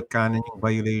kaliwat kanan yung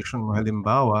violation mo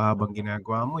halimbawa habang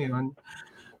ginagawa mo yun.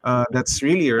 That's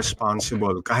really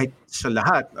irresponsible kahit sa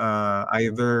lahat,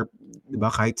 either, di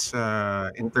ba, kahit sa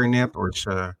internet or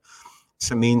sa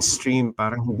mainstream,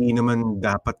 parang hindi naman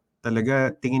dapat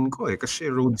talaga, tingin ko kasi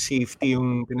road safety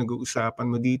yung pinag-uusapan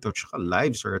mo dito, tsaka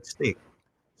lives are at stake,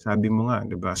 sabi mo nga,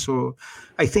 di ba? So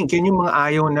I think yun yung mga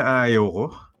ayaw ko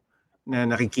na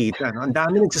nakikita, no? Ang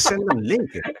dami nagsasend ng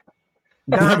link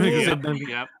dami.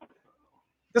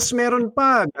 Tapos meron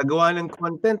pa, gagawa ng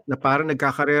content na parang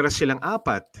nagkakarera silang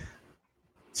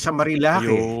 4 sa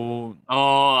Marilake.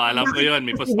 Alam ko yun.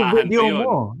 May postahan pa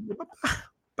yun. Diba?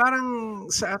 Parang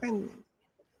sa akin,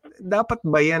 dapat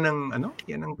ba yan ang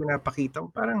yan ang pinapakita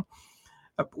mo? Parang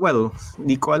well,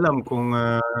 hindi ko alam kung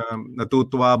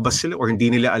natutuwa ba sila or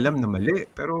hindi nila alam na mali.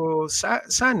 Pero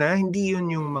sana hindi yun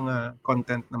yung mga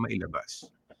content na mailabas.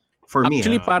 For me,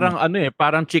 actually, parang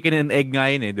parang chicken and egg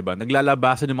nga yun 'di ba?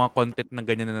 Naglalabasan yung mga content ng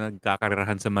ganyan na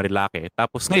nagkakarerahan sa Marilake.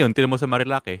 Tapos ngayon, tingnan mo sa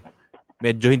Marilake,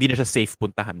 medyo hindi na siya safe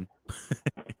puntahan.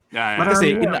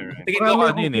 Kasi tingin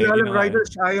ko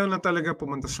riders ayaw na talaga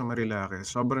pumunta sa Marilake.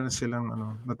 Sobra na silang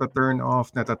nata-turn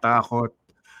off, natatakot.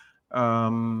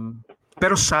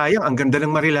 Pero sayang, ang ganda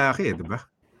ng Marilake, 'di ba?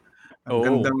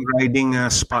 Ang gandang riding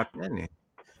spot niyan eh.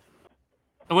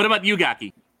 What about you,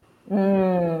 Gaki?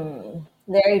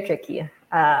 Very tricky.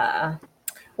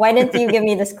 Why didn't you give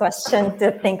me this question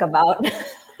to think about?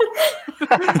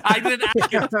 I didn't ask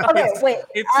you. Okay, wait.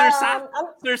 It's Sir Sak.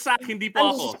 Sir Sak, hindi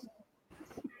po ako.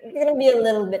 I'm going to be a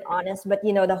little bit honest, but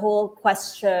the whole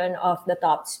question of the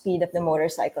top speed of the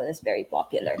motorcycle is very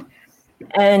popular.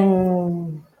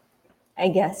 And I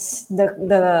guess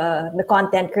the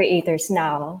content creators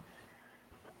now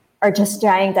are just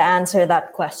trying to answer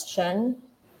that question.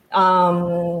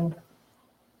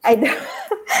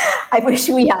 I wish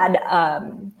we had,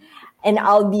 and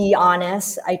I'll be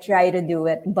honest, I try to do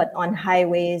it, but on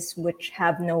highways which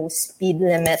have no speed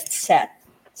limit set.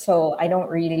 So I don't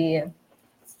really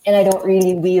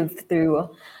weave through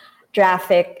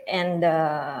traffic and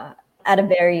at a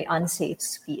very unsafe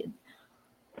speed.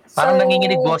 Parang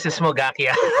nanginginig boses mo, Gaki.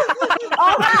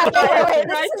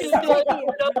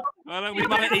 Parang may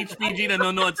mga HPG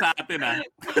nanonood sa atin,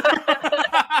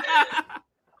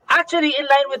 Actually, in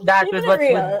line with that, with what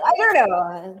I don't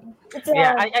know.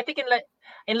 Yeah, I think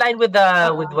in line with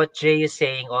what Jay is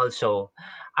saying also.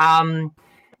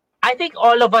 I think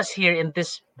all of us here in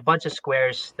this bunch of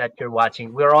squares that you're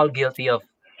watching, we're all guilty of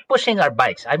pushing our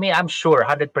bikes. I mean, I'm sure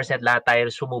 100% lahat tayo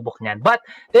sumubok niyan. But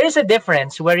there is a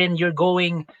difference wherein you're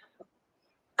gunning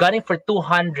for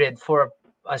 200 for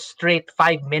a straight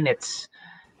 5 minutes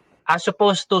as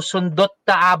opposed to sundot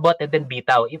ta abot and then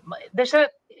bitaw. There's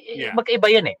magkaiba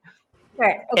yun eh.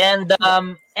 Right. Okay.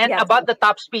 And about the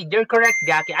top speed, you're correct,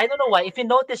 Gaki. I don't know why. If you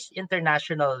notice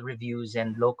international reviews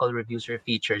and local reviews or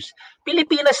features,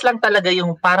 Pilipinas lang talaga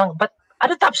yung parang, but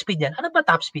ano top speed yan? Ano ba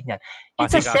top speed yan?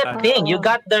 It's a set thing. You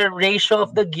got the ratio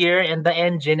of the gear and the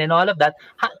engine and all of that.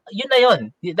 Yun na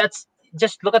yun. That's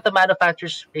just look at the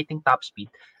manufacturer's rating top speed.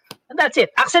 And that's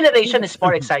it. Acceleration is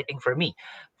more exciting for me.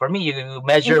 For me, you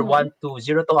measure 0 to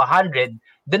 100,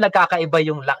 then nagkakaiba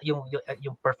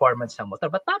yung performance ng motor.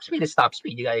 But top speed is top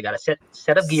speed. You got a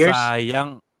set of gears.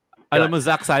 Sayang. Alam mo,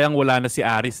 Zach, sayang wala na si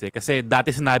Aris eh. Kasi dati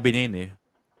sinabi niya yun eh.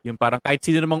 Yung parang kahit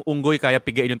sino namang unggoy, kaya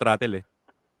pigain yung throttle eh.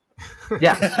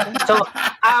 Yeah. So,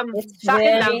 sa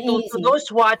akin lang, to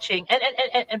those watching,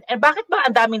 and bakit ba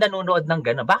ang daming nanonood ng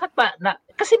gano'n? Bakit ba?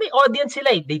 Kasi may audience sila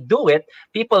eh. They do it.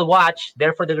 People watch.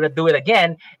 Therefore, they're gonna do it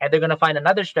again. And they're gonna find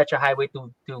another stretch of highway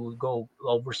to go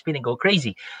overspin and go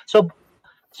crazy. So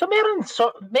meron,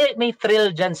 may thrill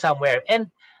dyan somewhere.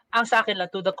 And ang sa akin lang,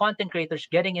 to the content creators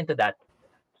getting into that,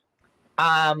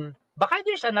 baka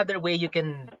there's another way you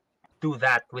can do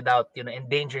that without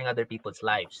endangering other people's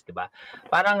lives, diba?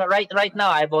 Parang right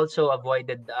now I've also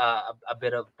avoided a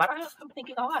bit of parang I'm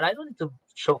thinking, I don't need to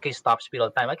showcase top speed all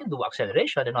the time. I can do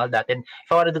acceleration and all that. And if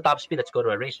I want to do top speed, let's go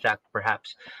to a racetrack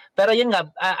perhaps. Pero yun nga,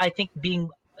 I think maging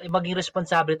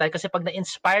responsable tayo kasi pag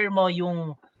na-inspire mo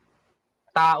yung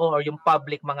tao or yung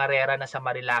public mga rera na sa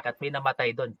Marilake at may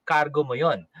namatay doon, cargo mo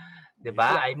yun,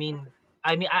 diba? I mean,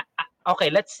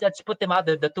 okay, let's put them out.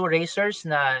 The two racers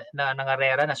na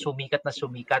nangarera na sumikat.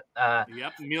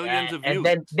 Millions of views. And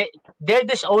then they're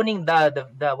disowning the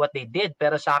what they did.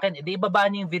 Pero sa akin, di ibaba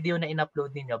niyo yung video na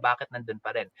in-upload niyo. Bakit nandun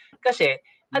pa rin? Kasi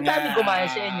ang daming gumaya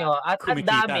sa inyo at ang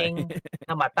daming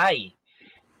namatay.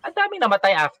 Ang daming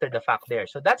namatay after the fact there.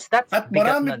 So that's at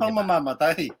marami pang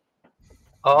mamamatay.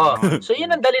 Oo. So yun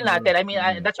ang dalin natin. I mean,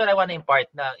 that's what I want to impart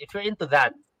na if you're into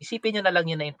that, isipin niyo na lang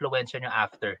yun na influencer niyo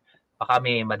after. Baka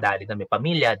may madali na may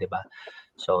pamilya, di ba?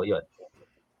 So, yun.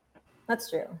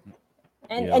 That's true.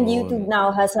 And YouTube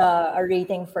now has a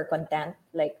rating for content.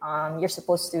 Like, you're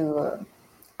supposed to,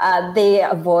 they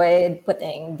avoid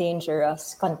putting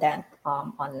dangerous content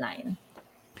online.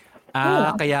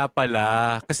 Kaya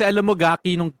pala. Kasi alam mo,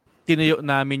 Gaki, nung tinayo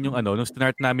namin yung nung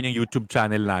start namin yung YouTube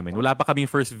channel namin, wala pa kaming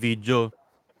first video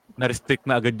na restrict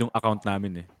na agad yung account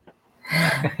namin eh.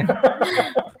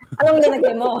 Anong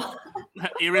ginagay mo?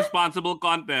 Irresponsible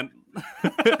content.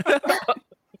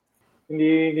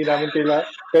 hindi namin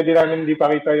pwede namin hindi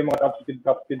pakita yung mga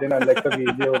top speed din unlike sa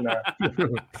video na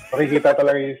makikita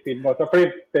talaga yung speed mo. Sa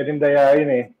free, pwedeng dayain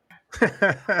eh.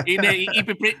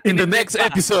 In the next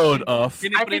episode of...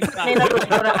 I think may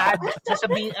add,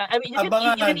 I mean, you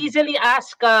can easily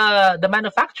ask the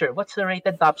manufacturer, what's the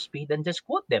rated top speed, and just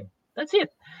quote them. That's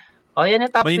it. Oh, yan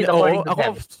yung top speed according to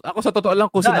them. Ako sa totoo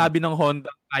lang, kung sinabi ng Honda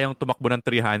kayang tumakbo ng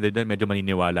 300, then medyo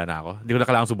maniniwala na ako. Hindi ko na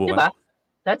kailangan subukan. Diba?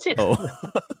 That's it. Oo.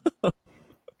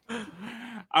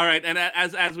 All right, and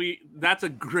that's a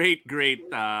great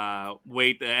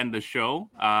way to end the show.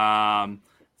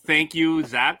 Thank you,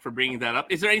 Zach, for bringing that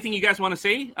up. Is there anything you guys want to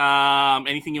say?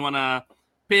 Anything you want to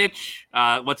pitch?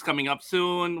 What's coming up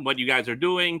soon? What you guys are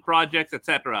doing? Projects,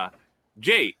 etc.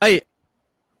 Jay. Ay.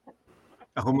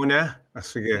 Ako muna?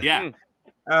 Sige. Yeah.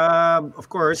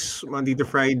 Of course, Monday to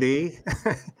Friday,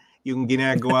 yung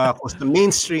ginagawa ko sa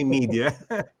mainstream media.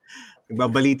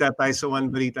 Nagbabalita tayo sa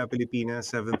One Balita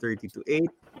Pilipinas, 7:30 to 8.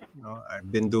 No, I've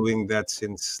been doing that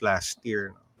since last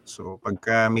year. No? So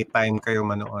pagka may time kayo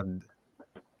manood.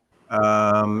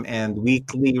 And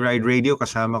weekly Ride Radio,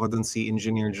 kasama ko dun si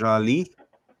Engineer Jolly.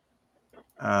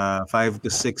 5 to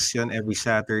 6 yun every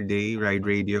Saturday, Ride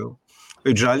Radio.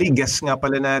 Uy, Jolly, guest nga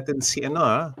pala natin si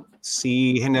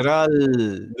si General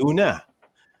Luna,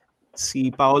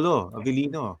 si Paolo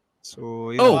Avellino. So,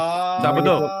 yun.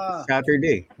 Sabado.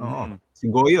 Saturday. Oo. Si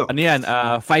Goyo. Ano yan?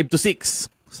 5 to 6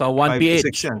 sa 1 PH. 5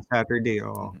 to 6 yan, Saturday.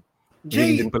 Oo.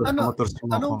 Jay,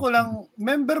 tanong ko lang,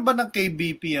 member ba ng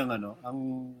KBP ang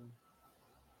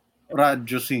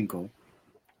Radyo 5?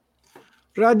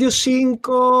 Radio 5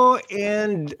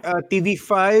 and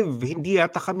TV5, hindi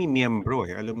yata kami miyembro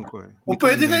alam ko. O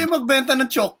pwede kayo magbenta ng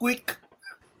Chokwick.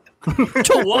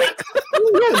 Chokwick?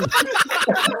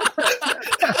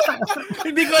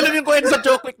 Hindi ko alam yung kwento sa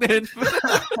Chokwick na yun.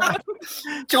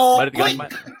 Chokwick!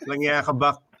 Langya ka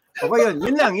bak. Okay,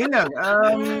 yun lang.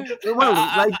 Well,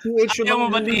 like PH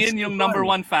yung mabatiin yung number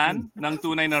 1 fan ng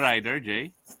Tunay na Rider, Jay,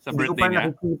 sa birthday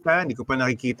niya. Hindi ko pa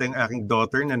nakikita yung aking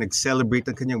daughter na nag-celebrate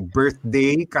ang kanyang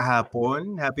birthday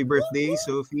kahapon. Happy birthday,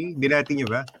 Sophie. Binati niyo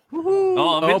ba?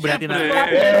 Oo, binati na.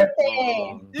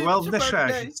 12 na siya.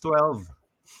 She's 12.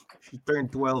 She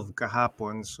turned 12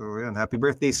 kahapon. So, yun. Happy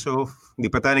birthday, Soph.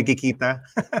 Hindi pa tayo nagkikita.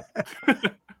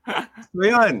 So,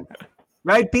 yun.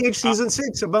 Ride PH Season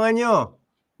 6. Abangan nyo.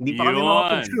 Hindi pa kami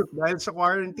makapag-shoot dahil sa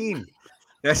quarantine.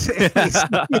 Yes.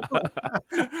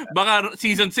 Baka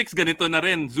Season 6 ganito na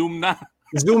rin. Zoom na.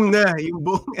 Zoom na yung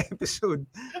buong episode.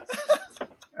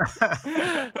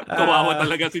 Kawawa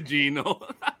talaga si Gino.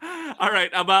 All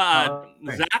right.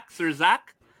 Zach, Sir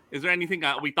Zach? Is there anything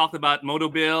we talked about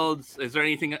moto builds? Is there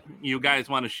anything you guys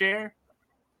want to share?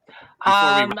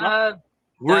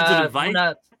 Words of advice?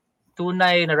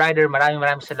 Tunay na Rider,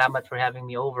 maraming salamat for having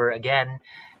me over again.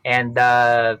 And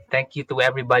thank you to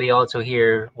everybody also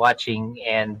here watching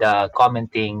and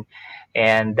commenting.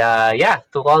 And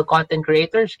to all content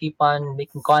creators, keep on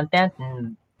making content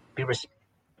and be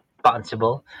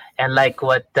responsible. And like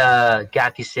what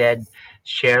Gaki said,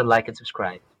 share, like, and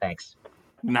subscribe. Thanks.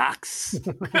 Nax.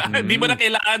 Hindi mo na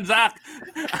kailangan, Zach.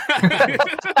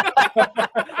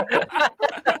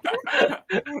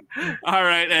 All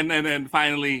right, and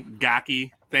finally,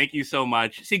 Gaki. Thank you so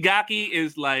much. Si Gaki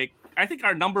is like, I think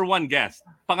our number 1 guest.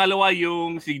 Pangalawa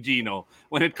yung si Gino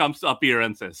when it comes to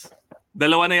appearances.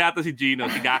 Dalawa na yata si Gino.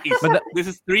 Si Gaki. This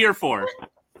is 3 or 4.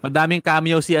 Madaming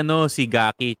cameo si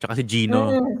Gaki tsaka si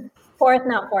Gino. Fourth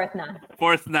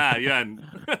na, yan.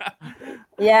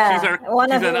 Yeah. One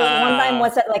time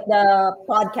was at like the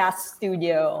podcast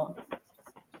studio.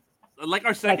 Like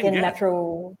our second like in guest.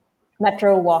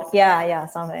 Metro Walk. Yeah,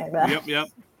 something like that. Yep.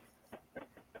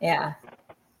 Yeah.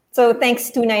 So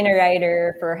thanks to Niner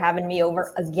Rider for having me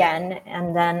over again.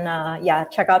 And then,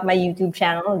 check out my YouTube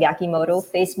channel, Yakimoto,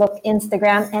 Facebook,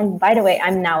 Instagram. And by the way,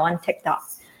 I'm now on TikTok.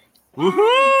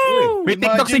 Woohoo! May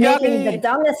TikTok si Making the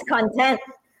dumbest content.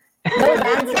 No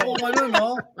dancing.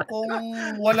 Kung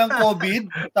walang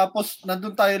COVID, tapos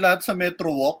nandun tayo lahat sa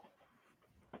Metro Walk.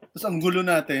 Tapos ang gulo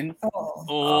natin.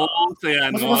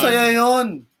 Saya Mas masaya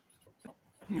yun.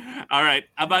 All right.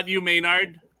 How about you,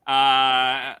 Maynard?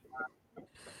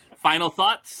 Final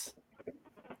thoughts?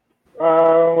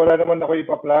 Wala naman ako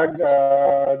ipa-plug.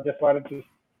 Just wanted to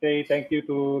say thank you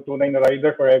to Tunay na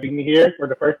Rider for having me here for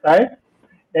the first time.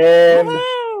 And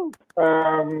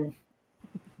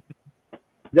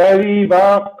Jerry,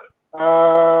 Bak,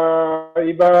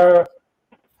 Iba,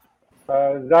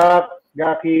 Zach,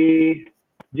 Gaki,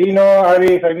 Gino,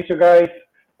 Aris, I miss you guys.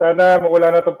 Sana mawala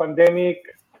na itong pandemic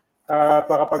at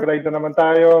makapag-ride na naman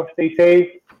tayo. Stay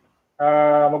safe.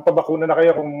 Magpabakuna na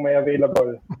kayo kung may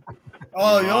available.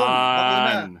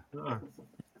 Yun. Bakuna.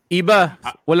 Iba,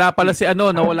 wala pala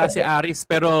nawala si Aris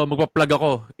pero magpa-plug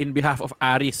ako in behalf of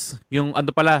Aris. Yung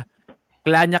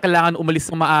kailangan umalis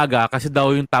ng maaga kasi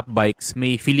daw yung Top Bikes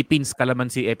may Philippines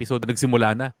Calamansi episode na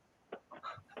nagsimula na.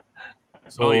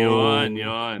 So, yun.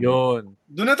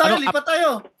 Doon na tayo, lipat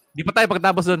tayo. Di pa tayo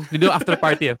pagtapos doon. Hindi doon after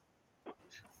party.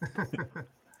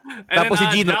 Tapos si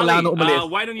Gino, kailangan umalis.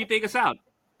 Why don't you take us out?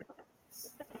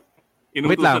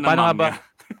 Wait lang, paano nga ba?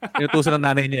 Inutusan ng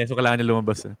nanay niya, so kailangan niya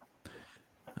lumabas.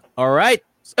 Alright.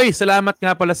 Ay, salamat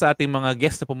nga pala sa ating mga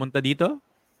guests na pumunta dito.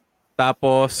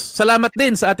 Tapos, salamat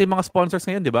din sa ating mga sponsors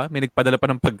ngayon, di ba? May nagpadala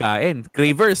pa ng pagkain.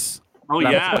 Cravers. Oh,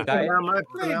 salamat yeah.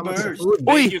 Cravers.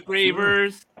 Thank you,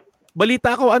 Cravers.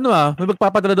 Balita ko, may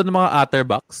magpapadala doon ng mga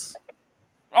Otterbox.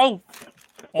 Oh!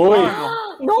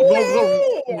 No way!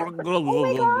 Oh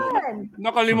my God!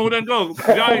 Nakalimutan ko.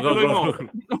 Jai, tuloy mo.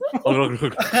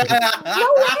 No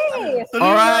way!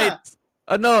 Alright.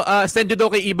 Send nyo daw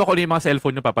kay Iba kung yung mga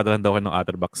cellphone nyo, papadalan daw kayo ng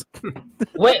Otterbox.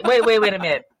 Wait a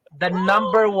minute. The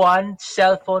number 1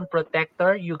 cell phone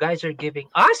protector you guys are giving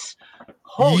us?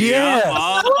 Oh, yes!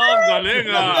 Galing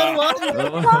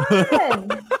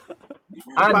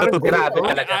Grabe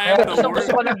talaga.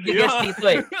 Gusto ko nag-guess dito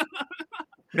eh.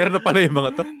 Meron na pala yung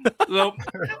mga to. So,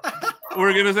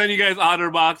 we're gonna send you guys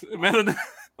Otterbox.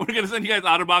 We're gonna send you guys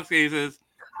Otterbox cases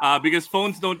because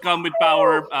phones don't come with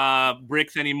power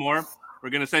bricks anymore.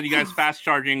 We're gonna send you guys fast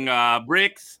charging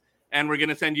bricks, and we're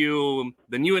gonna send you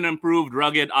the new and improved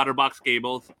rugged Otterbox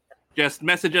cables. Just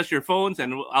message us your phones,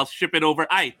 and I'll ship it over.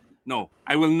 No,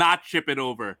 I will not ship it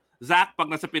over. Zach, pag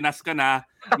nasa Pinas ka na.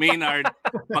 Maynard,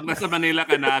 pag nasa Manila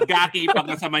ka na. Gaki, pag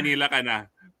nasa Manila ka na.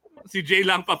 Si Jay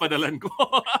lang papadalan ko.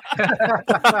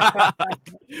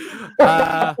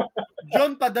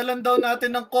 John, padalan daw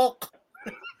natin ng Coke.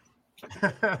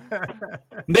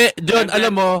 Hindi, John,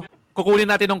 alam mo, kukunin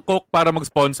natin ng Coke para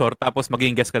mag-sponsor tapos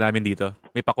maging guest ka namin dito.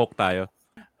 May pa-Coke tayo.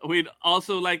 We'd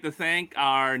also like to thank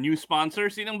our new sponsor.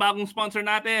 Sinong bagong sponsor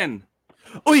natin?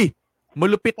 Uy!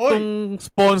 Malupit tong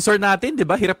sponsor natin, di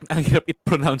ba? Ang hirap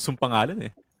i-pronounce yung pangalan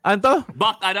eh. Ano to?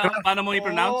 Bak, paano mo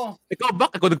i-pronounce? Ikaw,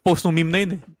 Bak, ako nag-post ng meme na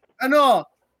yun eh.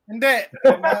 Hindi.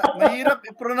 Mahirap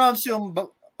i-pronounce yung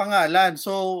pangalan.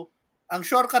 So, ang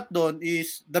shortcut doon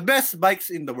is the best bikes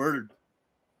in the world.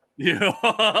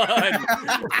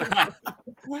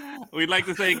 We'd like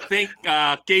to thank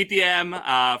KTM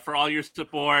for all your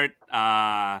support.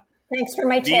 Thanks for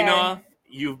my chair. Dino,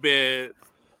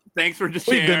 thanks for the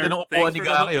share. Thanks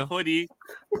for the hoodie.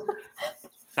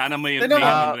 Sana may rin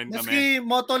kami. Maski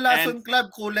Moto Lason Club,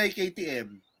 kulay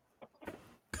KTM.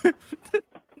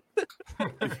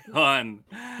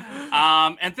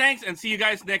 And thanks, and see you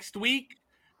guys next week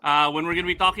when we're going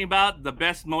to be talking about the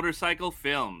best motorcycle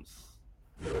films.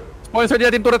 Sponsor din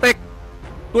natin Turatech.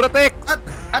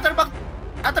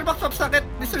 Otterbox of Socket,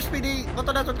 Mr. Speedy,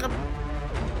 Moto Lason Club.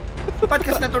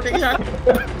 Podcast Network Asia.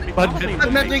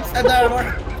 Podmetrics and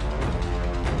Armor.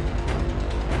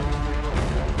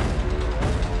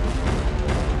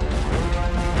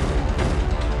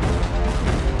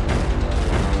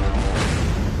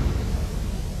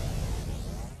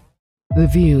 The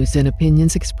views and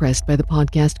opinions expressed by the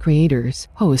podcast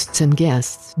creators, hosts, and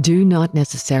guests do not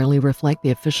necessarily reflect the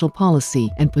official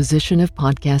policy and position of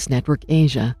Podcast Network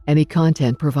Asia. Any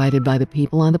content provided by the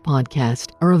people on the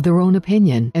podcast are of their own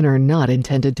opinion and are not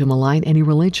intended to malign any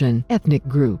religion, ethnic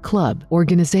group, club,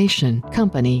 organization,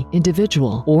 company,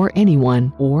 individual, or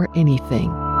anyone or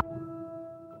anything.